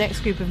over to the next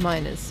group of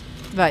miners.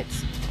 Right.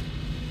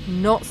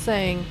 Not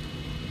saying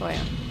who I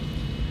am.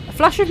 A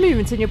flash of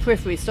movement in your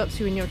periphery stops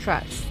you in your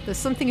tracks. There's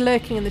something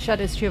lurking in the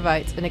shadows to your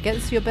right, and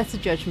against your better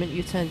judgment,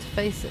 you turn to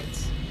face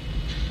it.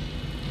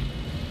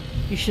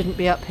 You shouldn't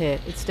be up here.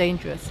 It's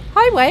dangerous.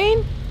 Hi,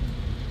 Wayne!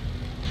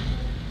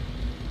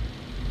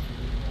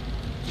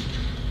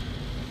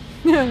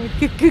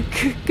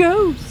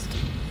 Ghost!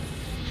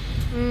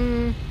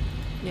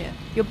 Yeah.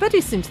 Your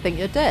buddies seem to think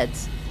you're dead.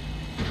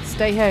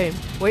 Stay home.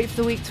 Wait for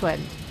the week to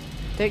end.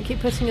 Don't keep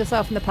putting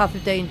yourself in the path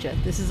of danger.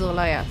 This is all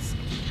I ask.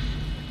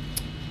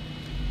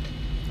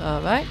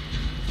 Alright.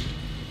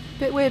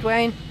 Bit weird,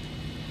 Wayne.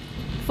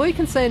 Before you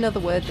can say another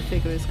word, the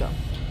figure is gone.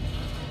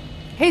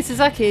 Hey,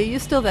 Suzaki, are you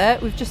still there?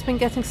 We've just been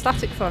getting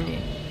static from you.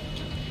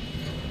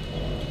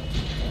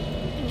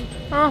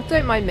 Oh,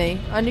 don't mind me.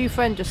 Our new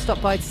friend just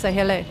stopped by to say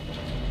hello.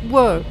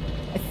 Whoa.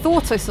 I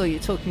thought I saw you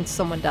talking to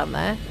someone down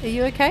there. Are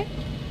you okay?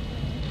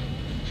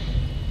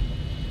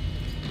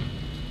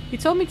 He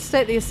told me to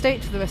stay at the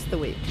estate for the rest of the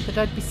week, that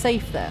I'd be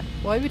safe there.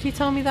 Why would he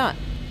tell me that?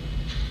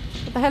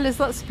 What the hell is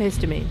that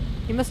supposed to mean?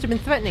 He must have been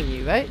threatening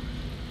you, right?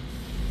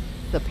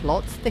 The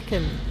plot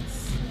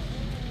thickens.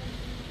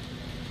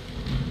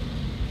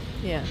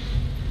 Yeah.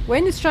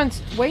 Wayne trying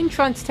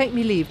to take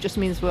me leave just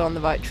means we're on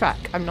the right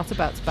track. I'm not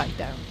about to back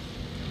down.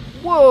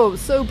 Whoa,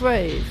 so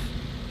brave.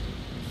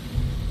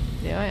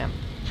 Yeah, I am.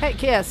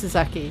 Heck yeah,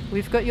 Suzaki.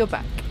 We've got your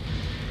back.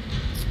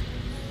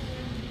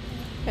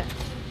 Yeah.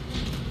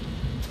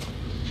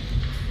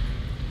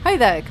 Hi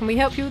there, can we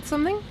help you with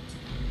something?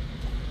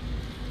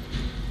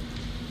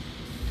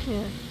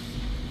 Yeah.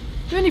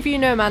 Do any of you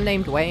know a man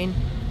named Wayne?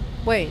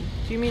 Wayne?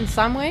 Do you mean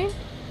Sam Wayne?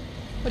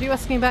 What are you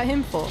asking about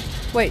him for?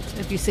 Wait,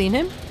 have you seen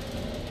him?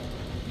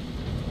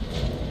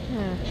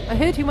 Yeah. I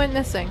heard he went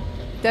missing.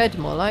 Dead,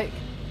 more like.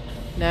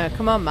 No,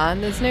 come on,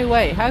 man. There's no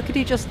way. How could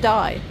he just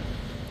die?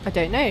 I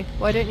don't know.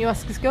 Why don't you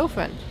ask his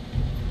girlfriend?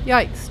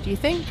 Yikes, do you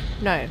think?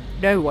 No,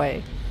 no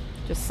way.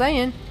 Just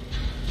saying.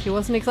 He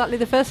wasn't exactly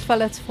the first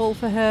fella to fall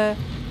for her,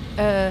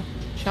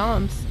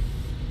 charms.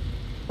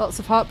 Lots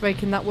of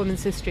heartbreak in that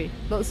woman's history.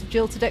 Lots of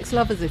jilted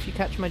ex-lovers, if you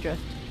catch my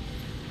drift.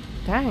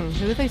 Dang,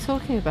 who are they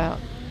talking about?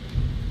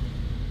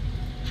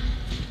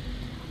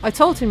 I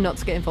told him not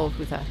to get involved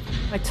with her.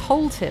 I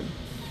told him.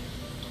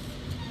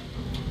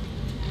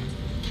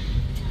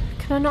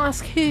 Can I not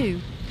ask who?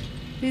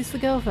 Who's the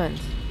girlfriend?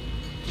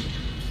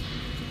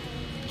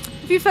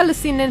 Have you fellas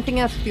seen anything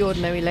out of the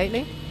ordinary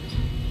lately?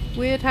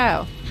 Weird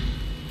how?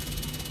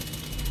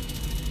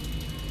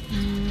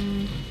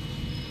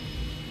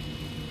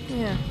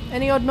 Yeah.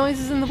 Any odd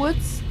noises in the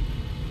woods?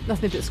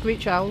 Nothing but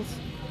screech owls.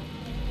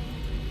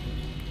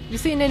 Have you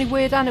seen any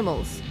weird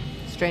animals?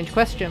 Strange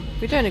question.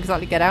 We don't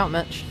exactly get out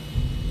much.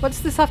 What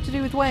does this have to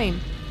do with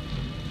Wayne?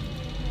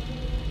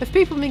 Have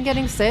people been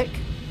getting sick?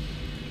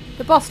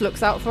 The boss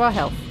looks out for our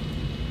health.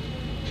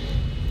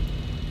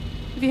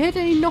 Have you heard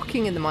any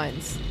knocking in the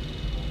mines?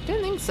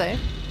 Don't think so.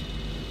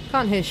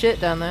 Can't hear shit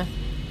down there.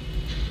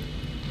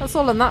 That's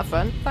all on that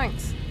front.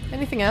 Thanks.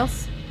 Anything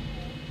else?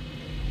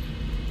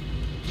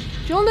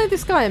 Do you all know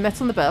this guy I met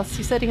on the bus?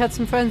 He said he had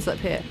some friends up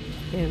here.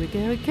 Here we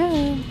go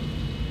again.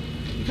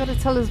 You gotta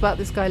tell us about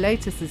this guy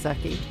later,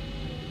 Suzaki.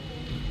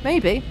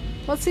 Maybe.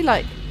 What's he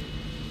like?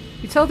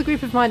 You told the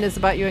group of miners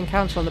about your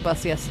encounter on the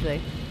bus yesterday.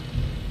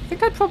 I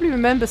think I'd probably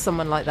remember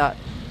someone like that.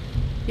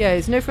 Yeah,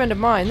 he's no friend of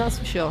mine, that's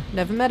for sure.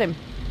 Never met him.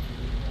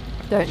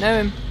 Don't know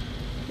him.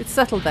 It's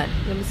settled then.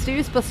 The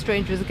mysterious bus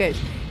stranger is a ghost.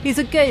 He's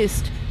a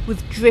ghost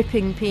with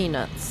dripping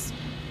peanuts.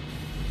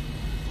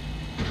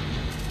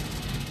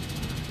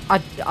 I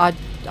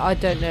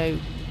don't know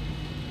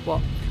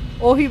what.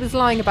 Or he was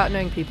lying about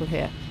knowing people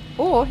here.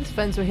 Or his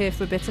friends were here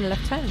for a bit and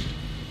left town.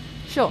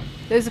 Sure,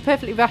 those are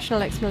perfectly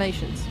rational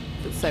explanations.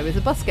 But so is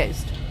a bus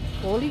ghost.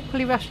 All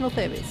equally rational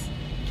theories.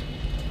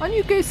 Aren't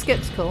you ghost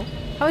skeptical?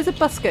 How is a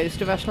bus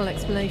ghost a rational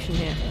explanation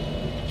here?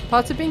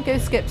 Part of being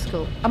ghost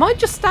skeptical. Am I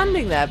just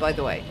standing there, by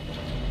the way?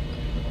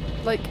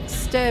 Like,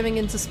 staring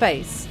into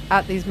space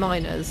at these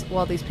miners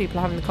while these people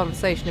are having the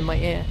conversation in my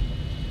ear.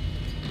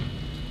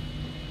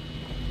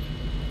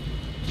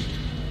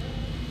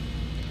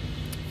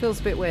 Feels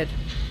a bit weird.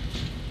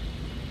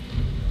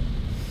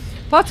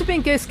 Part of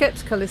being ghost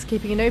skeptical is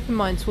keeping an open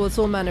mind towards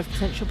all manner of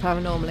potential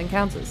paranormal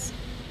encounters.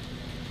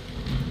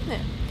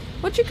 Yeah.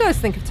 What do you guys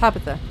think of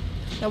Tabitha?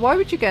 Now, why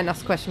would you go and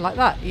ask a question like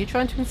that? Are you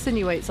trying to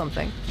insinuate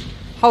something?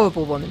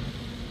 Horrible woman.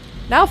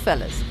 Now,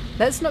 fellas,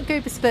 let's not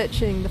go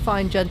besmirching the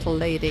fine, gentle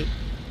lady.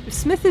 If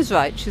Smith is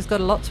right, she's got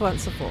a lot to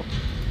answer for.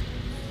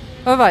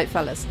 Alright,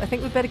 fellas, I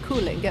think we'd better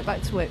cool it and get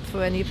back to work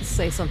before any of us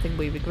say something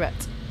we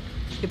regret.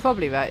 You're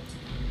probably right.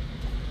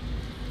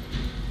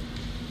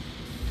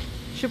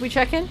 Should we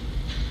check in?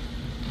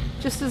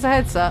 Just as a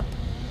heads up,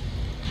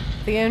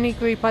 the only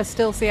group I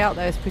still see out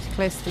there is pretty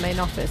close to the main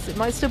office. It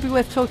might still be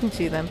worth talking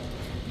to them,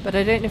 but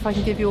I don't know if I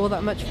can give you all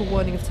that much for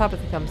warning if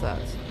Tabitha comes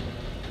out.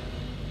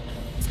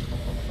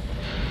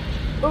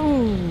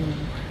 Ooh.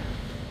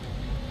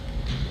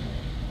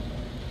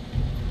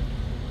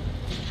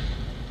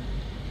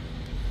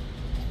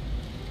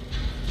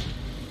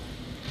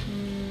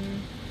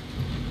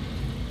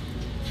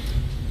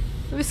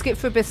 Risk it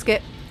for a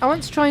biscuit. I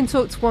want to try and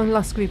talk to one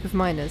last group of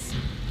miners.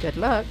 Good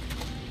luck.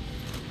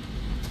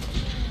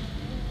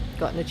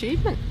 Got an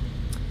achievement.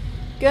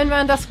 Going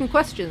around asking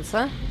questions,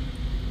 huh?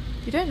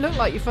 You don't look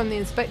like you're from the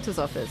inspector's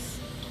office.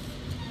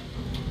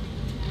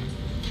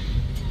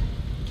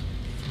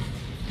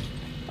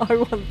 I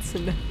want to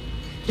know.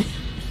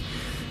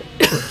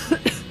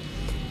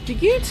 Do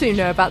you two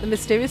know about the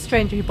mysterious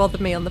stranger who bothered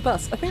me on the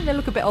bus? I think they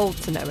look a bit old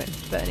to know him,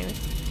 but anyway.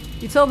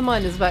 You told the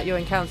miners about your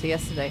encounter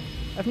yesterday.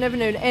 I've never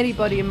known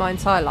anybody in my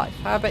entire life.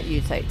 How about you,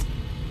 Tate?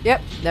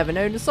 Yep, never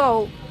known a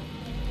soul.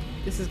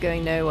 This is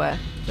going nowhere.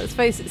 Let's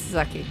face it,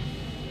 Sasaki.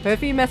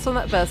 Whoever you met on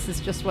that bus is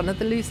just one of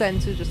the loose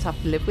ends you'll just have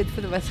to live with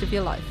for the rest of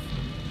your life.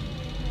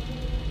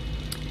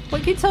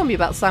 What can you tell me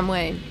about Sam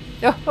Wayne?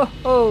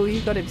 Oh,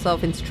 he got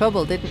himself into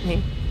trouble, didn't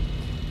he?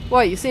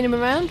 Why, you seen him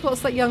around?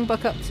 What's that young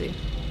buck up to?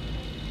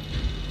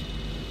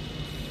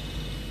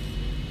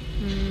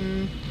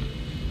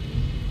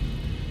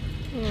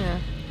 Yeah.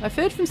 I've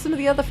heard from some of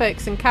the other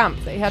folks in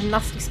camp that he had a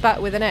nasty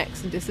spat with an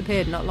ex and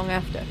disappeared not long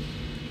after.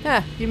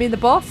 Yeah, you mean the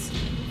boss?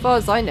 As far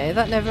as I know,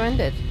 that never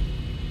ended.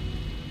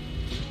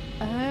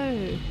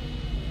 Oh.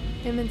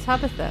 Him and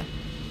Tabitha.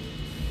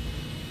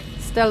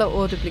 Stella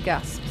audibly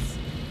gasps.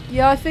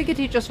 Yeah, I figured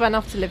he just ran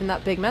off to live in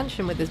that big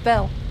mansion with his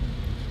belle.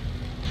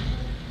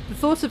 The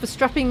thought of a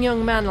strapping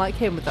young man like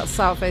him with that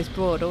sour-faced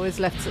broad always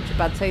left such a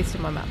bad taste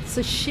in my mouth.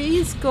 So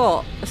she's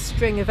got a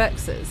string of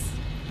exes.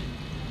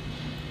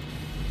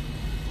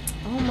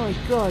 Oh my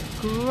god,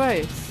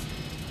 gross.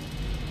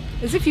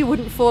 As if you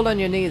wouldn't fall on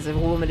your knees if a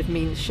woman of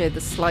means showed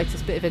the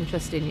slightest bit of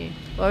interest in you.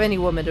 Or any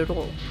woman at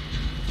all.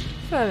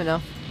 Fair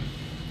enough.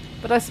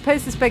 But I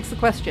suppose this begs the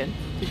question.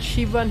 Did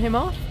she run him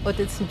off? Or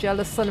did some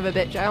jealous son of a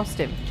bitch oust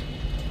him?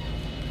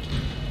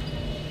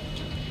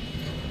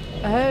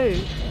 Oh.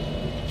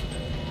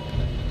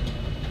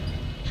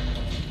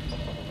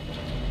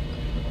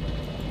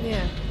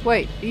 Yeah.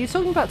 Wait, are you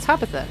talking about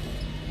Tabitha?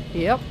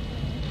 Yep.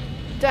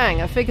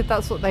 Dang, I figured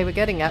that's what they were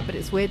getting at, but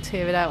it's weird to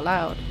hear it out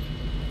loud.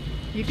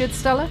 You good,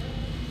 Stella?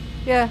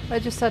 Yeah, I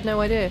just had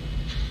no idea.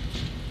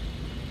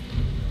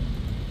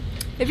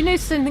 Have you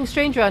noticed anything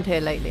strange around here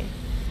lately?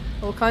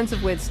 All kinds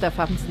of weird stuff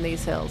happens in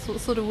these hills. What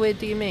sort of weird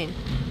do you mean?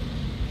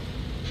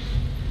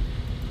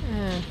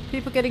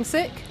 People getting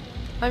sick?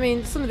 I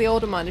mean, some of the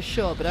older miners,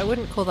 sure, but I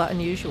wouldn't call that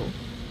unusual.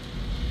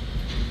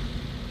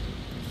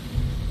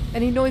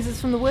 Any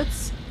noises from the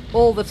woods?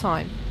 All the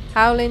time.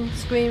 Howling,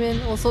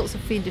 screaming, all sorts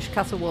of fiendish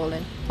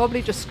caterwauling.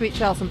 Probably just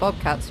screech owls and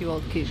bobcats, you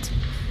old coot.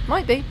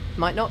 Might be,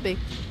 might not be.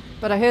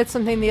 But I heard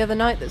something the other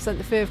night that sent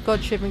the fear of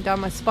God shivering down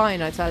my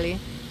spine, I tell you.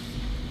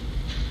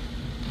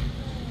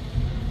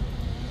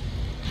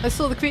 I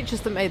saw the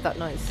creatures that made that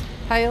noise.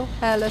 Pale,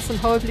 hairless, and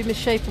horribly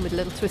misshapen with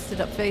little twisted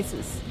up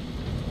faces.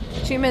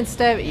 Two men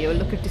stare at you, a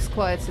look of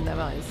disquiet in their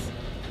eyes.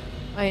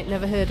 I ain't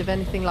never heard of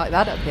anything like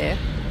that up here.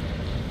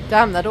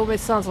 Damn, that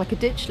almost sounds like a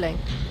ditchling.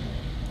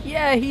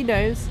 Yeah, he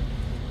knows.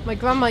 My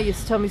grandma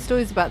used to tell me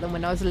stories about them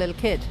when I was a little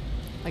kid.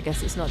 I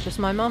guess it's not just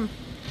my mum.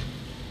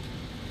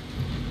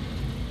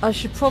 I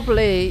should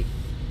probably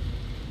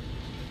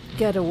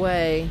get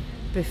away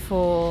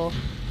before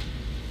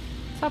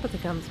Tabitha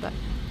comes back.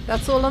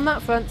 That's all on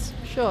that front,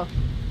 sure.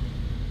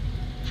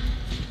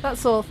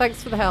 That's all,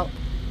 thanks for the help.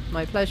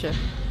 My pleasure.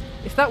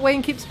 If that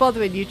Wayne keeps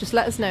bothering you, just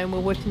let us know and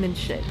we'll work him into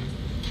shape.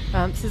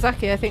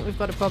 Sasaki, I think we've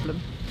got a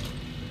problem.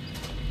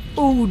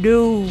 Oh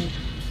no!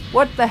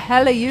 What the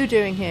hell are you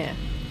doing here?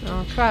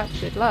 Oh crap,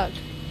 good luck.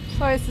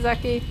 Sorry,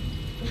 Sasaki.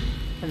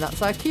 And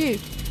that's our cue.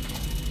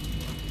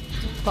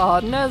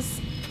 Pardon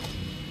us.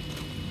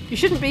 You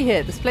shouldn't be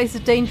here. This place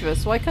is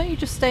dangerous. Why can't you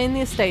just stay in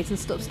the estate and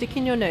stop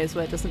sticking your nose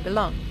where it doesn't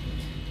belong?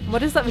 And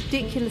what is that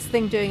ridiculous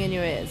thing doing in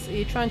your ears? Are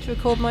you trying to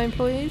record my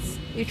employees?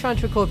 Are you trying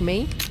to record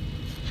me?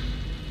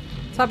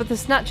 Tabitha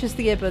snatches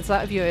the earbuds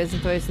out of your ears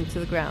and throws them to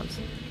the ground.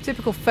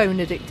 Typical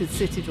phone-addicted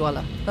city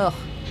dweller. Ugh.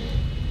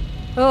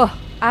 Ugh.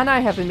 And I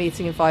have a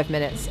meeting in 5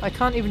 minutes. I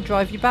can't even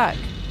drive you back.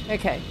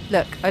 Okay,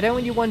 look, I don't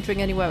want you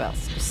wandering anywhere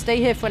else. Just stay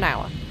here for an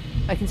hour.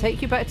 I can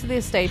take you back to the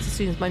estate as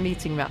soon as my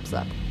meeting wraps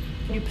up.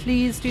 Can you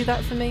please do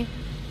that for me?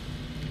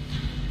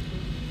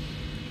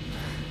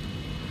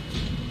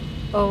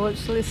 Oh, what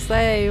shall I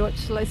say? What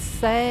shall I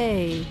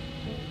say?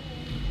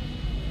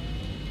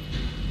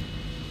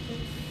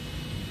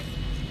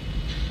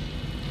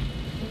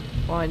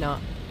 Why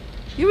not?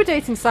 You were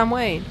dating Sam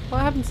Wayne.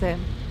 What happened to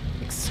him?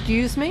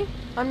 Excuse me?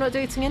 I'm not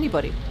dating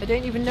anybody. I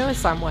don't even know a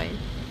Sam Wayne.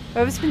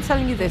 Whoever's been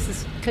telling you this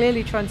is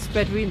clearly trying to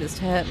spread rumours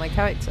to hurt my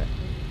character.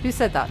 Who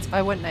said that?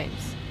 I want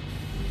names.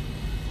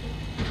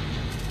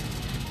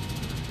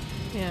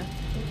 Yeah.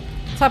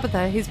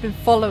 Tabitha, he's been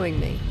following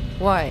me.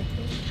 Why?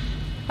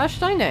 How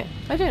should I know?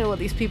 I don't know what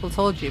these people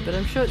told you, but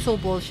I'm sure it's all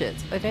bullshit.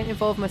 I don't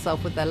involve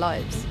myself with their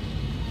lives.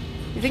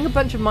 You think a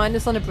bunch of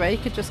miners on a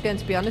break are just going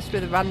to be honest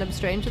with a random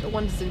stranger that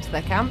wanders into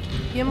their camp?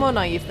 You're more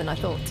naive than I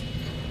thought.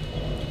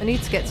 I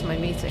need to get to my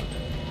meeting.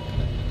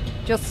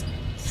 Just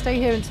stay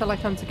here until I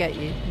come to get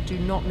you, and do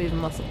not move a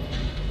muscle.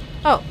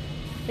 Oh,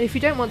 if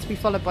you don't want to be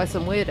followed by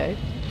some weirdo,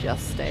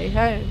 just stay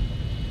home.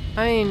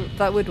 I mean,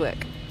 that would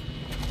work.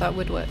 That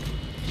would work.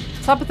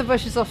 Tabitha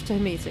rushes off to her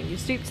meeting. You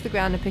stoop to the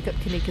ground and pick up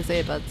Kanika's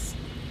earbuds.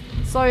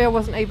 Sorry I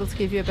wasn't able to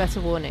give you a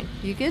better warning.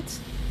 You good?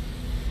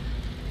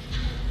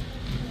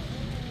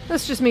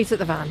 Let's just meet at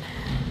the van.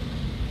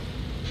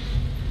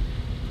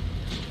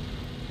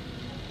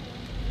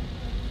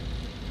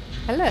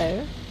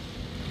 Hello?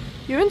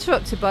 You're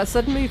interrupted by a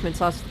sudden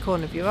movement out of the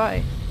corner of your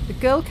eye. The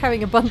girl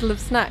carrying a bundle of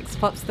snacks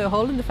pops through a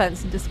hole in the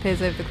fence and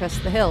disappears over the crest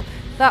of the hill.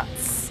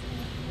 That's...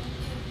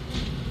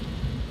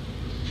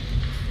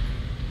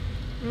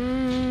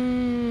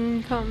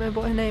 can't remember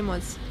what her name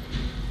was.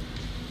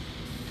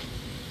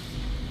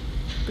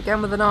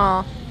 Began with an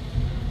R.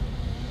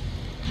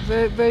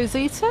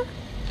 Rosita?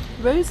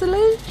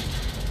 Rosalie?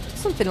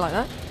 Something like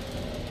that.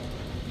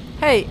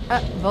 Hey,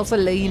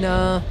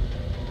 Rosalina.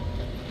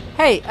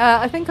 Hey,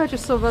 I think I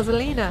just saw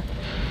Rosalina.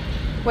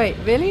 Wait,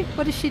 really?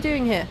 What is she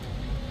doing here?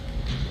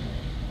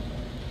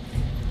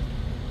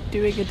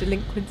 Doing a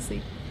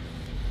delinquency.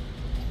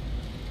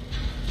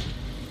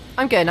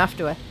 I'm going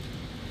after her.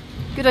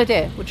 Good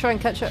idea. We'll try and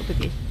catch up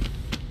with you.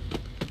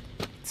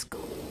 Let's go.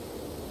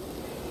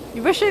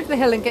 You rush over the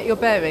hill and get your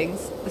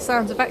bearings, the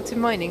sounds of active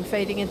mining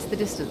fading into the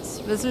distance.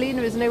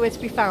 Rosalina is nowhere to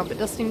be found, but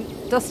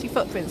dusty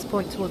footprints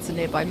point towards a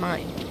nearby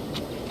mine.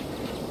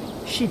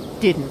 She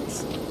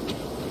didn't.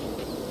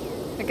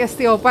 I guess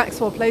the old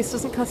Maxwell place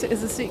doesn't cut it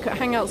as a secret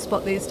hangout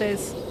spot these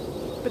days.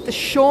 But the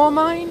Shore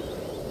Mine?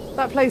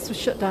 That place was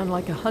shut down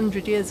like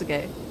 100 years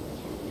ago.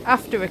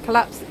 After a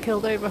collapse that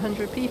killed over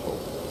 100 people.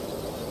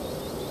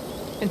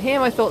 And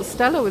here I thought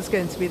Stella was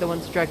going to be the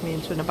one to drag me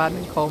into an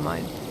abandoned coal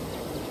mine.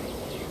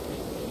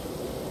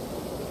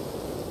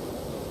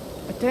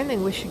 I don't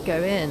think we should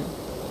go in.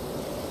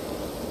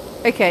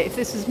 Okay, if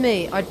this was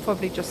me, I'd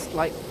probably just,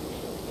 like,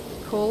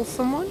 call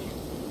someone.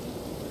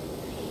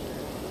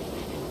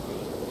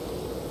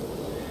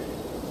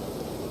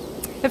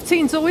 Have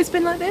teens always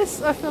been like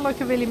this? I feel like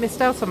I really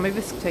missed out on my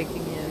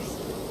risk-taking years.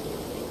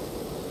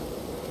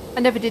 I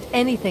never did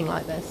anything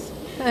like this.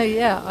 Oh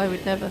yeah, I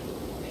would never.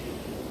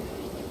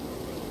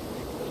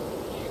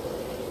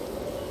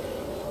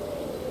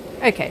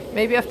 Okay,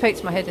 maybe I've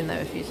poked my head in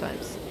there a few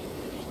times.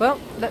 Well,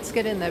 let's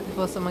get in there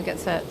before someone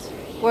gets hurt.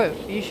 Whoa,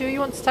 are you sure you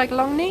want to tag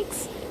along,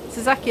 Neeks?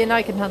 Suzaki and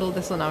I can handle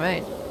this on our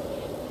own.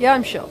 Yeah,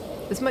 I'm sure.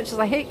 As much as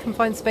I hate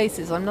confined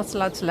spaces, I'm not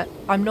about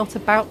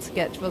to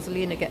get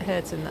Rosalina get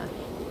hurt in there.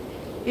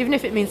 Even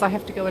if it means I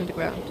have to go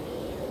underground.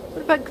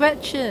 What about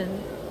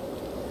Gretchen?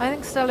 I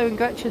think Stella and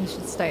Gretchen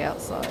should stay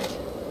outside.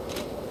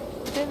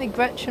 I don't think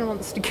Gretchen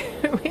wants to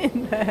go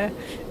in there.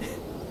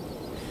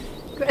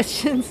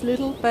 Gretchen's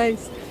little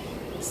face.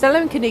 Stella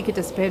and Kanika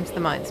disappear into the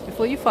mines.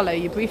 Before you follow,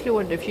 you briefly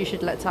wonder if you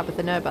should let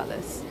Tabitha know about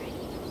this.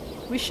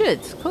 We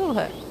should. Call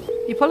her.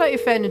 You pull out your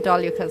phone and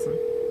dial your cousin.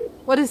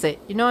 What is it?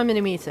 You know I'm in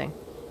a meeting.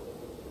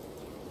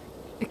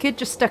 A kid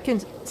just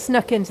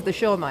snuck into the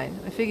shore mine.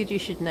 I figured you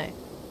should know.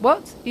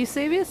 What? Are you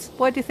serious?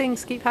 Why do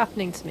things keep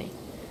happening to me?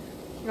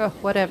 Oh,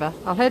 whatever.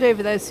 I'll head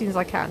over there as soon as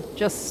I can.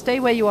 Just stay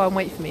where you are and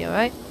wait for me,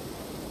 alright?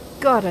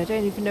 God, I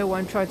don't even know why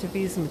I'm trying to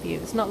reason with you.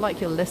 It's not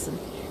like you'll listen.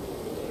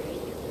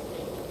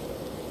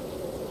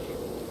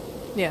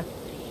 Yeah.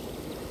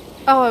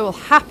 Oh, I will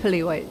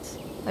happily wait.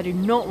 I do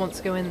not want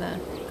to go in there.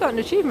 Got an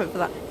achievement for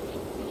that.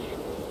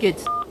 Good.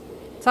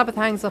 Tabitha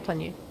hangs up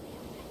on you.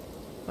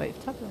 Wait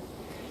for Tabitha.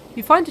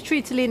 You find a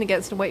tree to lean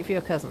against and wait for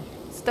your cousin.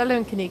 Stella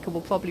and Kanika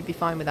will probably be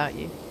fine without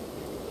you.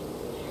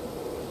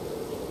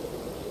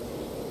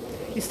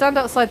 You stand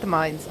outside the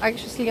mines,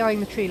 anxiously eyeing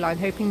the tree line,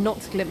 hoping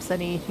not to glimpse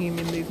any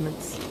inhuman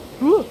movements.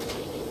 Ooh.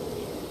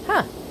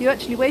 Huh, you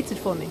actually waited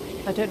for me.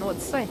 I don't know what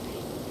to say.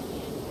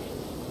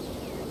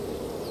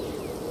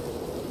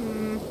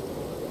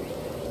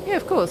 Yeah,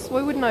 of course.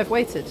 Why wouldn't I have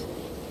waited?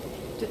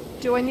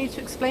 Do I need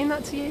to explain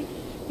that to you?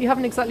 You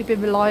haven't exactly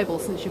been reliable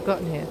since you've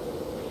gotten here.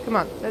 Come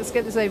on, let's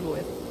get this over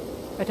with.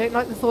 I don't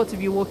like the thought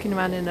of you walking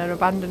around in an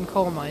abandoned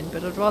coal mine,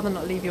 but I'd rather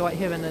not leave you out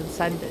here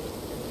unattended.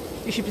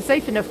 You should be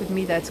safe enough with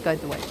me there to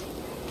guide the way.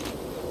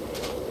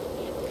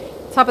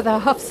 Tabitha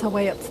huffs her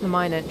way up to the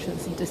mine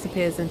entrance and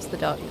disappears into the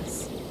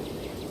darkness.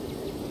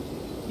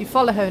 You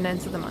follow her and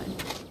enter the mine.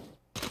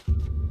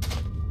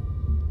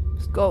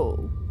 Let's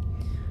go.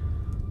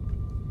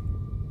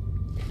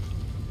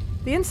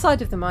 The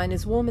inside of the mine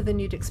is warmer than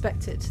you'd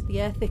expected, the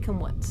air thick and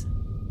wet.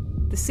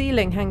 The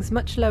ceiling hangs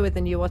much lower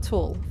than you are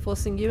tall,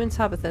 forcing you and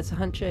Tabitha to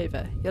hunch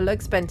over, your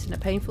legs bent in a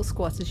painful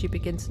squat as you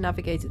begin to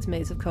navigate its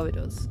maze of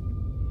corridors.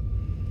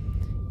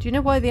 Do you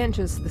know why the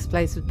entrance to this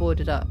place was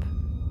boarded up?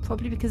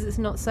 Probably because it's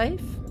not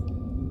safe?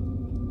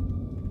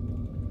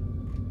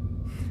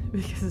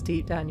 Because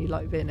deep down you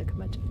like being a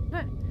curmudgeon.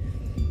 No.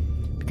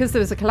 Because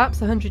there was a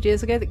collapse 100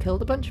 years ago that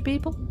killed a bunch of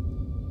people?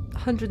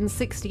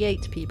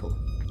 168 people.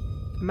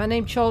 A man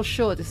named Charles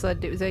Shaw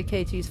decided it was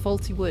okay to use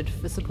faulty wood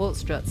for support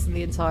struts and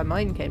the entire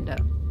mine came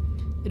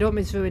down. It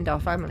almost ruined our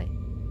family.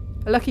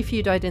 A lucky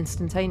few died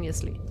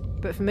instantaneously,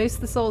 but for most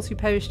of the souls who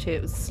perished here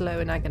it was slow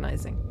and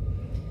agonising.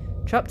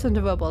 Trapped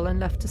under rubble and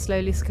left to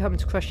slowly succumb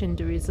to crush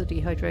injuries or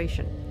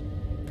dehydration.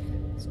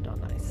 It's not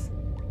nice.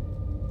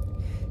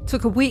 It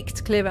took a week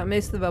to clear out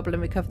most of the rubble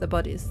and recover the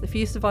bodies. The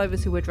few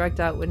survivors who were dragged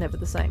out were never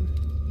the same.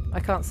 I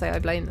can't say I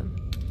blame them.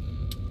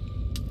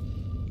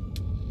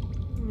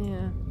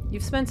 Yeah.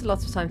 You've spent a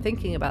lot of time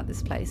thinking about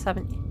this place,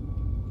 haven't you?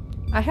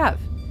 I have.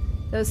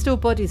 There are still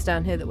bodies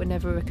down here that were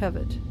never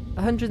recovered.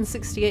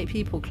 168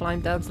 people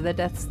climbed down to their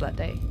deaths that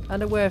day,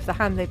 unaware of the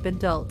hand they'd been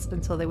dealt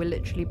until they were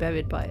literally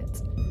buried by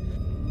it.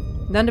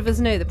 None of us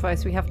know the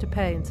price we have to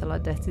pay until our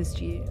debt is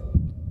due.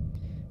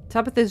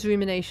 Tabitha's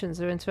ruminations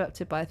are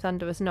interrupted by a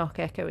thunderous knock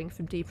echoing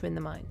from deeper in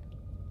the mine.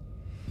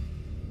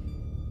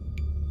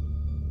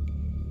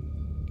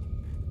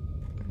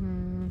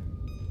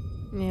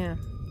 Yeah.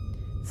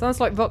 Sounds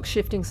like rocks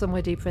shifting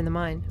somewhere deeper in the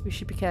mine. We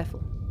should be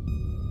careful.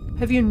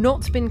 Have you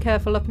not been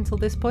careful up until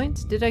this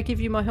point? Did I give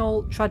you my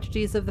whole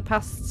tragedies of the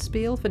past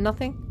spiel for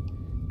nothing?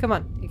 Come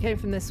on, you came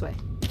from this way.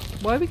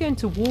 Why are we going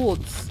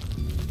towards?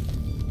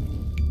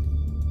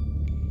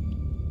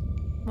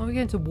 Why are we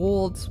going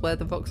towards where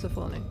the rocks are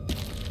falling?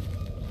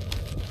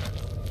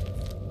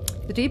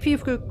 The deeper you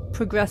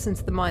progress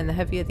into the mine, the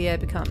heavier the air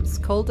becomes.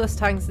 Coal dust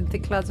hangs in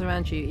thick clouds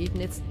around you,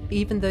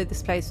 even though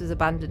this place was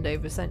abandoned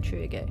over a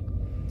century ago.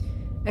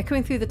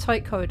 Echoing through the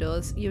tight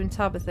corridors, you and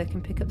Tabitha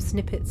can pick up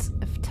snippets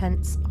of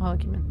tense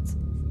argument.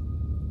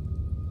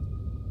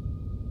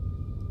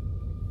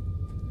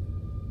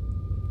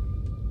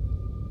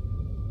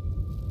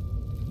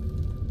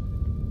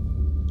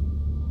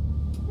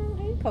 Oh,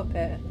 hey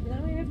Puppet.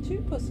 Now we have 2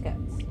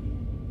 pussycats.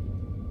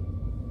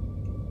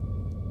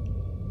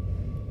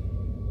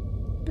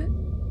 But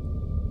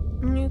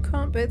you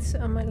can't both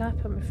sit on my lap,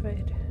 I'm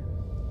afraid.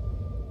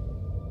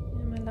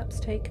 Yeah, my lap's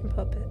taken,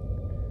 Puppet.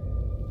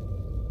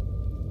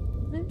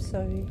 I'm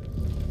sorry.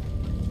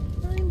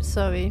 I'm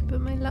sorry, but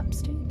my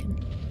lap's taken.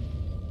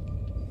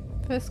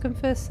 First come,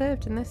 first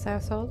served in this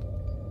household.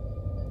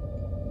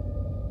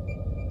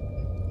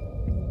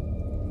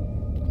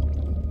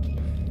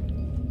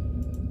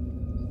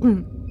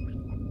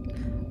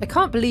 I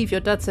can't believe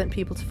your dad sent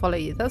people to follow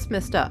you. That's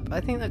messed up.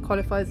 I think that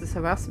qualifies as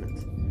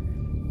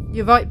harassment.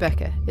 You're right,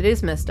 Becca. It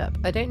is messed up.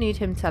 I don't need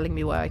him telling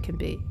me where I can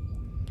be.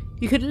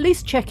 You could at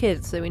least check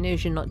in so he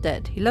knows you're not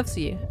dead. He loves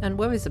you and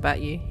worries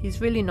about you.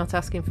 He's really not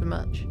asking for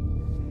much.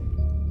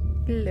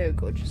 Hello,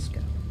 gorgeous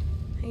girl.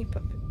 Hey,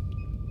 puppet.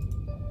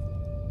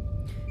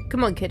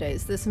 Come on,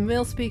 kiddos. There's some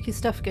real spooky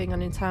stuff going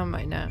on in town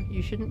right now.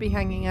 You shouldn't be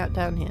hanging out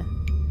down here.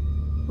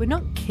 We're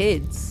not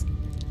kids.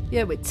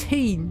 Yeah, we're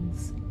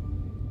teens.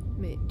 I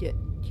mean, yeah,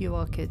 you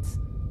are kids.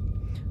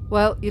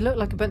 Well, you look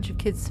like a bunch of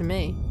kids to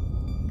me.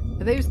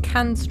 Are those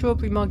canned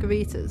strawberry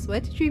margaritas?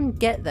 Where did you even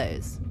get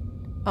those?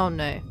 Oh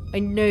no, I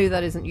know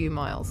that isn't you,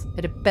 Miles.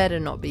 It had better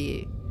not be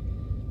you.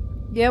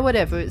 Yeah,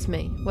 whatever, it's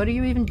me. What are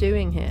you even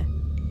doing here?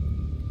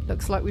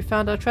 Looks like we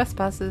found our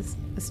trespassers.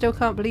 I still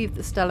can't believe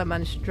that Stella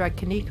managed to drag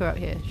Kanika out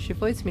here. She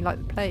avoids me like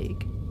the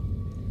plague.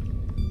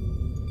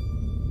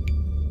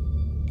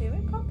 Do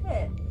it,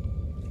 Poppet.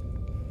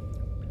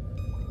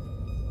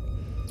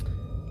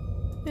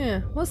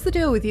 Yeah, what's the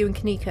deal with you and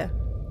Kanika?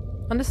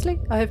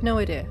 Honestly, I have no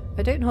idea.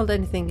 I don't hold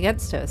anything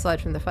against her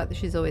aside from the fact that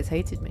she's always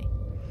hated me.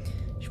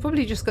 She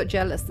probably just got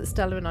jealous that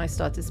Stella and I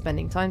started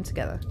spending time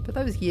together, but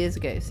that was years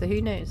ago, so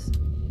who knows?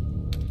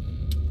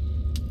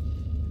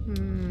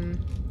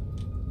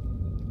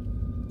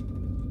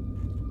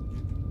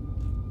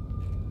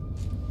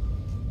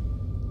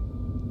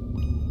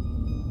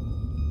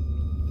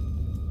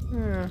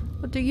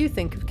 What do you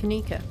think of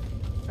Kanika?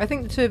 I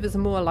think the two of us are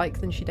more alike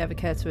than she'd ever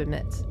care to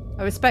admit.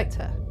 I respect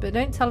her, but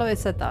don't tell her I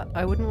said that.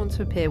 I wouldn't want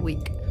to appear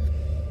weak.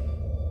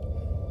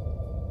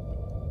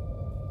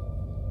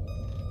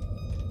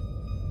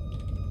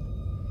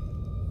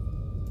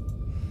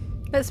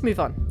 Let's move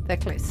on. They're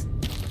close.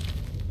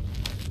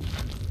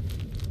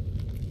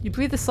 You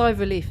breathe a sigh of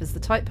relief as the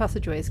tight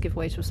passageways give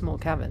way to a small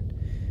cavern.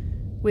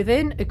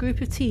 Within, a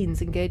group of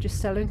teens engages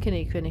Stella and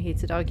Kanika in a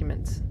heated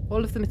argument.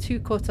 All of them are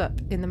too caught up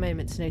in the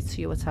moment to notice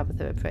you or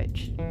Tabitha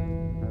approach.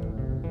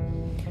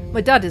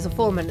 My dad is a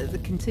foreman at the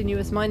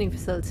continuous mining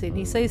facility, and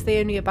he says they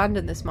only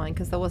abandoned this mine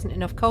because there wasn't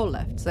enough coal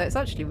left, so it's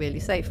actually really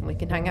safe and we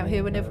can hang out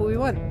here whenever we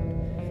want.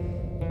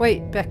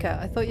 Wait, Becca,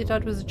 I thought your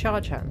dad was a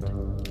charge hand.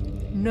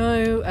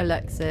 No,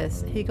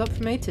 Alexis, he got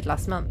promoted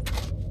last month.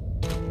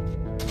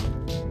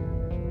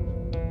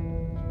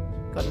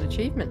 Got an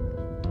achievement.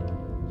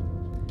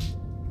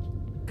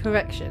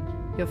 Correction,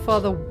 your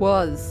father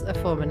was a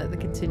foreman at the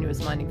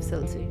continuous mining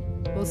facility.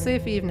 We'll see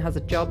if he even has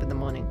a job in the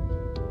morning.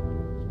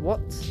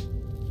 What?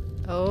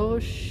 Oh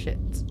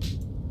shit.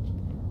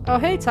 Oh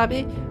hey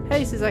Tabby,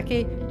 hey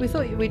Suzuki, we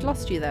thought we'd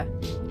lost you there.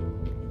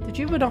 Did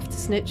you run off to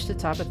snitch to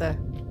Tabitha?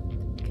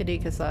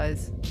 Kanika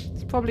sighs.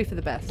 It's probably for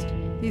the best.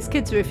 These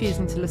kids are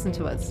refusing to listen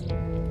to us.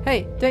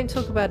 Hey, don't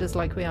talk about us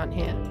like we aren't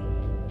here.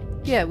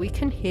 Yeah, we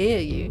can hear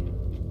you.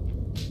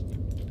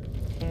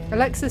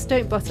 Alexis,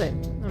 don't butt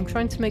in. I'm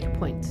trying to make a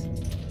point.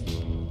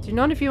 Do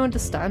none of you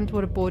understand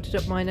what a boarded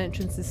up mine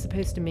entrance is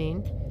supposed to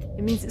mean?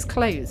 It means it's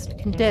closed,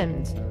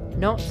 condemned,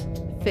 not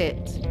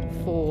fit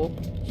for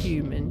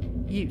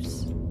human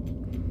use.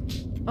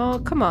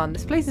 Oh, come on,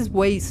 this place is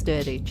way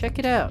sturdy. Check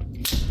it out.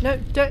 No,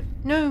 don't,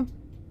 no.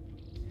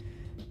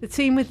 The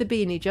teen with the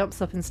beanie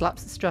jumps up and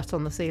slaps the strut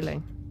on the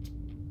ceiling.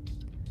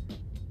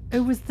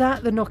 Oh, was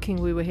that the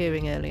knocking we were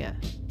hearing earlier?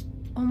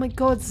 Oh my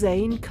god,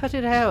 Zane, cut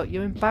it out.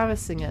 You're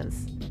embarrassing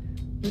us.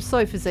 I'm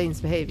sorry for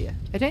Zane's behaviour.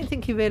 I don't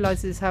think he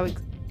realises how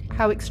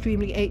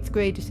extremely 8th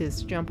grade it is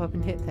to jump up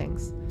and hit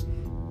things.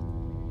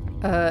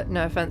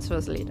 No offence,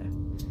 Rosalina.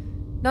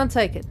 None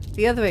taken.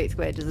 The other 8th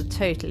graders are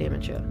totally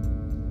immature.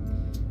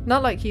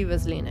 Not like you,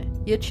 Rosalina.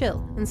 You're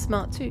chill and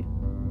smart too.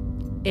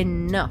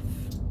 Enough.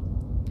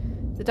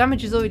 The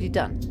damage is already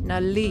done. Now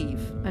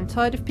leave. I'm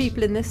tired of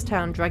people in this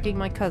town dragging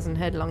my cousin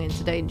headlong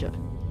into danger.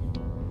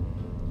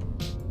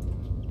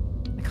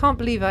 I can't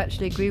believe I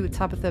actually agree with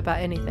Tabitha about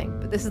anything,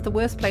 but this is the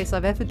worst place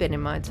I've ever been in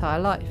my entire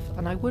life,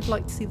 and I would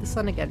like to see the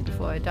sun again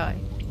before I die.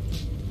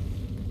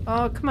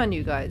 Oh, come on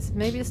you guys,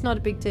 maybe it's not a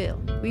big deal.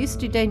 We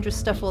used to do dangerous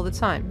stuff all the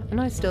time, and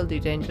I still do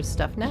dangerous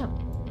stuff now.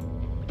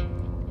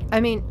 I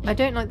mean, I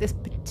don't like this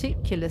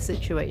particular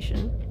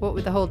situation, what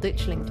with the whole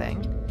ditchling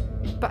thing,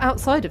 but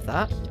outside of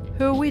that,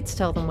 who are we to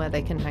tell them where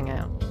they can hang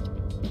out?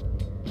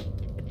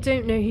 I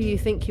don't know who you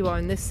think you are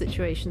in this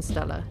situation,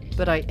 Stella,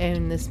 but I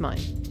own this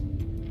mine.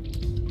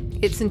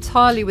 It's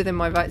entirely within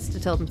my rights to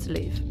tell them to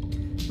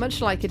leave,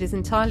 much like it is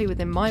entirely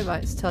within my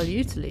rights to tell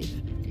you to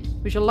leave.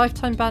 Was your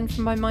lifetime ban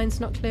from my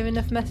mind's not clear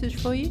enough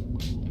message for you?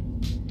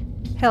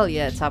 Hell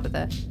yeah,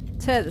 Tabitha.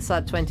 Tear the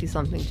sad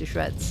 20-something to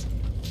shreds.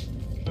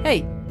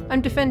 Hey,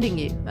 I'm defending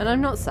you, and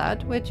I'm not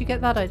sad. Where'd you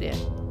get that idea?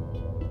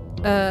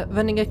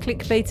 Running a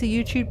clickbaity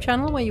YouTube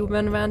channel where you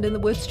run around in the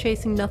woods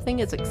chasing nothing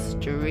is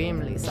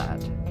extremely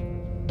sad.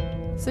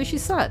 So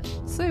she's sad.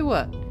 So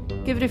what?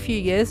 Give it a few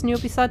years and you'll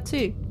be sad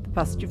too. The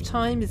passage of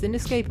time is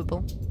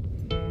inescapable.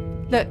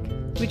 Look,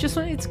 we just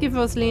wanted to give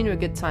Rosalina a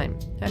good time.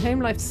 Her home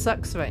life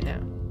sucks right now.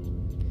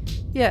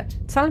 Yeah,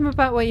 tell him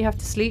about where you have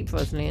to sleep,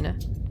 Rosalina.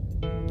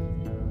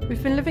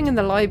 We've been living in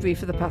the library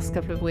for the past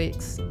couple of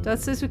weeks. Dad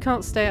says we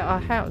can't stay at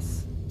our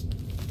house.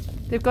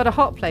 They've got a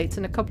hot plate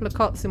and a couple of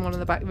cots in one of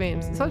the back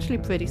rooms. It's actually a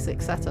pretty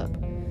sick setup.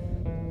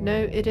 No,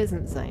 it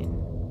isn't, Zane.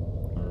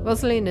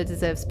 Rosalina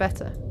deserves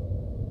better.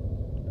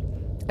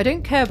 I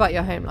don't care about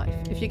your home life.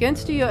 If you're going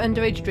to do your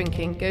underage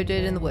drinking, go do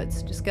it in the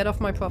woods. Just get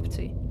off my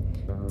property.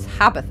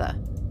 Tabitha.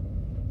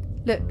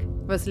 Look,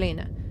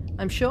 Rosalina,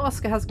 I'm sure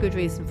Oscar has good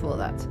reason for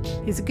that.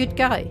 He's a good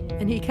guy,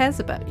 and he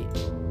cares about you.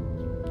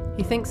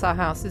 He thinks our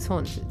house is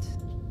haunted.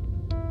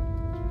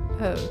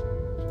 Oh.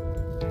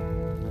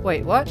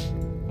 Wait, what?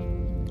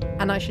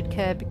 And I should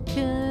care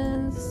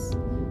because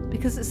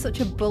it's such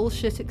a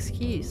bullshit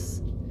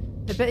excuse.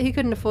 I bet he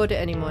couldn't afford it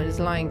anymore and is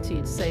lying to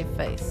you to save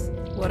face.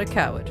 What a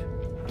coward.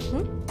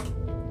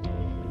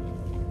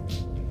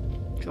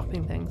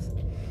 Dropping things.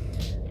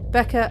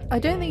 Becca, I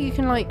don't think you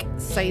can, like,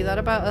 say that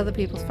about other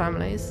people's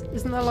families.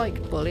 Isn't that,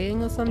 like,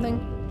 bullying or something?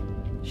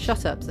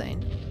 Shut up,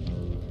 Zane.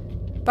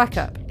 Back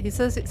up. He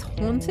says it's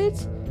haunted?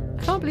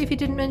 I can't believe he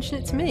didn't mention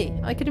it to me.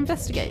 I could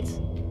investigate.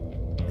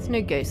 There's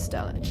no ghost,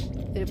 Stella.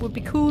 It would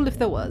be cool if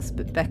there was,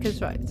 but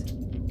Becca's right.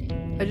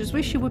 I just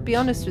wish you would be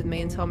honest with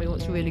me and tell me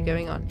what's really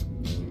going on.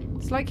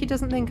 It's like he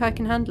doesn't think I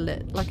can handle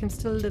it, like I'm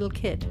still a little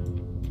kid.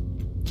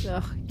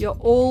 Ugh, you're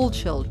all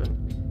children.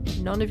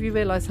 None of you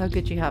realise how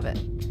good you have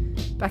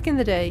it. Back in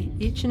the day,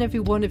 each and every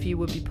one of you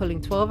would be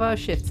pulling 12-hour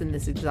shifts in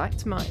this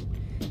exact mine.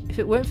 If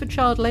it weren't for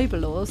child labour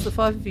laws, the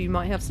 5 of you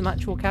might have some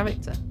actual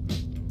character.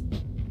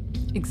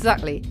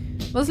 Exactly.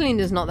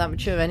 Rosalina's not that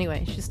mature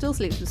anyway. She still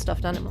sleeps with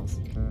stuffed animals.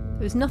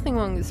 There's nothing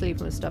wrong with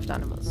sleeping with stuffed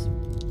animals.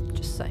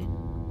 Just saying.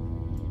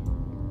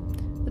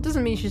 That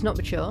doesn't mean she's not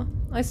mature.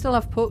 I still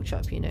have pork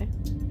chop, you know.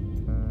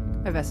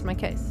 I rest my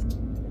case.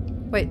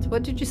 Wait,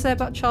 what did you say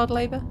about child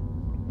labour?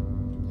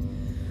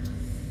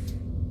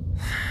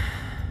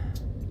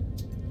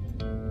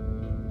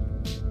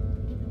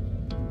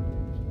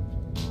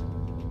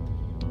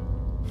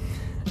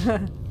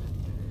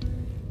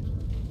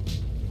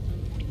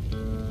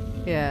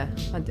 Yeah,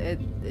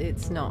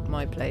 it's not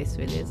my place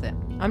really, is it?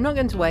 I'm not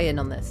going to weigh in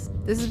on this.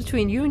 This is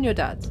between you and your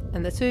dad,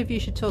 and the two of you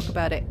should talk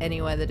about it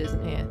anywhere that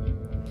isn't here.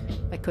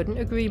 I couldn't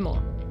agree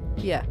more.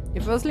 Yeah,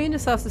 if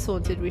Rosalina's house is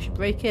haunted, we should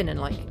break in and,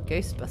 like,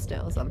 ghostbust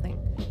it or something.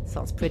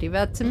 Sounds pretty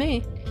rad to me.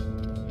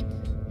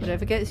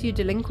 Whatever gets you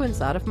delinquents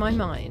out of my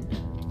mind.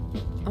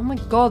 Oh my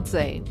god,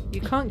 Zane.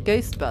 You can't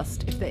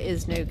ghostbust if there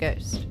is no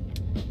ghost.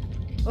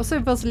 Also,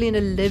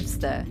 Rosalina lives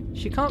there.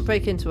 She can't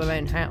break into her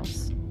own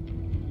house.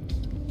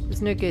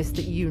 There's no ghost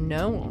that you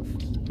know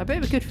of. I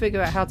bet we could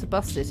figure out how to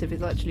bust it if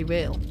it's actually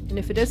real. And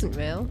if it isn't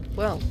real,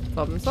 well,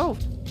 problem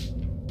solved.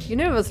 You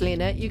know,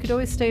 Rosalina, you could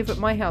always stay over at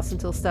my house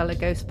until Stella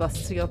ghost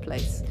busts to your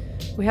place.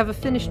 We have a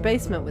finished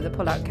basement with a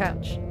pull-out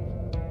couch.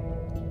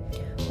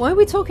 Why are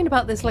we talking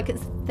about this like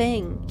it's a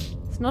thing?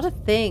 It's not a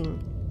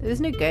thing. There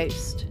is no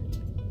ghost.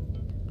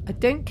 I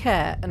don't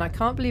care, and I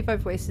can't believe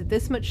I've wasted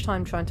this much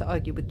time trying to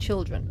argue with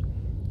children.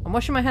 I'm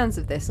washing my hands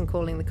of this and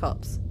calling the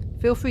cops.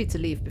 Feel free to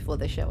leave before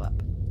they show up.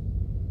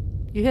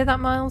 You hear that,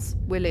 Miles?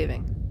 We're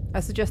leaving. I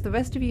suggest the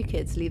rest of you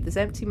kids leave this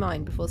empty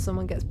mine before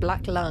someone gets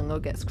black lung or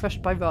gets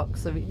crushed by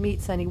rocks or it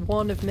meets any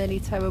one of many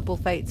terrible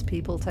fates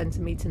people tend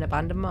to meet in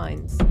abandoned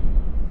mines.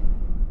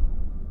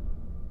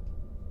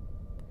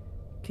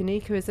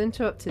 Kanika is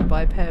interrupted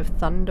by a pair of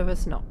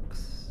thunderous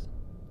knocks.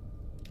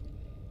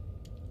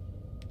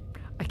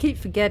 I keep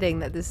forgetting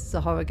that this is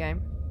a horror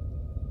game.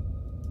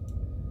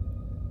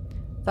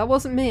 That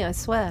wasn't me, I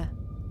swear.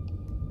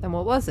 Then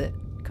what was it?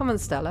 Come on,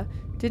 Stella.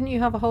 Didn't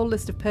you have a whole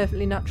list of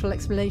perfectly natural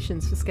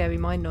explanations for scary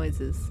mine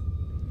noises?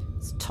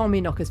 It's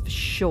Tommy knockers for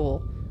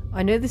sure.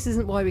 I know this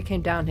isn't why we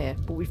came down here,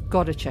 but we've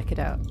got to check it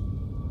out.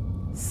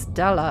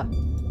 Stella.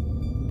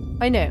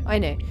 I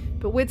know.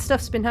 But weird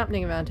stuff's been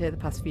happening around here the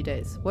past few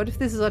days. What if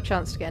this is our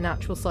chance to get an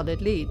actual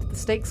solid lead? The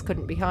stakes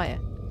couldn't be higher.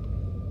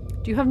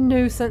 Do you have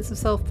no sense of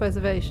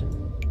self-preservation?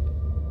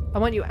 I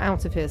want you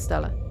out of here,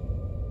 Stella.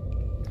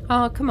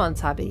 Oh, come on,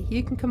 Tabby.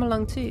 You can come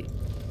along too.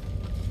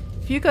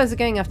 If you guys are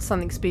going after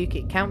something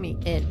spooky, count me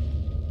in.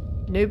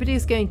 Nobody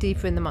is going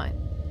deeper in the mine.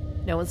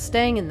 No one's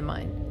staying in the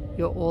mine.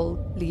 You're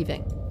all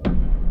leaving.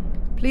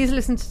 Please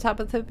listen to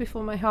Tabitha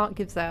before my heart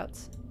gives out.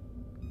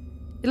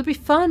 It'll be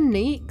fun,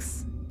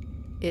 Neeks.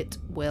 It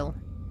will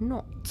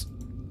not.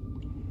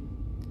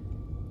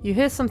 You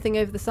hear something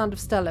over the sound of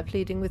Stella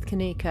pleading with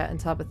Kanika and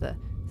Tabitha.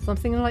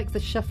 Something like the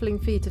shuffling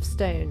feet of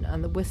stone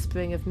and the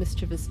whispering of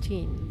mischievous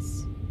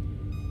teens.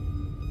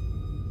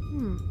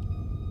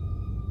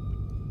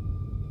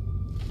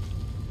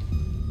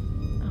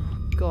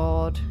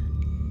 God.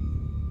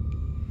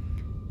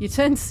 You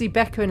turn to see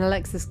Becca and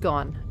Alexis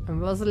gone,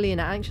 and Rosalina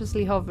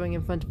anxiously hovering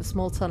in front of a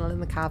small tunnel in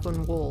the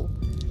cavern wall.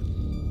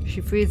 She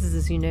freezes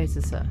as you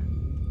notice her.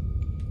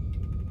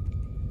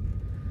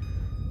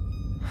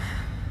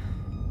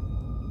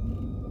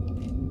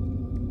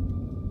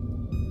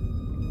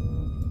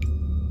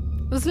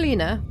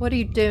 Rosalina, what are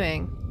you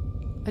doing?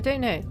 I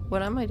don't know.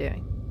 What am I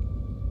doing?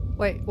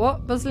 Wait,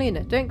 what?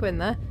 Rosalina, don't go in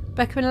there.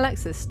 Becca and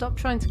Alexis, stop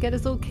trying to get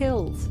us all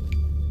killed.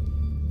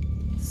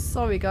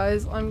 Sorry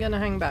guys, I'm gonna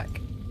hang back.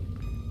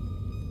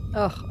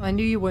 Ugh, I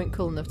knew you weren't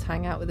cool enough to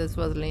hang out with us,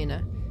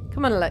 Rosalina.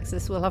 Come on,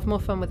 Alexis, we'll have more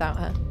fun without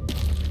her.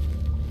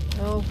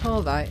 Oh,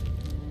 alright.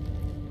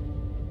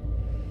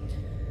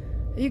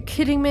 Are you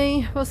kidding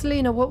me?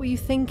 Rosalina, what were you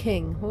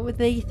thinking? What were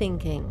they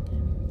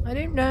thinking? I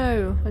don't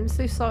know. I'm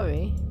so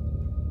sorry.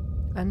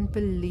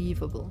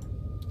 Unbelievable.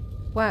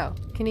 Wow,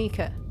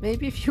 Kanika,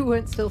 maybe if you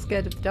weren't still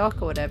scared of the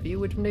dark or whatever, you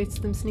would have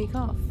noticed them sneak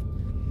off.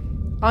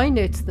 I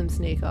noticed them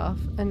sneak off,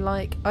 and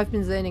like, I've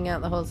been zoning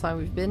out the whole time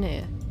we've been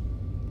here.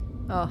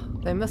 Oh,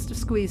 they must have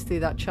squeezed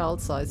through that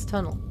child-sized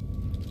tunnel.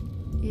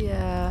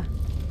 Yeah.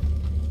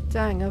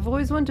 Dang, I've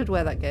always wondered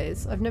where that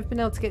goes. I've never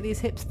been able to get these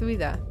hips through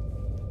there.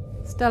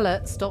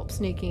 Stella, stop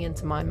sneaking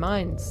into my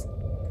mines.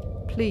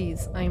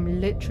 Please, I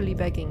am literally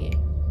begging you.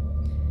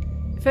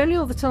 If only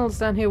all the tunnels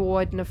down here were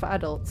wide enough for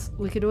adults,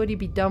 we could already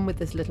be done with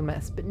this little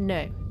mess, but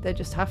no, there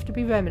just have to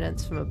be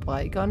remnants from a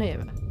bygone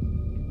era.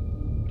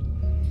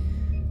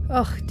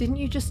 Ugh, didn't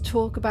you just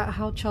talk about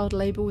how child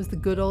labour was the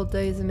good old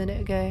days a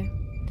minute ago?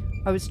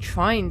 I was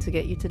trying to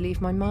get you to leave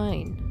my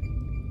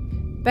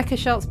mine. Becca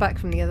shouts back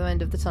from the other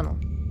end of the tunnel.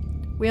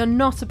 We are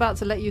not about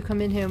to let you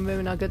come in here and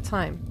ruin our good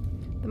time.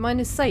 The mine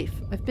is safe.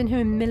 I've been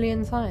here a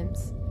million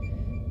times.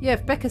 Yeah,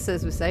 if Becca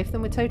says we're safe,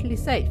 then we're totally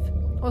safe.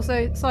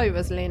 Also, sorry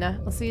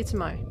Rosalina, I'll see you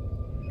tomorrow.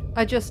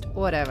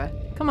 Whatever.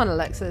 Come on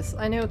Alexis,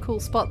 I know a cool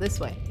spot this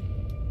way.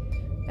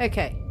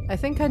 Okay, I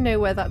think I know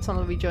where that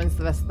tunnel rejoins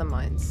the rest of the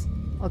mines.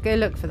 I'll go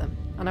look for them,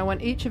 and I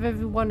want each of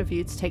every one of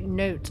you to take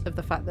note of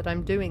the fact that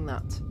I'm doing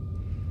that.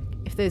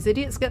 If those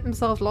idiots get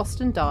themselves lost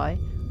and die,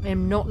 I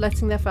am not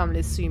letting their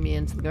families sue me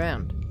into the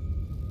ground.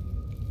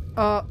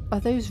 Are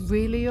those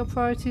really your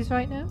priorities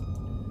right now?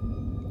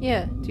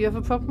 Yeah, do you have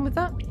a problem with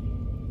that?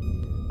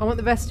 I want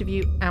the rest of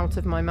you out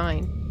of my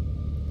mine.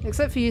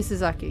 Except for you,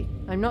 Sasaki.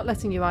 I'm not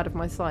letting you out of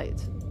my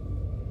sight.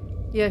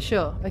 Yeah,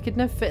 sure. I could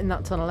never fit in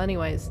that tunnel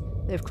anyways.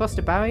 They've crossed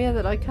a barrier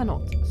that I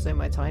cannot, so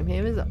my time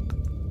here is up.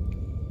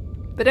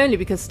 But only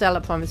because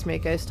Stella promised me a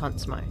ghost hunt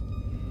tomorrow.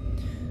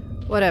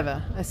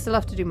 Whatever, I still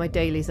have to do my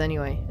dailies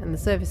anyway, and the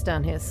service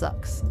down here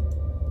sucks.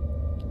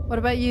 What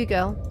about you,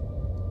 girl?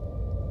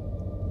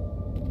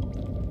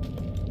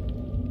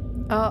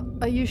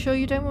 Are you sure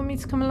you don't want me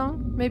to come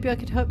along? Maybe I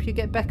could help you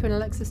get Becca and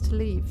Alexis to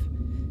leave.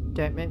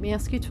 Don't make me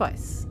ask you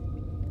twice.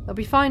 They'll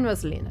be fine,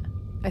 Rosalina.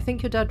 I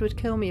think your dad would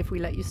kill me if we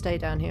let you stay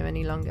down here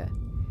any longer.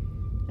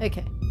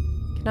 Okay.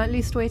 Can I at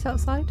least wait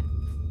outside?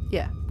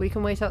 Yeah, we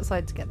can wait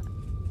outside together.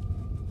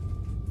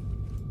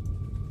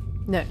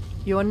 No,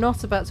 you are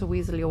not about to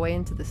weasel your way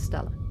into this,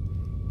 Stella.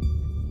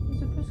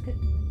 What's a brisket?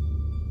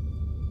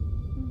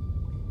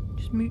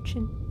 Just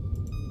mooching.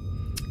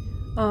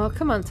 Oh,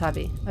 come on,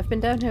 Tabby. I've been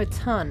down here a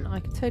ton.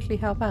 I could totally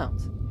help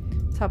out.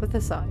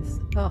 Tabitha sighs.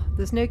 Oh,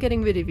 there's no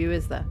getting rid of you,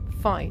 is there?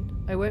 Fine.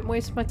 I won't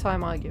waste my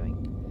time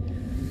arguing.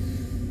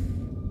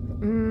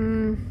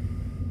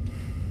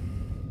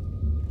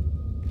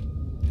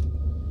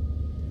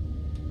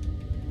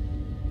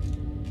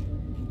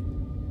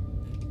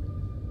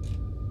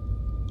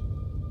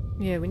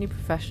 Yeah, we need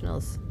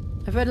professionals.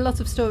 I've read a lot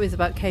of stories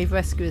about cave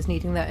rescuers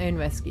needing their own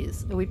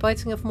rescues. Are we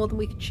biting off more than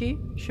we can chew?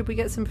 Should we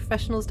get some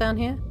professionals down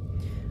here?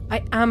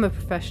 I am a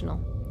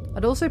professional.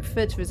 I'd also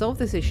prefer to resolve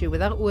this issue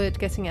without word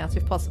getting out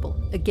if possible.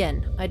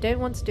 Again, I don't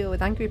want to deal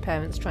with angry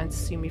parents trying to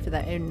sue me for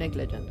their own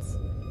negligence.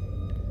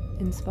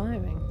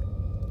 Inspiring.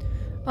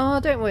 Oh,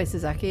 don't worry,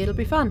 Suzaki, it'll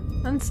be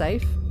fun and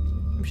safe.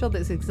 I'm sure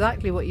that's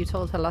exactly what you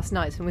told her last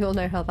night, and we all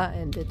know how that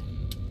ended.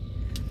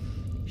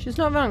 She's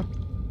not wrong.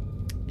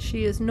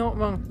 She is not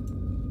wrong.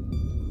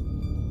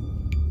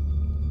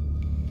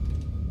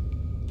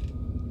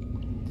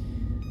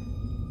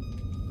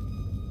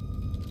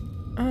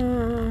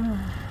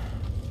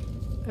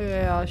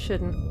 Yeah, I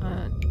shouldn't.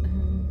 I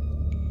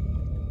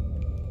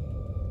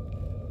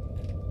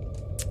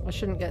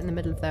shouldn't get in the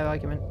middle of their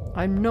argument.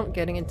 I'm not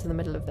getting into the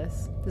middle of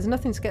this. There's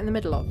nothing to get in the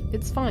middle of.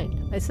 It's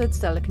fine. I said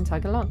Stella can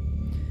tag along.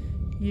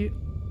 You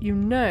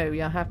know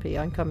you're happy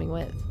I'm coming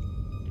with.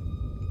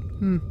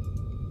 I'm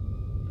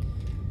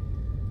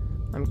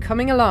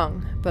coming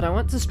along, but I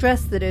want to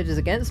stress that it is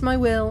against my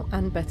will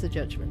and better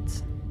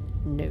judgment.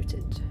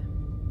 Noted.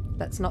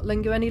 Let's not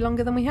linger any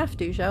longer than we have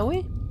to, shall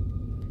we?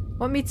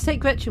 Want me to take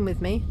Gretchen with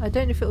me? I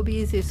don't know if it'll be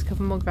easier to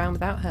cover more ground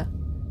without her.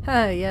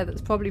 Yeah,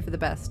 that's probably for the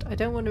best. I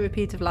don't want a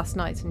repeat of last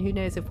night, and who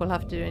knows if we'll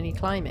have to do any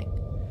climbing.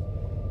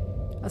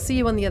 I'll see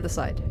you on the other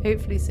side,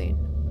 hopefully soon.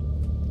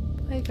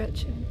 Bye,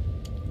 Gretchen.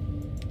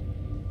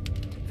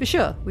 For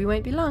sure, we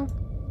won't be long.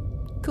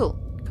 Cool.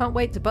 Can't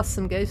wait to bust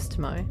some ghosts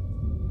tomorrow.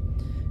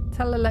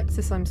 Tell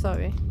Alexis I'm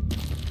sorry.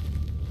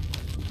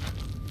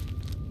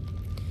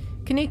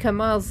 Kanika,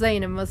 Miles,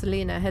 Zane and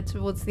Rosalina head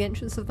towards the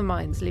entrance of the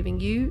mines, leaving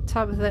you,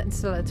 Tabitha and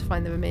Stella to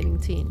find the remaining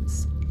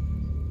teams.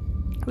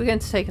 We're going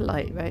to take a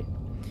light, right?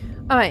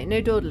 Alright,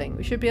 no dawdling.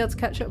 We should be able to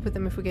catch up with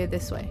them if we go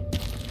this way.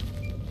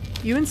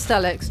 You and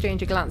Stella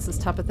exchange a glance as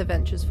Tabitha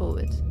ventures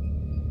forward.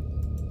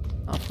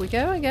 Off we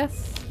go, I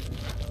guess.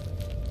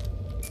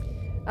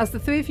 As the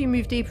three of you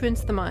move deeper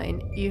into the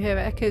mine, you hear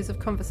echoes of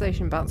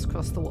conversation bounce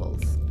across the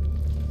walls.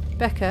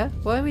 Becca,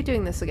 why are we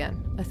doing this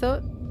again?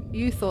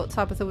 You thought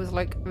Tabitha was,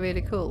 like,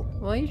 really cool.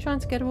 Why are you trying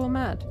to get her all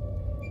mad?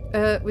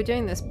 We're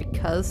doing this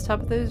because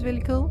Tabitha is really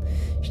cool.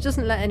 She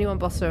doesn't let anyone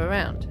boss her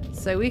around,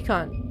 so we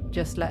can't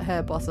just let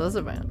her boss us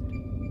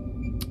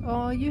around.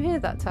 Oh, you hear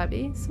that,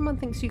 Tabby? Someone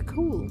thinks you're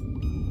cool.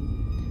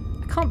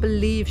 I can't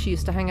believe she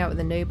used to hang out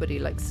with a nobody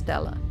like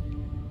Stella.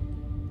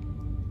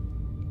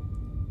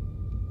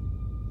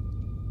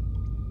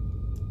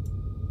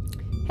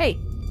 Hey!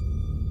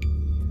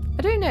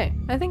 I don't know.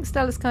 I think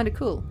Stella's kind of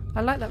cool. I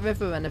like that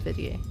River Runner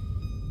video.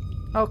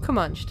 Oh, come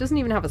on. She doesn't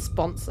even have a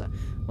sponsor.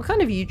 What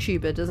kind of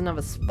YouTuber doesn't have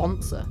a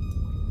sponsor?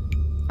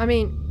 I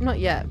mean, not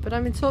yet, but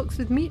I'm in talks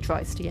with Meat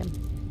Rice TM.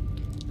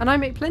 And I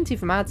make plenty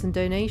from ads and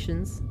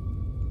donations.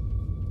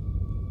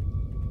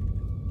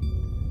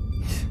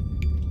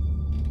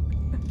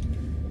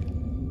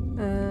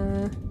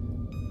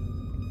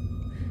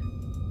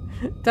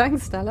 Dang,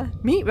 Stella.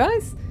 Meat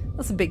Rice?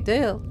 That's a big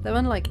deal. They're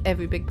unlike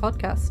every big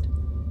podcast.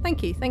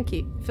 Thank you, thank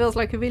you. It feels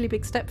like a really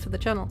big step for the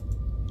channel.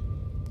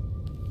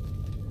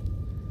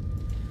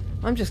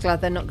 I'm just glad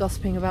they're not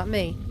gossiping about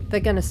me. They're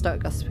gonna start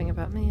gossiping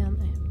about me, aren't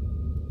they?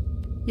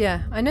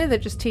 Yeah, I know they're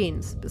just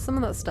teens, but some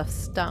of that stuff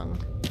stung.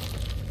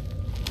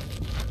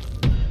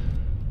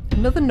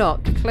 Another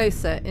knock,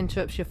 closer,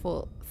 interrupts your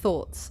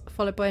thoughts,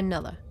 followed by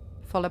another,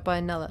 followed by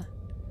another.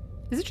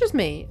 Is it just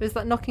me, or is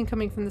that knocking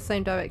coming from the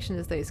same direction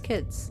as those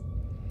kids?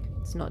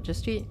 It's not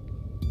just you.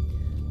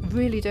 I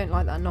really don't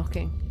like that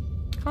knocking.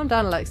 Calm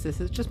down, Alexis,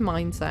 it's just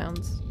mind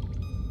sounds.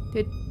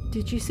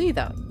 Did you see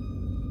that?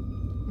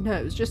 No,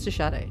 it was just a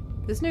shadow.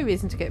 There's no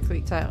reason to get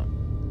freaked out.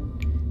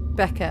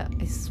 Becca,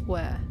 I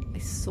swear, I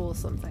saw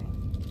something.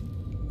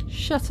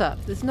 Shut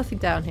up, there's nothing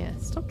down here.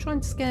 Stop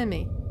trying to scare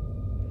me.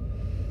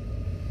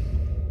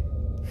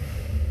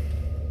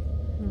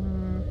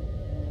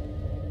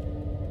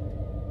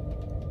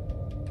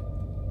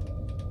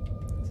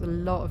 There's a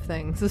lot of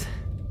things.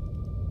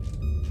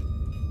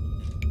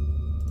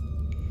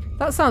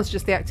 That sounds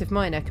just the active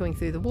mine echoing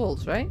through the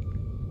walls, right?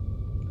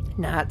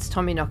 Nah, it's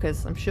Tommy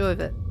knockers, I'm sure of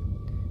it.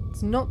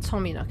 It's not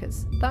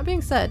Tommyknockers. That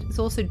being said, it's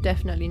also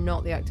definitely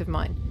not the active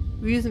mine.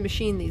 We use a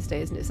machine these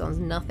days and it sounds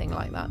nothing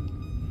like that.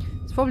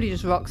 It's probably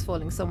just rocks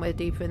falling somewhere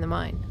deeper in the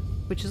mine,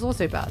 which is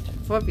also bad,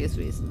 for obvious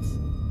reasons.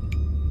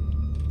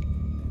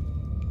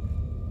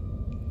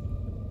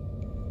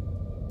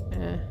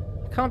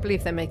 I can't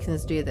believe they're making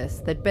us do this.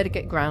 They'd better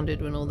get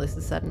grounded when all this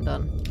is said and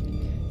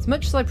done. As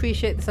much as I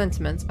appreciate the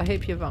sentiments, I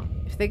hope you're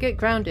wrong. If they get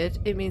grounded,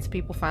 it means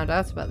people found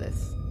out about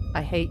this.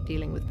 I hate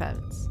dealing with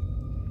parents.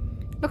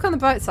 Look on the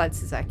bright side,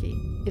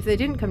 Sasaki. If they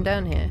didn't come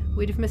down here,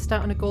 we'd have missed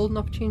out on a golden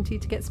opportunity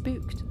to get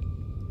spooked.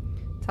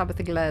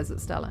 Tabitha glares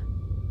at Stella.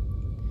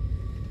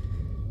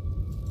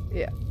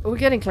 Yeah, we're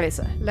getting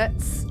closer.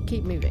 Let's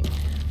keep moving.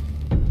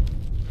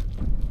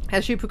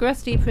 As you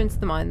progress deeper into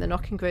the mine, the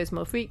knocking grows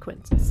more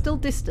frequent. It's still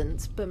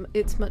distant, but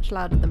it's much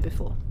louder than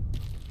before.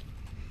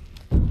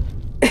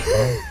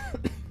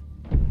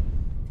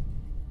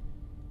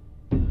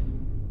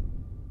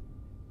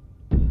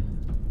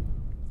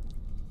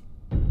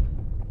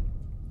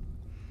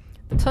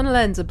 The tunnel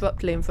ends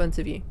abruptly in front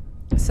of you.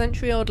 A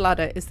century-old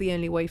ladder is the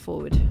only way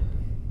forward.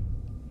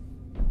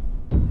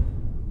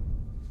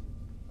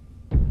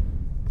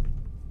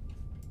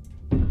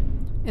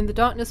 In the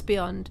darkness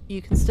beyond,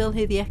 you can still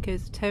hear the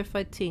echoes of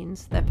terrified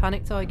teens, their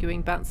panicked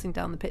arguing bouncing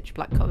down the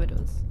pitch-black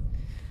corridors.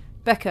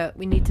 Becca,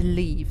 we need to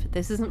leave.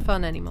 This isn't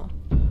fun anymore.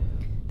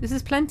 This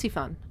is plenty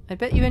fun. I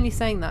bet you're only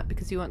saying that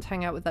because you want to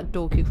hang out with that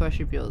dorky crush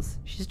of yours.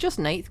 She's just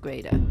an 8th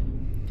grader.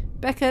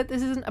 Becca,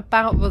 this isn't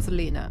about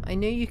Rosalina. I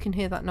know you can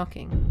hear that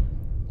knocking.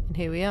 And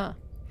here we are.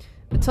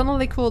 The tunnel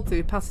they crawled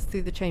through passes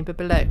through the chamber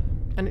below,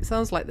 and it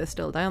sounds like they're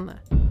still down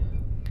there.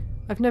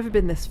 I've never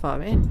been this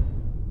far in.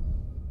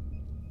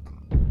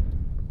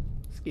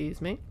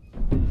 Excuse me.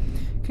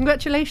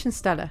 Congratulations,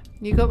 Stella.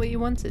 You got what you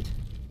wanted.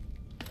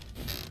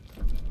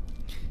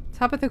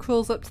 Tabitha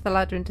crawls up to the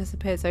ladder and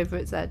disappears over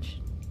its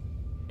edge.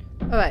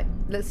 Alright,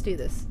 let's do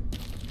this.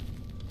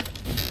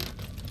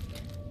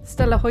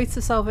 Stella hoists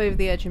herself over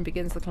the edge and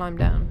begins the climb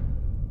down.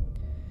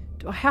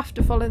 Do I have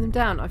to follow them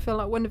down? I feel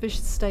like one of us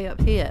should stay up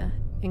here,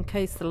 in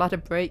case the ladder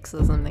breaks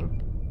or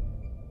something.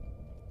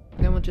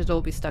 Then we'll just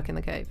all be stuck in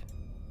the cave.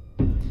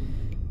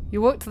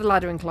 You walk to the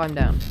ladder and climb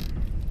down.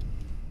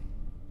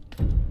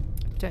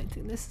 Don't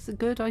think this is a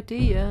good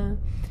idea.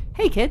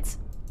 Hey kids!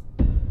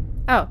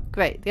 Oh,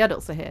 great, the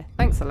adults are here.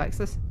 Thanks,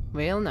 Alexis.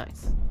 Real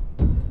nice.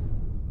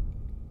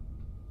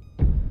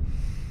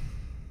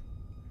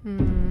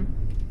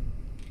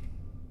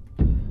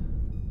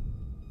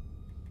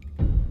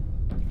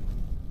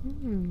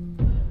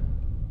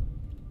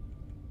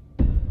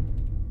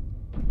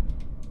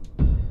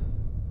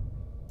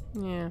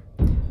 Yeah.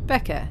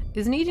 Becca,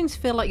 is needing to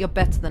feel like you're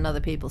better than other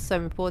people so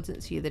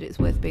important to you that it's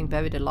worth being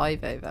buried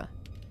alive over?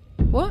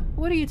 What?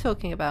 What are you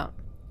talking about?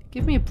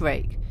 Give me a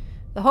break.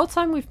 The whole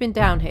time we've been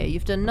down here,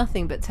 you've done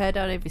nothing but tear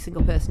down every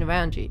single person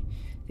around you.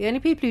 The only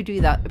people who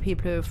do that are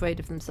people who are afraid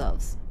of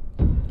themselves.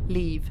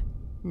 Leave.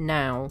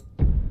 Now.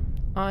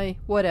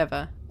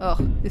 Whatever.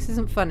 Ugh, this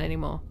isn't fun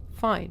anymore.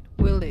 Fine,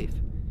 we'll leave.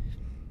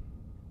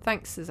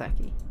 Thanks,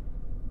 Sasaki.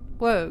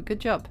 Whoa, good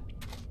job.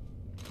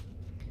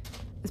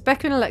 As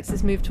Becca and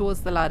Alexis move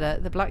towards the ladder,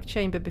 the black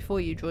chamber before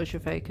you draws your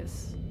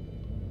focus.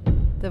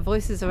 The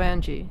voices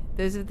around you,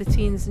 those of the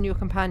teens and your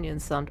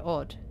companions, sound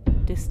odd,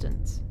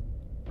 distant.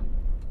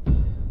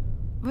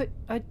 But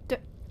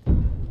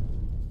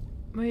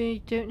we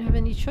don't have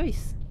any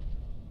choice.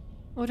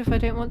 What if I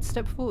don't want to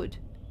step forward?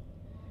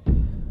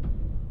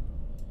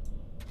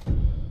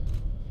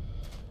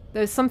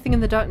 There's something in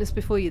the darkness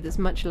before you that's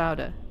much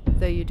louder,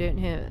 though you don't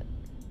hear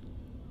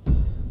it.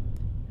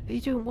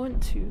 You don't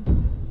want to.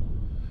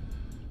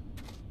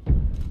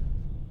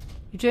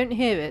 You don't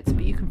hear it,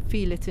 but you can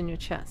feel it in your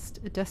chest.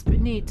 A desperate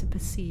need to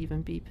perceive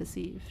and be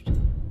perceived.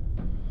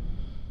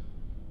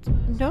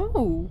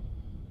 No!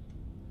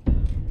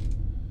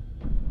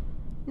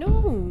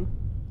 No!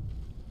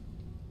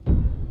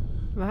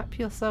 Wrap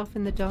yourself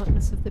in the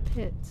darkness of the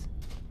pit.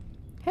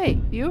 Hey,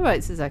 are you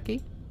alright,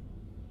 Sasaki?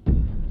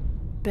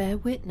 Bear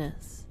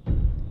witness.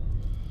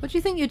 What do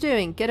you think you're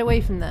doing? Get away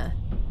from there.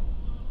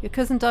 Your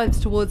cousin dives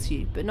towards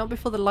you, but not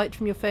before the light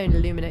from your phone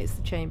illuminates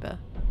the chamber.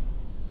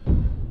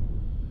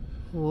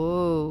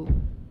 Whoa.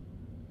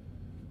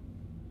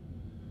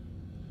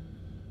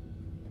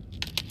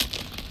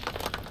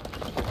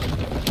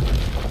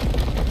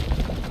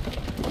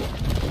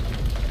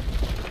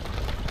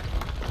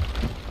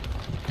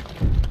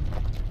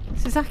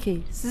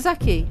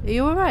 Sasaki, are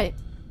you alright?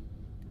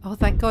 Oh,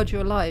 thank God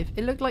you're alive.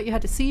 It looked like you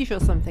had a seizure or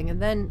something, and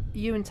then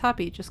you and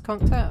Tabby just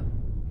conked out.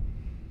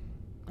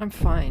 I'm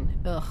fine.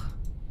 Ugh.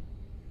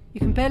 You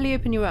can barely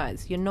open your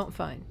eyes. You're not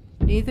fine.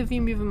 Neither of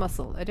you move a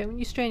muscle. I don't want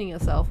you straining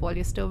yourself while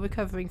you're still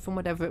recovering from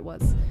whatever it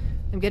was.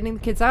 I'm getting the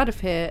kids out of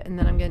here, and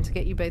then I'm going to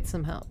get you both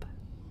some help.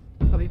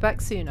 I'll be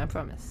back soon, I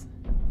promise.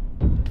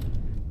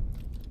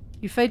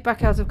 You fade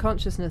back out of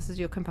consciousness as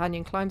your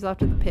companion climbs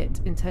out of the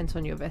pit, intent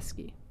on your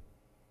rescue.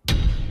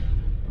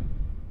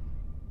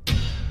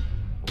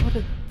 What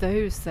are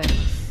those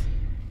things?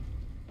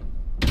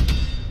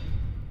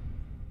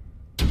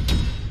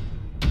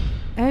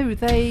 Oh,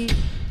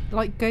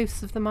 like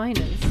ghosts of the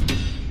miners?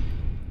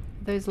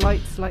 Those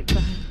lights like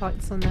the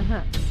lights on their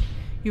hats.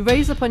 You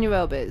raise up on your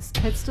elbows,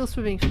 head still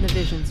swimming from the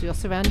visions, your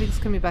surroundings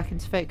coming back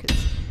into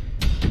focus.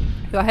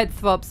 Your head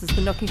throbs as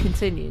the knocking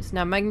continues,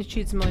 now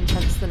magnitudes more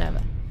intense than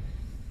ever.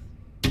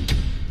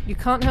 You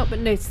can't help but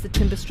notice the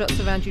timber struts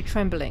around you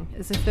trembling,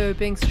 as if they were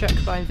being struck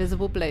by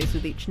invisible blows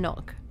with each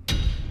knock.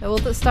 They're all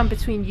that stand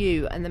between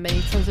you and the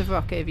many tons of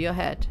rock over your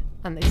head,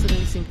 and they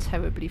suddenly seem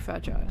terribly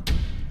fragile.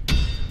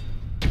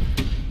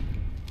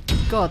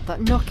 God,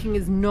 that knocking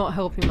is not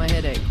helping my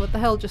headache. What the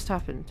hell just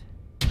happened?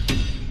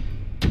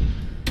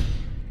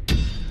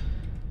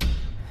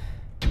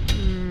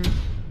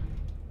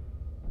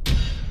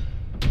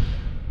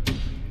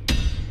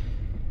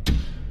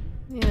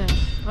 Yeah,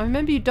 I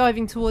remember you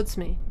diving towards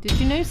me. Did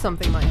you know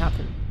something might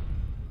happen?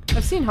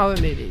 I've seen horror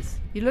movies.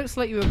 You looked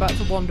like you were about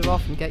to wander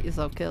off and get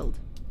yourself killed.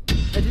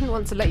 I didn't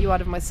want to let you out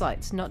of my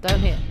sight, not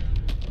down here.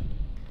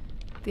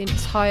 The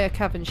entire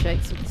cavern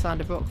shakes with the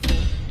sound of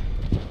rockfall.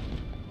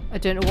 I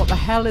don't know what the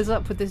hell is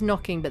up with this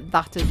knocking, but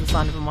that is the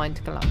sign of a mine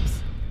to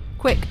collapse.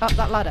 Quick, up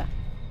that ladder.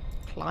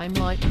 Climb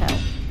like hell.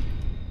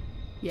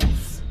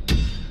 Yes.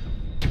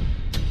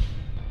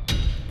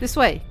 This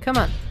way, come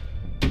on.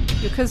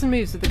 Your cousin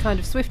moves with the kind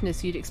of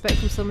swiftness you'd expect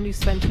from someone who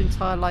spent her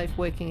entire life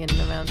working in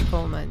and around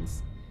coal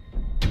mines.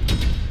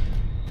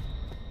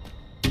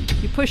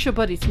 You push your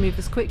body to move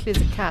as quickly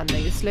as it can, though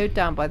you're slowed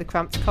down by the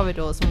cramped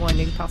corridors and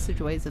winding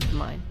passageways of the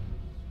mine.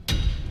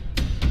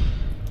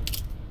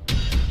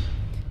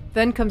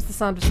 Then comes the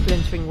sound of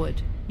splintering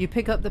wood. You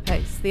pick up the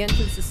pace. The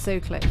entrance is so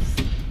close.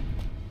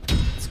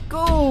 Let's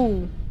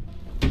go!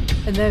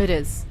 And there it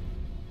is.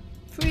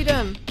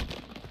 Freedom!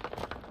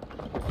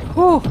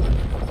 Whew!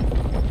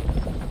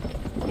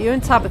 You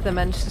and Tabitha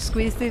manage to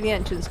squeeze through the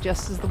entrance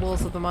just as the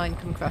walls of the mine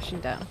come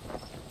crashing down.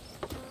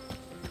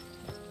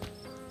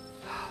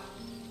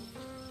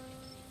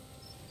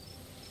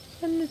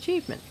 An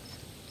achievement.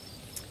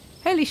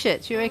 Holy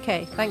shit, you're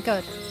okay, thank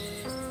God.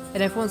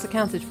 And everyone's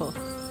accounted for.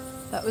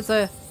 That was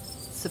a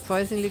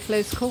surprisingly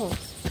close call.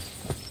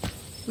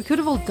 We could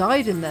have all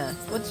died in there.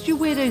 What did you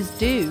weirdos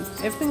do?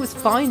 Everything was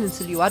fine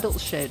until you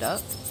adults showed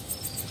up.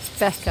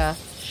 Becca,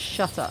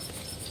 shut up.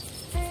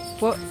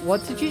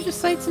 What did you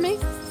just say to me?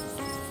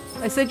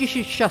 I said you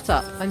should shut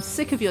up. I'm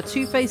sick of your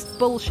two-faced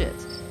bullshit.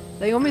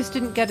 They almost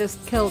didn't get us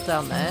killed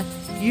down there.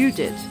 You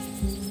did.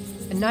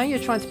 And now you're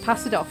trying to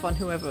pass it off on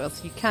whoever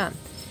else you can.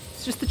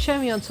 It's just the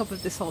cherry on top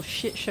of this whole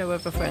shit show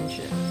of a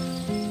friendship.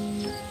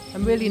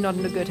 I'm really not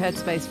in a good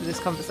headspace for this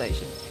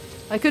conversation.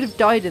 I could have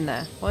died in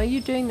there. Why are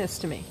you doing this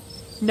to me?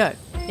 No.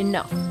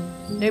 Enough.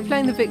 No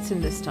playing the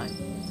victim this time.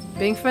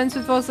 Being friends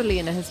with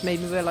Rosalina has made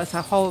me realise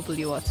how horrible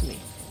you are to me.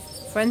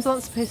 Friends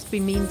aren't supposed to be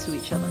mean to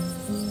each other.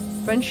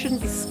 Friends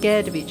shouldn't be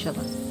scared of each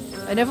other.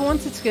 I never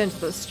wanted to go into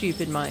that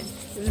stupid mine.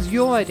 It was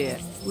your idea.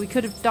 We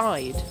could have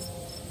died.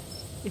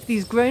 If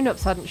these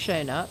grown-ups hadn't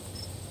shown up,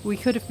 we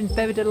could have been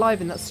buried alive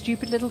in that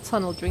stupid little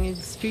tunnel drinking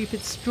stupid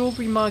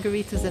strawberry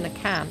margaritas in a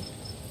can.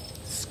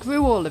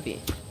 Screw all of you.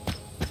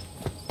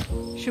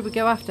 Should we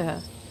go after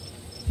her?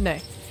 No.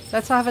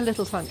 Let's have a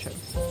little tantrum.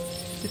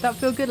 Did that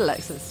feel good,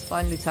 Alexis?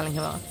 Finally telling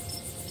her off.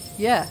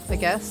 Yeah, I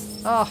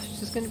guess.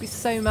 She's going to be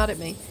so mad at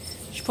me.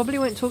 She probably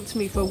won't talk to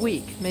me for a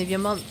week, maybe a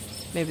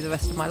month, maybe the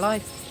rest of my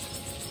life.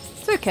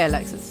 It's okay,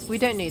 Alexis. We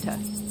don't need her.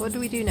 What do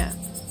we do now?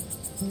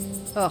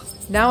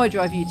 Now I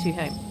drive you two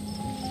home.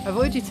 I've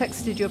already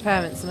texted your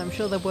parents and I'm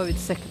sure they're worried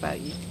sick about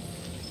you.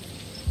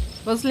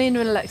 Rosalina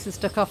and Alexis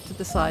duck off to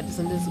the side as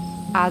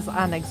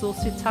an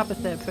exhausted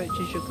Tabitha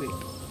approaches your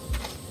group.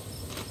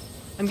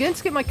 I'm going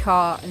to get my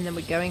car and then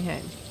we're going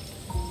home.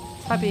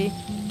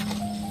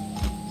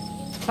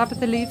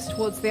 Tabitha leaves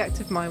towards the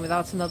active mine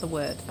without another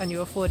word, and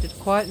you're afforded a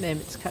quiet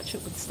moment to catch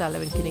up with Stella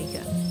and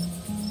Kanika.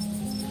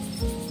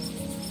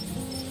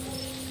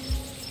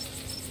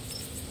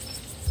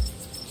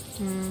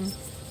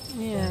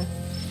 Yeah.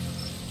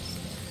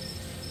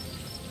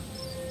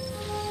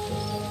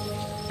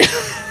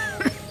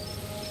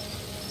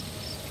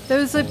 There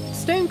was a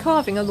stone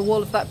carving on the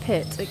wall of that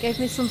pit. It gave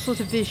me some sort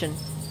of vision.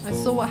 I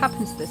saw what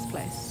happened to this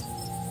place.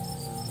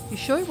 You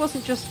sure it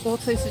wasn't just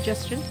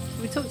auto-suggestion?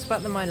 We talked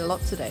about the mine a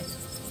lot today.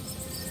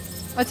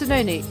 I don't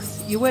know,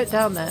 Neeks. You weren't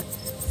down there.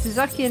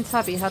 Suzaki and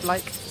Tabby had,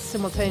 like,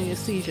 simultaneous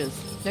seizures,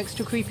 next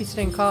to a creepy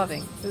stone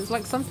carving. It was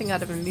like something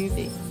out of a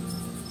movie.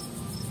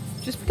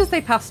 Just because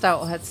they passed out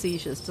or had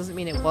seizures doesn't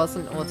mean it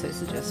wasn't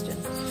auto-suggestion.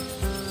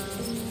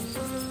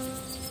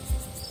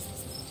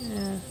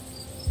 Yeah.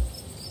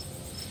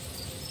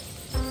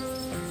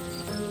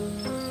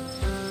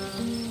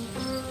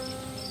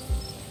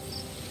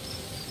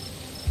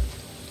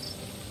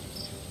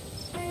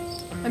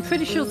 I'm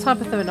pretty sure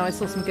Tabitha and I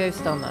saw some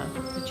ghosts down there.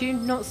 Did you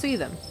not see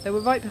them? They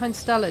were right behind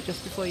Stella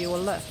just before you all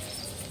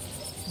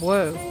left.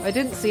 Whoa, I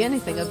didn't see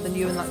anything other than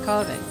you and that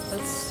carving.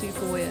 That's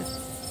super weird.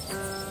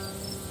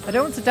 I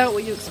don't want to doubt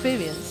what you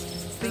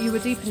experienced, but you were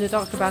deep in a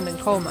dark abandoned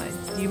coal mine.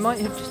 You might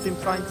have just been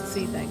primed to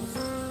see things.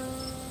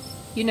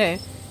 You know,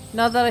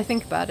 now that I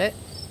think about it,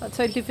 that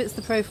totally fits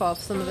the profile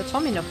for some of the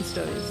Tommyknocker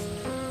stories.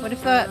 What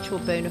if they're actual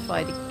bona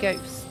fide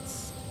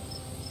ghosts?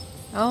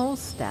 Oh,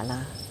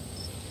 Stella.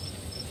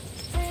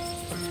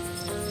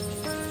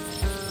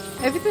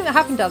 Everything that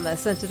happened down there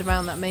centered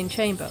around that main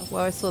chamber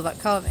where I saw that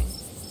carving.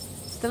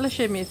 Stella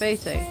showed me a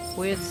photo.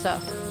 Weird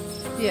stuff.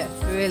 Yeah,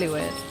 really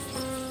weird.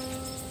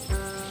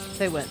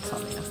 They weren't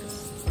Tommy knockers.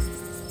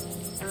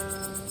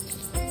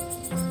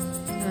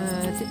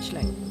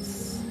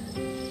 Ditchlings.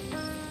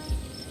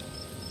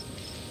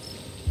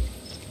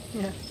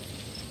 Yeah.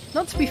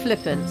 Not to be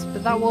flippant,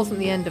 but that wasn't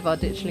the end of our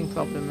ditchling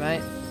problem,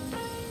 right?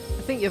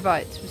 I think you're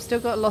right. We've still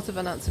got a lot of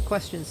unanswered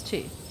questions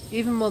too.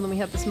 Even more than we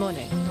had this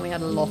morning. And we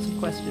had a lot of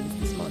questions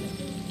this morning.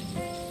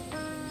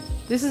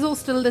 This is all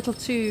still a little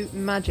too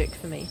magic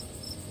for me.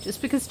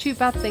 Just because 2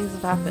 bad things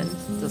have happened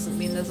doesn't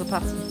mean there's a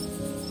pattern.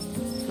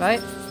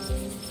 Right?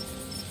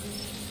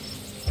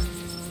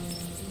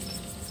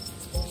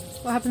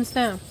 What happens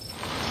now?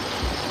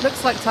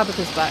 Looks like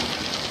Tabitha's back.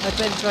 I'd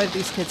better drive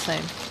these kids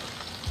home.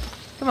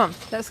 Come on,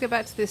 let's go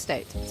back to the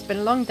estate. It's been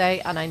a long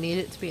day and I need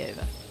it to be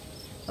over.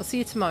 I'll see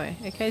you tomorrow,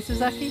 okay,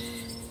 Sasaki?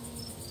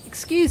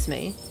 Excuse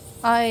me?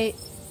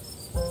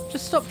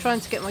 Just stop trying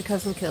to get my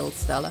cousin killed,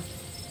 Stella.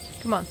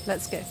 Come on,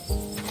 let's go.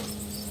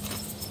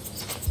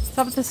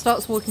 Tabitha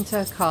starts walking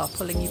to her car,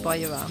 pulling you by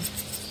your arm.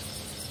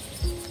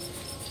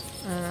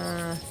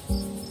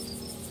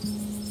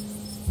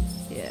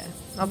 Yeah.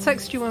 I'll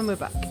text you when we're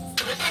back.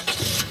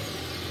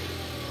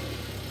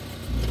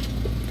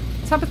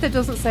 Tabitha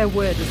doesn't say a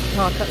word as the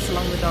car cuts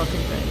along the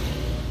darkened road.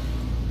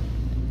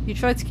 You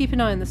try to keep an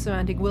eye on the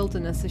surrounding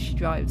wilderness as she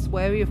drives,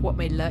 wary of what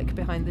may lurk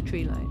behind the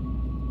tree line.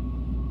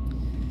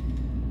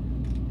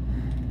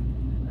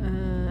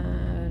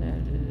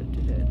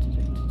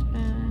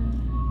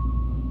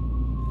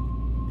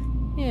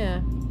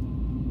 Yeah.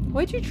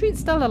 Why do you treat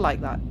Stella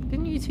like that?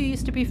 Didn't you two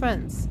used to be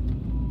friends?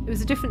 It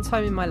was a different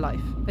time in my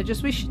life. I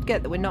just wish she'd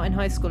get that we're not in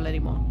high school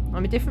anymore.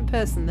 I'm a different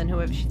person than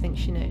whoever she thinks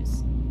she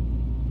knows.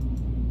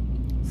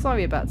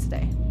 Sorry about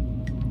today.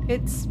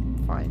 It's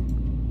fine.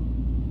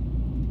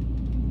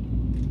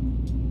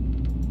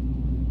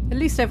 At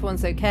least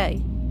everyone's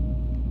okay.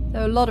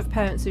 There are a lot of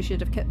parents who should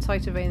have kept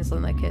tighter reins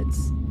on their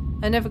kids.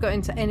 I never got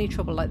into any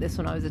trouble like this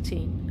when I was a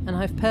teen, and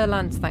I have Pearl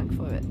to thank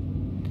for it.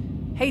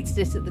 Hated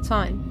it at the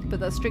time, but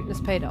that strictness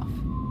paid off.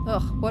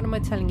 Ugh, what am I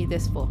telling you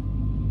this for?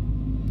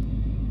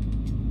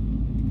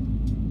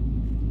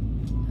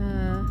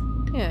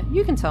 Yeah,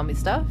 you can tell me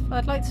stuff.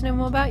 I'd like to know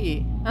more about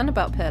you, and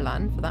about Pearl,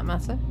 for that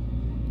matter.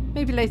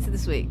 Maybe later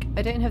this week.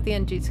 I don't have the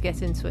energy to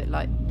get into it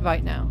like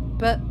right now,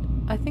 but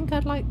I think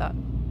I'd like that.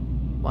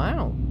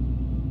 Wow.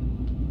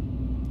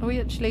 Are we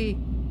actually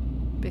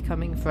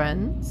becoming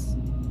friends?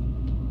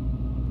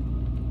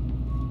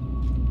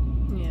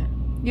 Yeah,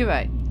 you're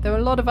right. There are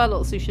a lot of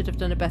adults who should have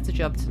done a better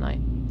job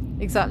tonight.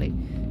 Exactly.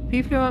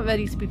 People who aren't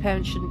ready to be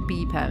parents shouldn't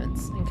be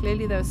parents, and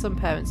clearly there are some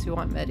parents who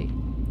aren't ready.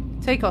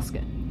 Take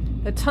Oscar.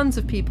 There are tons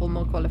of people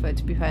more qualified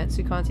to be parents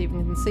who can't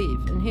even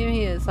conceive, and here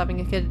he is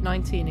having a kid at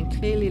 19 and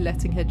clearly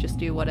letting her just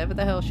do whatever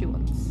the hell she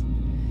wants.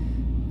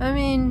 I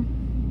mean,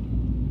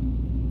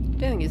 I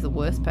don't think he's the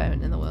worst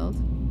parent in the world.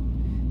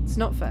 It's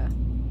not fair.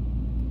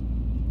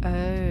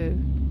 Oh.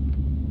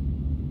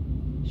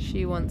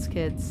 She wants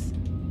kids.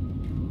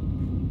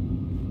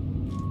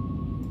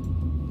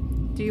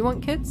 Do you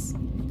want kids?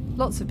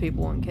 Lots of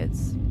people want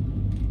kids.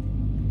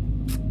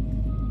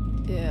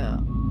 Yeah.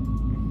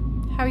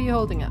 How are you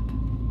holding up?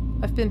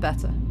 I've been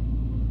better.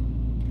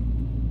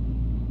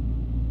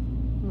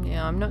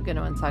 Yeah, I'm not going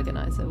to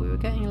antagonise her. We were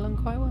getting along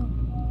quite well.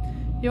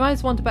 Your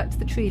eyes wander back to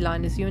the tree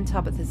line as you and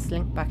Tabitha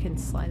slink back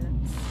into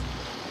silence.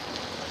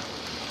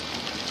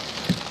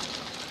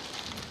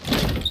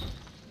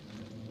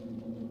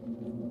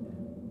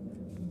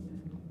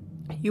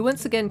 You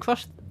once again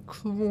cross...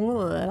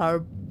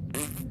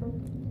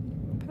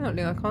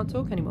 Apparently I can't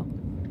talk anymore.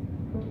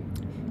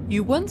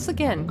 You once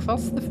again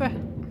cross the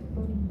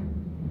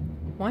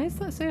Why is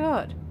that so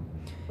hard?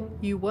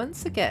 You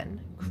once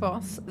again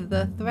cross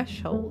the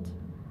threshold.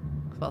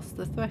 Cross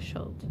the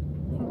threshold.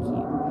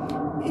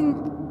 Thank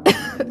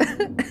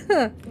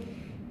you.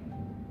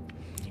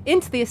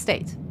 Into the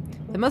estate.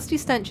 The musty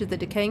stench of the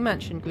decaying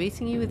mansion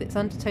greeting you with its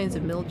undertones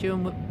of mildew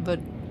and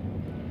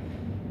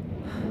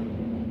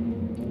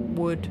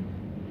wood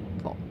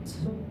rot.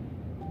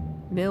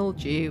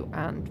 Mildew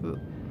and...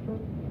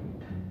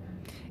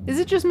 Is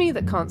it just me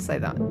that can't say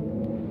that?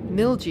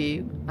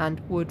 Mildew and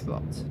wood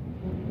rot.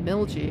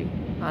 Mildew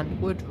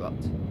and wood rot.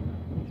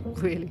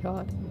 Really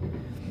hard.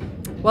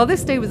 Well,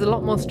 this day was a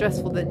lot more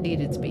stressful than it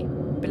needed to be,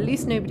 but at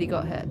least nobody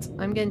got hurt.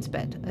 I'm going to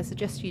bed. I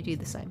suggest you do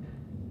the same.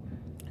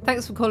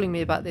 Thanks for calling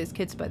me about those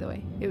kids, by the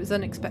way. It was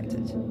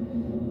unexpected.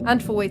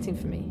 And for waiting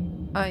for me.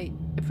 I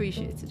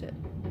appreciated it.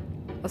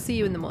 I'll see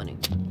you in the morning.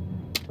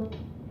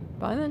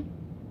 Bye then.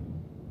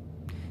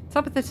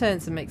 Tabitha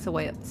turns and makes her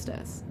way up the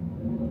stairs.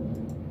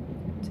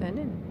 Turn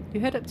in. You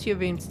head up to your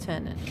room to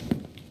turn in.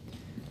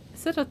 I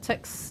said I'd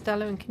text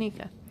Stella and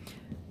Kanika.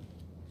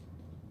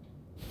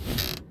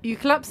 You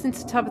collapse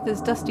into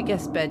Tabitha's dusty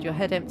guest bed, your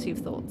head empty of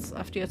thoughts.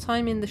 After your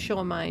time in the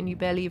shore mine, you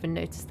barely even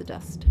notice the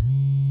dust.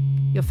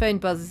 Your phone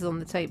buzzes on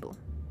the table.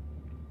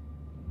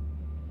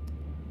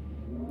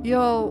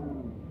 Yo,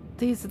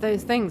 These are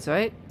those things,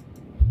 right?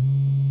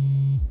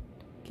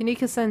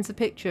 Kanika sends a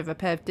picture of a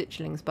pair of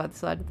ditchlings by the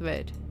side of the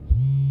road.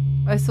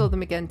 I saw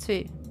them again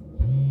too.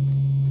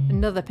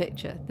 Another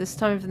picture, this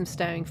time of them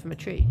staring from a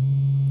tree.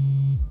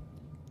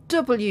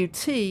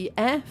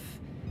 WTF?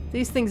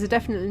 These things are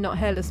definitely not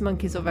hairless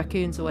monkeys or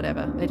raccoons or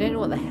whatever. I don't know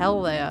what the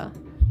hell they are.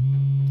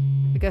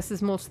 I guess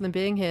there's more to them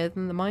being here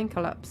than the mine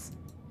collapse.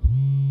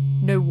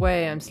 No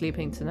way I'm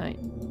sleeping tonight.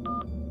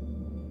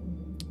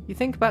 You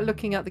think about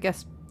looking out the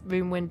guest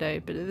room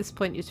window, but at this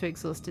point you're too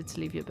exhausted to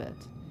leave your bed.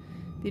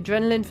 The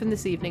adrenaline from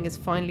this evening is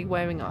finally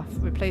wearing off,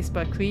 replaced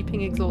by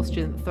creeping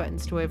exhaustion that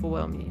threatens to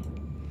overwhelm you.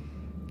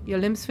 Your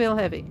limbs feel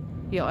heavy,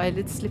 your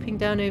eyelids slipping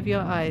down over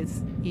your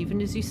eyes,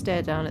 even as you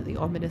stare down at the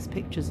ominous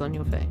pictures on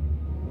your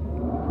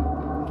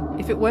phone.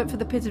 If it weren't for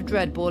the pit of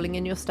dread boiling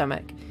in your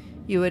stomach,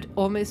 you would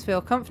almost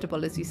feel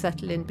comfortable as you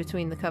settle in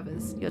between the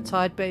covers, your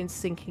tired bones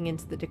sinking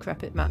into the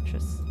decrepit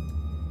mattress.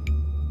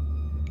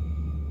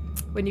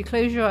 When you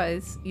close your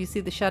eyes, you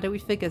see the shadowy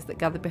figures that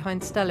gather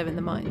behind Stella in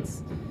the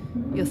mines.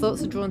 Your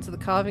thoughts are drawn to the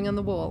carving on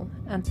the wall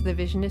and to the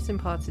vision it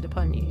imparted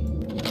upon you.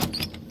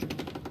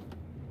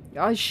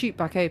 Your eyes shoot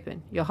back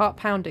open, your heart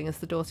pounding as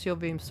the door to your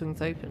room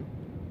swings open.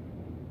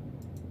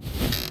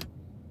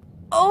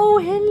 Oh,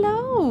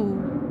 hello!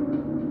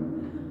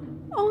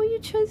 Oh, you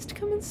chose to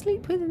come and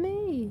sleep with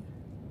me.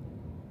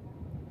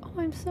 Oh,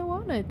 I'm so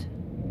honoured.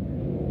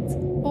 It's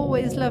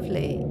always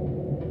lovely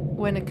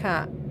when a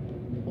cat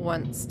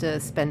wants to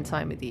spend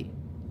time with you.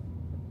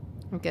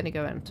 I'm going to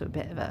go into a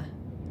bit of a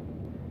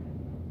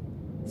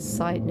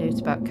side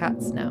note about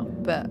cats now,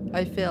 but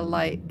I feel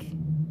like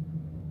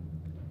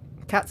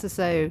cats are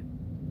so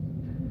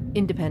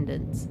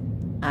independent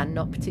and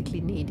not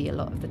particularly needy a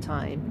lot of the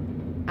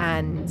time,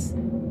 and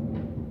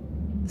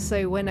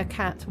so when a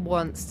cat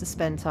wants to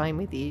spend time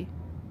with you,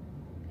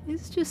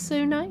 it's just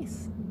so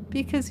nice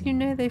because you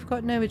know they've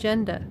got no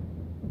agenda.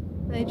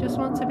 They just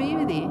want to be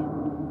with you.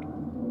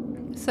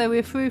 So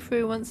if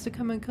Frou wants to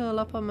come and curl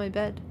up on my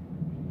bed,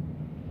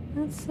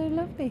 that's so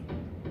lovely.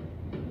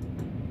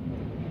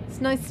 It's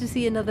nice to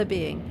see another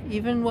being,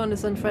 even one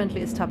as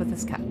unfriendly as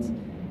Tabitha's cat.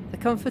 The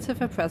comfort of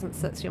her presence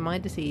sets your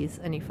mind at ease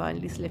and you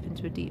finally slip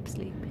into a deep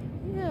sleep.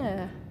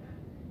 Yeah.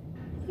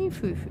 Hey,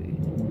 Frou.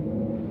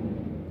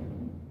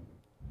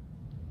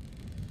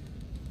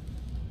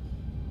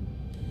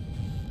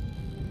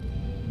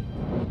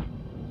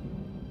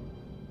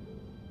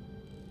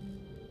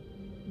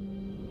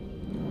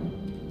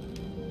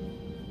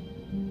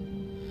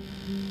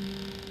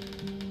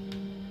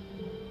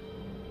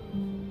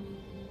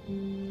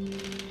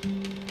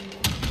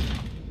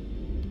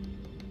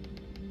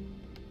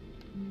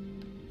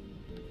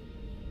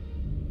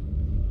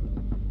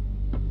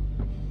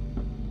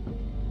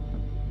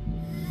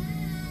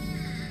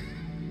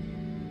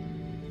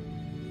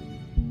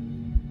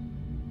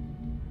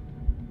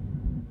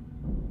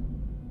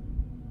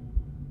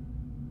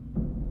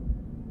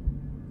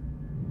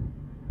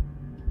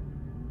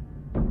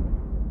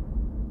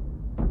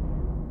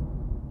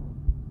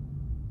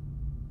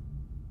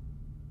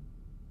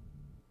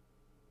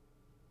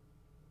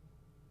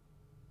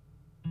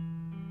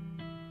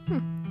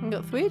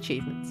 Got 3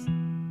 achievements.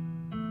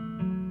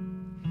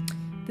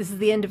 This is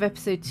the end of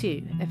episode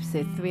 2.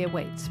 Episode 3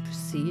 awaits.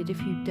 Proceed if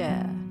you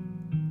dare.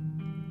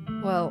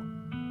 Well,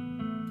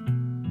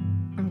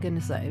 I'm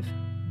gonna save.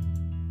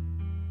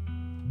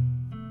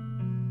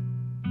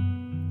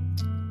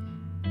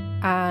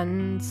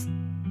 And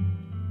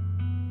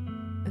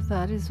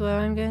that is where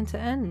I'm going to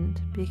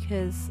end,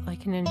 because I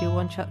can only do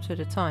 1 chapter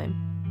at a time.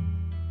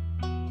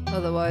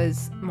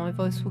 Otherwise, my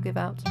voice will give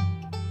out.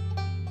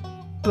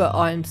 But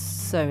I'm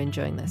so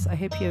enjoying this. I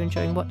hope you're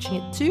enjoying watching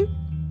it too.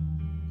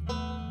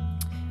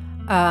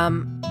 I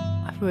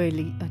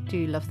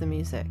do love the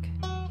music.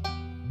 How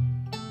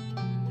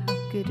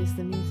good is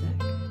the music?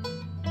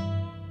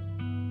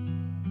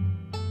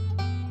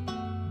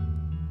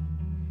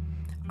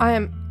 I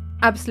am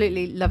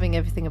absolutely loving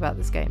everything about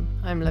this game.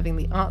 I'm loving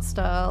the art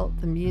style,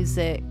 the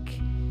music,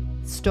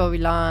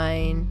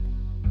 storyline,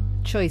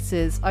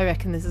 choices. I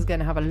reckon this is going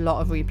to have a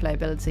lot of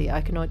replayability. I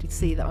can already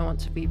see that I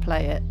want to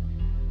replay it,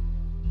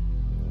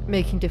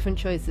 making different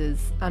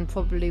choices and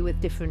probably with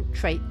different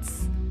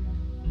traits,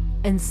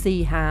 and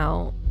see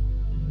how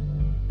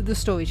the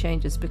story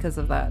changes because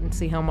of that, and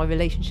see how my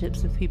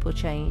relationships with people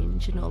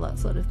change and all that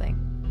sort of thing.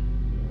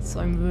 So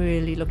I'm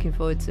really looking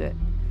forward to it.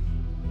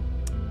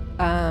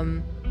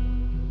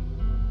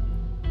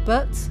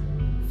 But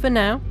for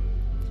now,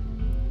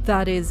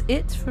 that is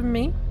it from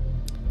me.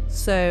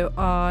 So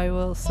I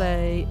will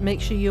say, make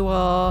sure you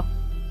are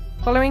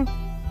following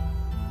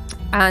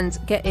and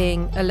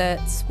getting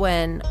alerts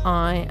when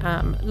I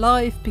am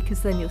live,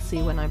 because then you'll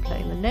see when I'm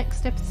playing the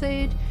next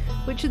episode,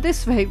 which at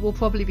this rate will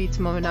probably be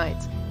tomorrow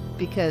night,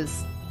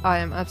 because I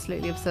am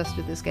absolutely obsessed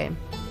with this game.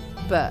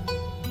 But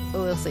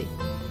we'll see.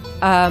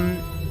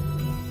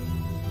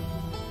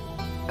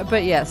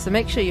 But yeah, so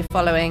make sure you're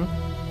following,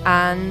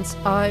 and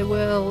I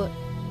will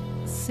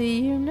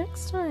see you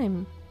next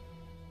time.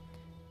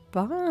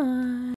 Bye.